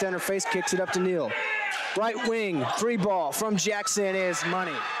Smith, right there in her face, kicks it up to Neal. Right wing, three ball from Jackson is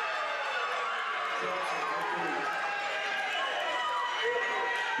money.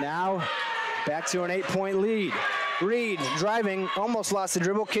 Now, back to an 8-point lead. Reed driving, almost lost the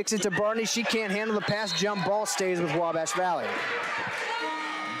dribble, kicks it to Bardney. She can't handle the pass, jump ball stays with Wabash Valley.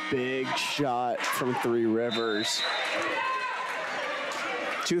 Big shot from Three Rivers.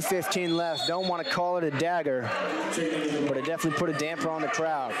 2:15 left. Don't want to call it a dagger, but it definitely put a damper on the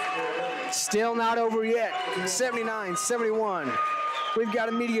crowd. Still not over yet. 79-71. We've got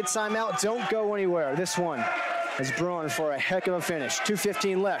immediate timeout. Don't go anywhere. This one is brewing for a heck of a finish.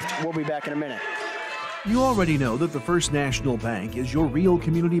 2:15 left. We'll be back in a minute. You already know that the First National Bank is your real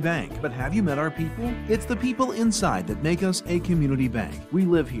community bank, but have you met our people? It's the people inside that make us a community bank. We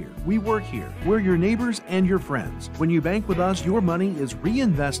live here, we work here, we're your neighbors and your friends. When you bank with us, your money is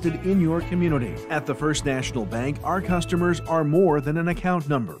reinvested in your community. At the First National Bank, our customers are more than an account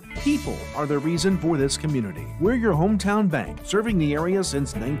number. People are the reason for this community. We're your hometown bank, serving the area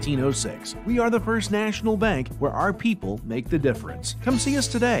since 1906. We are the First National Bank, where our people make the difference. Come see us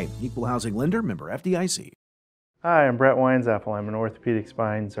today. Equal housing lender, member FDIC. Hi, I'm Brett Weinzappel. I'm an orthopedic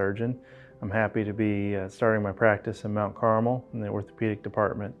spine surgeon. I'm happy to be starting my practice in Mount Carmel in the orthopedic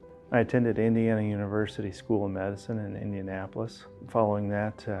department. I attended Indiana University School of Medicine in Indianapolis. Following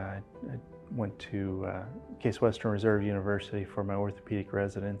that, I went to Case Western Reserve University for my orthopedic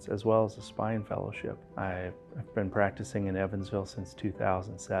residence as well as a spine fellowship. I've been practicing in Evansville since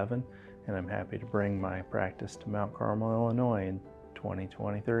 2007, and I'm happy to bring my practice to Mount Carmel, Illinois in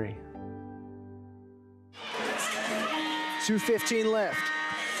 2023. 2:15 left.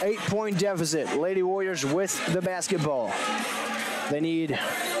 8-point deficit. Lady Warriors with the basketball. They need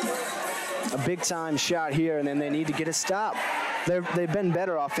a big-time shot here, and then they need to get a stop. They've been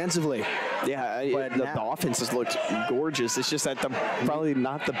better offensively. Yeah, the offense has looked gorgeous. It's just that probably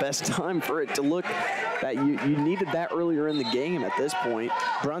not the best time for it to look that you needed that earlier in the game at this point.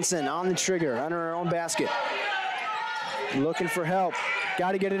 Brunson on the trigger, under her own basket. Looking for help.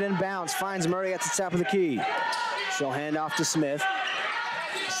 Got to get it in bounds. Finds Murray at the top of the key. She'll hand off to Smith.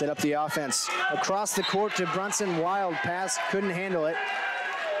 Set up the offense. Across the court to Brunson. Wild pass. Couldn't handle it.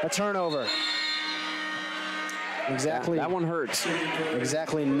 A turnover. Exactly. That one hurts.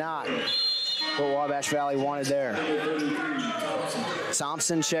 Exactly not what Wabash Valley wanted there.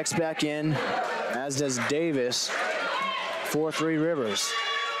 Thompson checks back in, as does Davis for Three Rivers.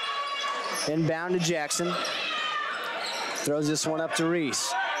 Inbound to Jackson. Throws this one up to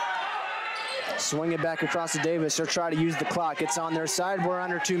Reese. Swing it back across to Davis. They'll try to use the clock. It's on their side. We're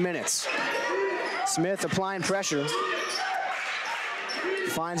under 2 minutes. Smith applying pressure.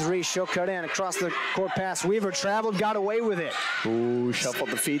 Finds Reese. She'll cut in. Across the court pass. Weaver traveled, got away with it. Ooh,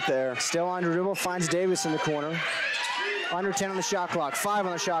 shuffled the feet there. Still on dribble. Finds Davis in the corner. Under 10 on the shot clock. 5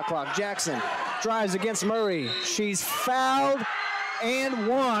 on the shot clock. Jackson drives against Murray. She's fouled and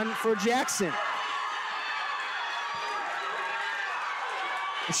 1 for Jackson.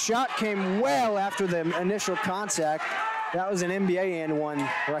 The shot came well after the initial contact. That was an NBA and 1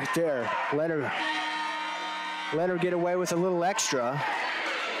 right there. Let her get away with a little extra.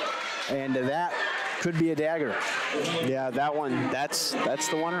 And that could be a dagger. Yeah, that one, that's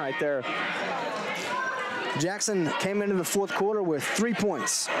the one right there. Jackson came into the fourth quarter with 3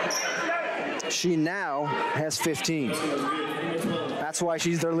 points. She now has 15. That's why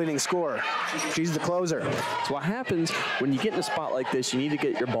she's their leading scorer. She's the closer. So what happens when you get in a spot like this, you need to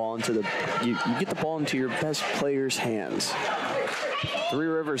get your ball into you get the ball into your best player's hands. Three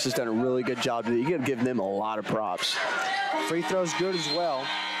Rivers has done a really good job. You got to give them a lot of props. Free throw's good as well.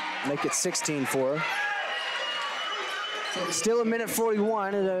 Make it 16 for her. Still a minute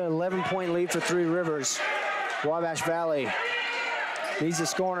 41 and an 11-point lead for Three Rivers. Wabash Valley needs to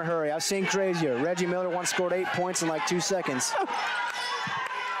score in a hurry. I've seen crazier. Reggie Miller once scored 8 points in like 2 seconds.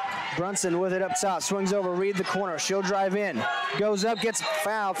 Brunson with it up top. Swings over, Reed the corner. She'll drive in. Goes up, gets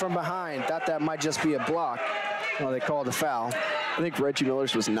fouled from behind. Thought that might just be a block. Well, they called a foul. I think Reggie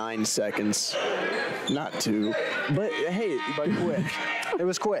Miller's was 9 seconds, not 2. But hey, quick. It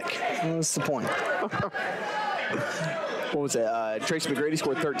was quick. That's the point. What was it? Tracy McGrady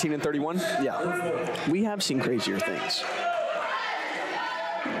scored 13 and 31? Yeah. We have seen crazier things.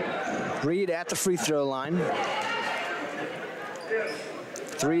 Reed at the free throw line.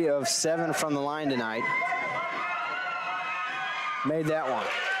 3 of 7 from the line tonight. Made that one.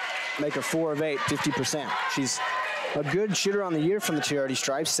 Make her 4 of 8, 50%. She's a good shooter on the year from the charity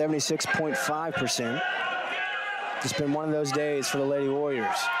stripes, 76.5%. It's been one of those days for the Lady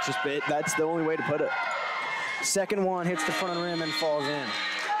Warriors. That's the only way to put it. Second one hits the front of the rim and falls in.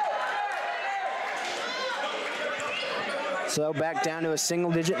 So back down to a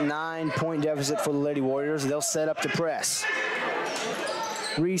single-digit 9-point deficit for the Lady Warriors. They'll set up to press.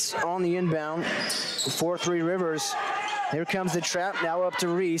 Reese on the inbound for Three Rivers. Here comes the trap, now up to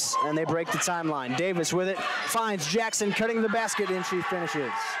Reese, and they break the timeline. Davis with it, finds Jackson cutting the basket, and she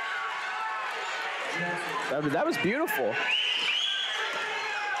finishes. That was beautiful.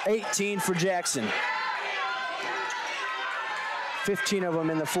 18 for Jackson. 15 of them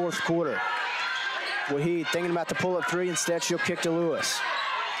in the fourth quarter. Wahid thinking about the pull-up 3, instead she'll kick to Lewis.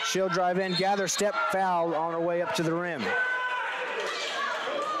 She'll drive in, gather step, foul on her way up to the rim.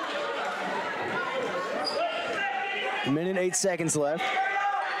 A minute, 8 seconds left.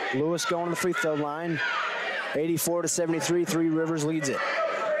 Lewis going to the free throw line. 84-73, Three Rivers leads it.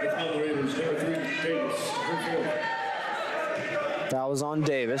 Foul was on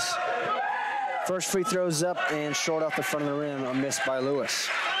Davis. First free throw's up and short off the front of the rim, a miss by Lewis.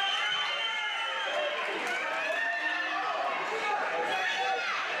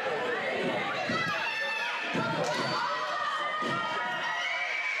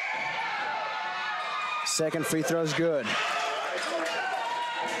 Second free throw's good.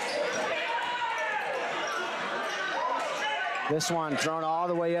 This one thrown all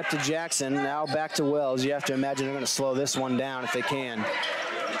the way up to Jackson. Now back to Wells. You have to imagine they're going to slow this one down if they can.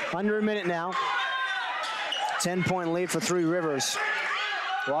 Under a minute now. 10-point lead for Three Rivers.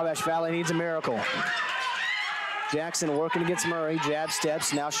 Wabash Valley needs a miracle. Jackson working against Murray. Jab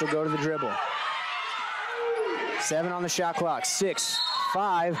steps. Now she'll go to the dribble. 7 on the shot clock. 6,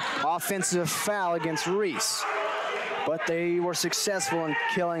 5. Offensive foul against Reese. But they were successful in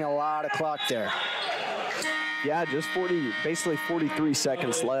killing a lot of clock there. Yeah, just basically 43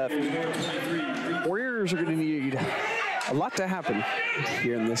 seconds left. Warriors are going to need a lot to happen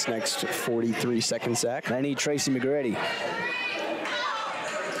here in this next 43 seconds, Zach. I need Tracy McGrady.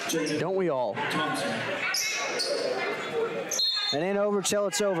 Don't we all? It ain't over till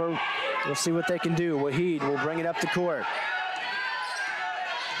it's over. We'll see what they can do. Wahid will bring it up the court.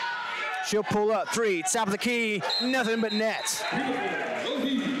 She'll pull up, three, top of the key, nothing but net.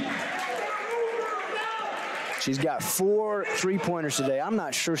 She's got 4 3-pointers today. I'm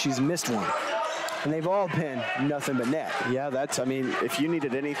not sure she's missed one. And they've all been nothing but net. Yeah, I mean, if you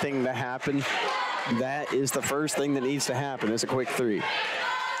needed anything to happen, that is the first thing that needs to happen is a quick three.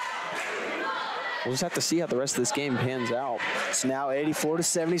 We'll just have to see how the rest of this game pans out. It's now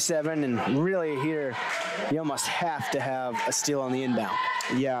 84-77, and really here, you almost have to have a steal on the inbound.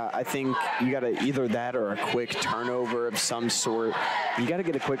 Yeah, I think you got to either that or a quick turnover of some sort. You got to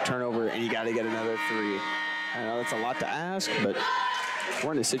get a quick turnover, and you got to get another three. I know that's a lot to ask, but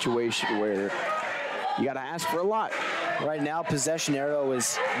we're in a situation where you got to ask for a lot. Right now, possession arrow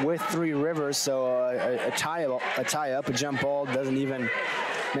is with Three Rivers, so a tie-up, a jump ball doesn't even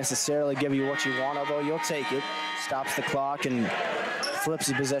necessarily give you what you want, although you'll take it. Stops the clock and flips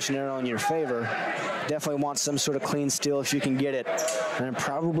the possession arrow in your favor. Definitely want some sort of clean steal if you can get it. And then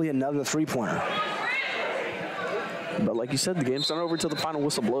probably another three-pointer. But like you said, the game's not over until the final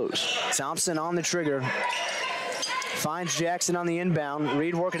whistle blows. Thompson on the trigger. Finds Jackson on the inbound.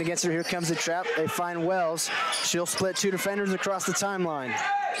 Reed working against her. Here comes the trap. They find Wells. She'll split 2 defenders across the timeline.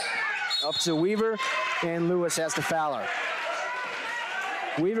 Up to Weaver, and Lewis has to foul her.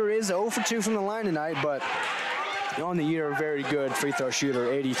 Weaver is 0 for 2 from the line tonight, but on the year, a very good free throw shooter,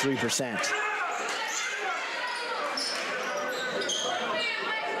 83%.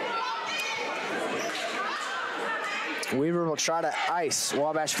 Weaver will try to ice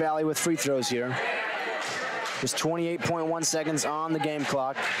Wabash Valley with free throws here. Just 28.1 seconds on the game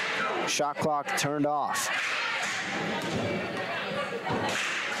clock. Shot clock turned off.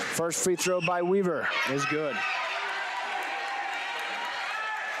 First free throw by Weaver is good.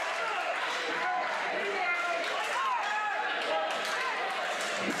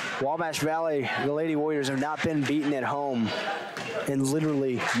 Wabash Valley, the Lady Warriors have not been beaten at home in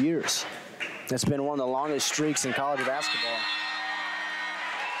literally years. It's been one of the longest streaks in college basketball.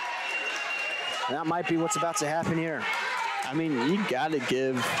 And that might be what's about to happen here. I mean, you got to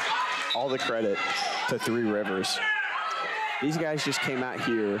give all the credit to Three Rivers. These guys just came out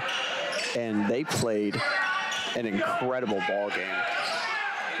here and they played an incredible ball game.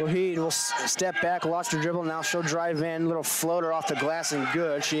 Wahid will step back, lost her dribble, now she'll drive in, little floater off the glass and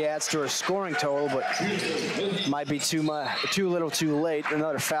good. She adds to her scoring total, but might be too little too late.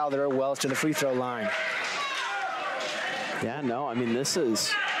 Another foul there, Wells to the free throw line. Yeah, no, I mean, this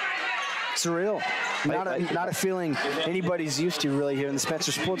is surreal. Not a feeling anybody's used to really here in the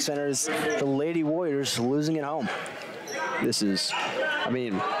Spencer Sports Center is the Lady Warriors losing at home. This is, I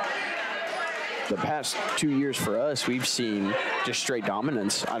mean, the past 2 years for us, we've seen just straight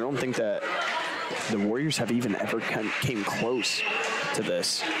dominance. I don't think that the Warriors have even ever came close to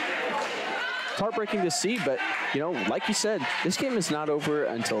this. It's heartbreaking to see, but, you know, like you said, this game is not over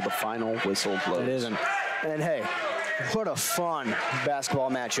until the final whistle blows. It isn't. And hey, what a fun basketball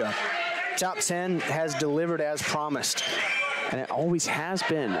matchup. Top 10 has delivered as promised. And it always has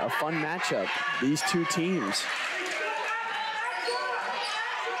been a fun matchup, these two teams.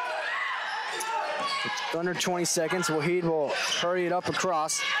 Under 20 seconds, Wahid will hurry it up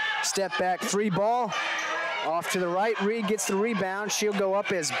across. Step back, three ball. Off to the right, Reed gets the rebound. She'll go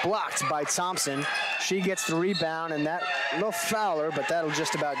up as blocked by Thompson. She gets the rebound, and that a little fouler, but that'll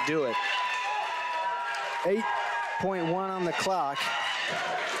just about do it. 8.1 on the clock.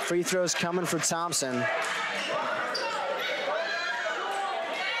 Free throws coming for Thompson.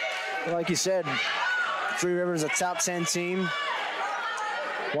 Like you said, Three Rivers a top 10 team.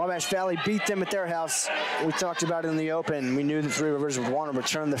 Wabash Valley beat them at their house. We talked about it in the open. We knew that Three Rivers would want to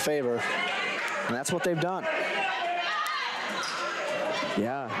return the favor, and that's what they've done.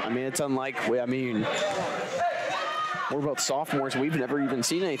 Yeah, I mean, it's unlikely. I mean, we're both sophomores. We've never even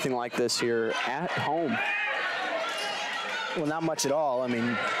seen anything like this here at home. Well, not much at all. I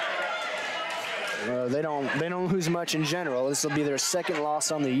mean, they don't lose much in general. This will be their second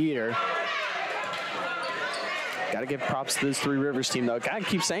loss on the year. Got to give props to this Three Rivers team, though. Gotta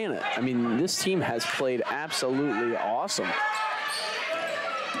keep saying it. I mean, this team has played absolutely awesome.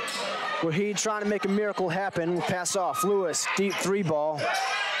 Wahid trying to make a miracle happen. We'll pass off. Lewis, deep three ball.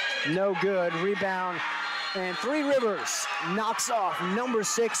 No good. Rebound. And Three Rivers knocks off number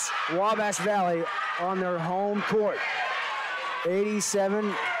 6 Wabash Valley on their home court.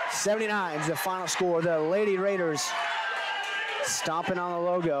 79 is the final score. The Lady Raiders stomping on the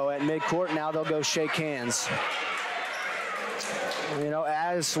logo at midcourt. Now they'll go shake hands. You know,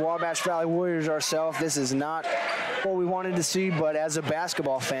 as Wabash Valley Warriors ourselves, this is not what we wanted to see, but as a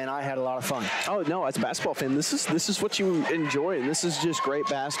basketball fan, I had a lot of fun. Oh no, as a basketball fan, this is what you enjoy, and this is just great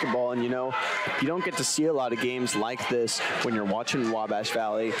basketball. And you know, you don't get to see a lot of games like this when you're watching Wabash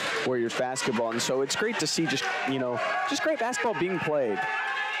Valley Warriors basketball, and so it's great to see just great basketball being played.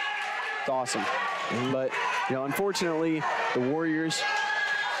 It's awesome. But you know, unfortunately, the Warriors,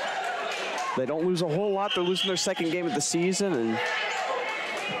 they don't lose a whole lot. They're losing their second game of the season, and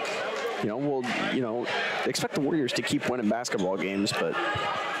we'll expect the Warriors to keep winning basketball games, but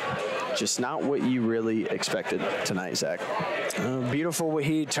just not what you really expected tonight, Zach. Beautiful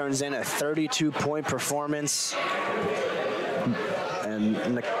Wahid turns in a 32-point performance. And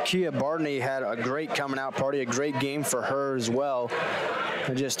Nakia Barney had a great coming out party, a great game for her as well.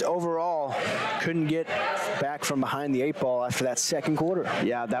 And just overall couldn't get back from behind the 8 ball after that second quarter.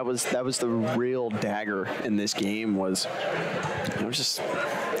 Yeah, that was the real dagger in this game.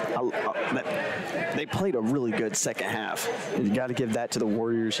 They played a really good second half. And you got to give that to the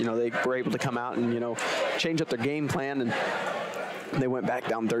Warriors. You know, they were able to come out and change up their game plan, and they went back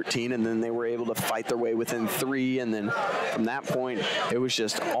down 13, and then they were able to fight their way within 3, and then from that point, it was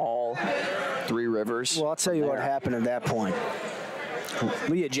just all Three Rivers. Well, I'll tell you what happened at that point.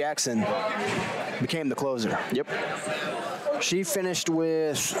 Leah Jackson became the closer. Yep. She finished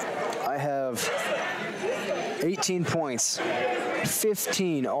with, I have 18 points,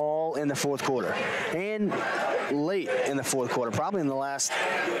 15 all in the fourth quarter, and late in the fourth quarter, probably in the last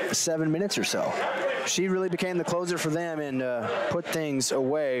 7 minutes or so. She really became the closer for them and put things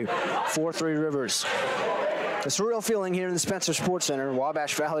away for Three Rivers. It's a real feeling here in the Spencer Sports Center.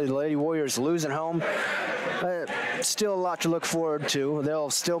 Wabash Valley, the Lady Warriors losing home. Still a lot to look forward to.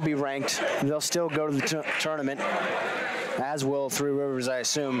 They'll still be ranked. They'll still go to the tournament, as will Three Rivers, I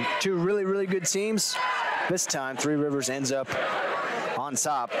assume. Two really, really good teams. This time, Three Rivers ends up on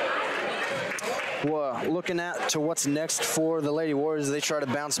top. Well, looking to what's next for the Lady Warriors, they try to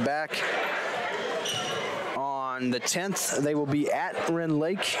bounce back. On the 10th, they will be at Wren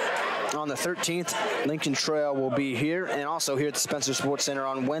Lake. On the 13th, Lincoln Trail will be here, and also here at the Spencer Sports Center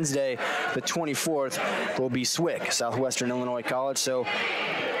on Wednesday, the 24th, will be SWIC, Southwestern Illinois College. So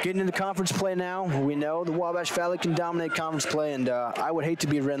getting into conference play now, we know the Wabash Valley can dominate conference play, and I would hate to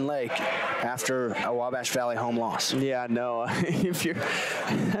be Wren Lake after a Wabash Valley home loss. Yeah, no. If you're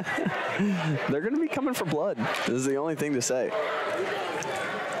they're going to be coming for blood. This is the only thing to say.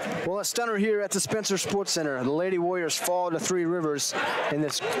 Well, a stunner here at the Spencer Sports Center. The Lady Warriors fall to Three Rivers in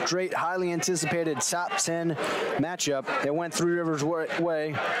this great, highly anticipated top 10 matchup. It went Three Rivers'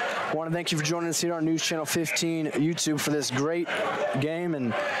 way. I want to thank you for joining us here on News Channel 15 YouTube for this great game,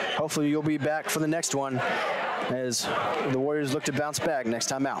 and hopefully you'll be back for the next one as the Warriors look to bounce back next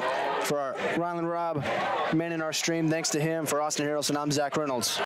time out. For our Ryland Robb manning our stream, thanks to him. For Austin Harrelson, I'm Zach Reynolds.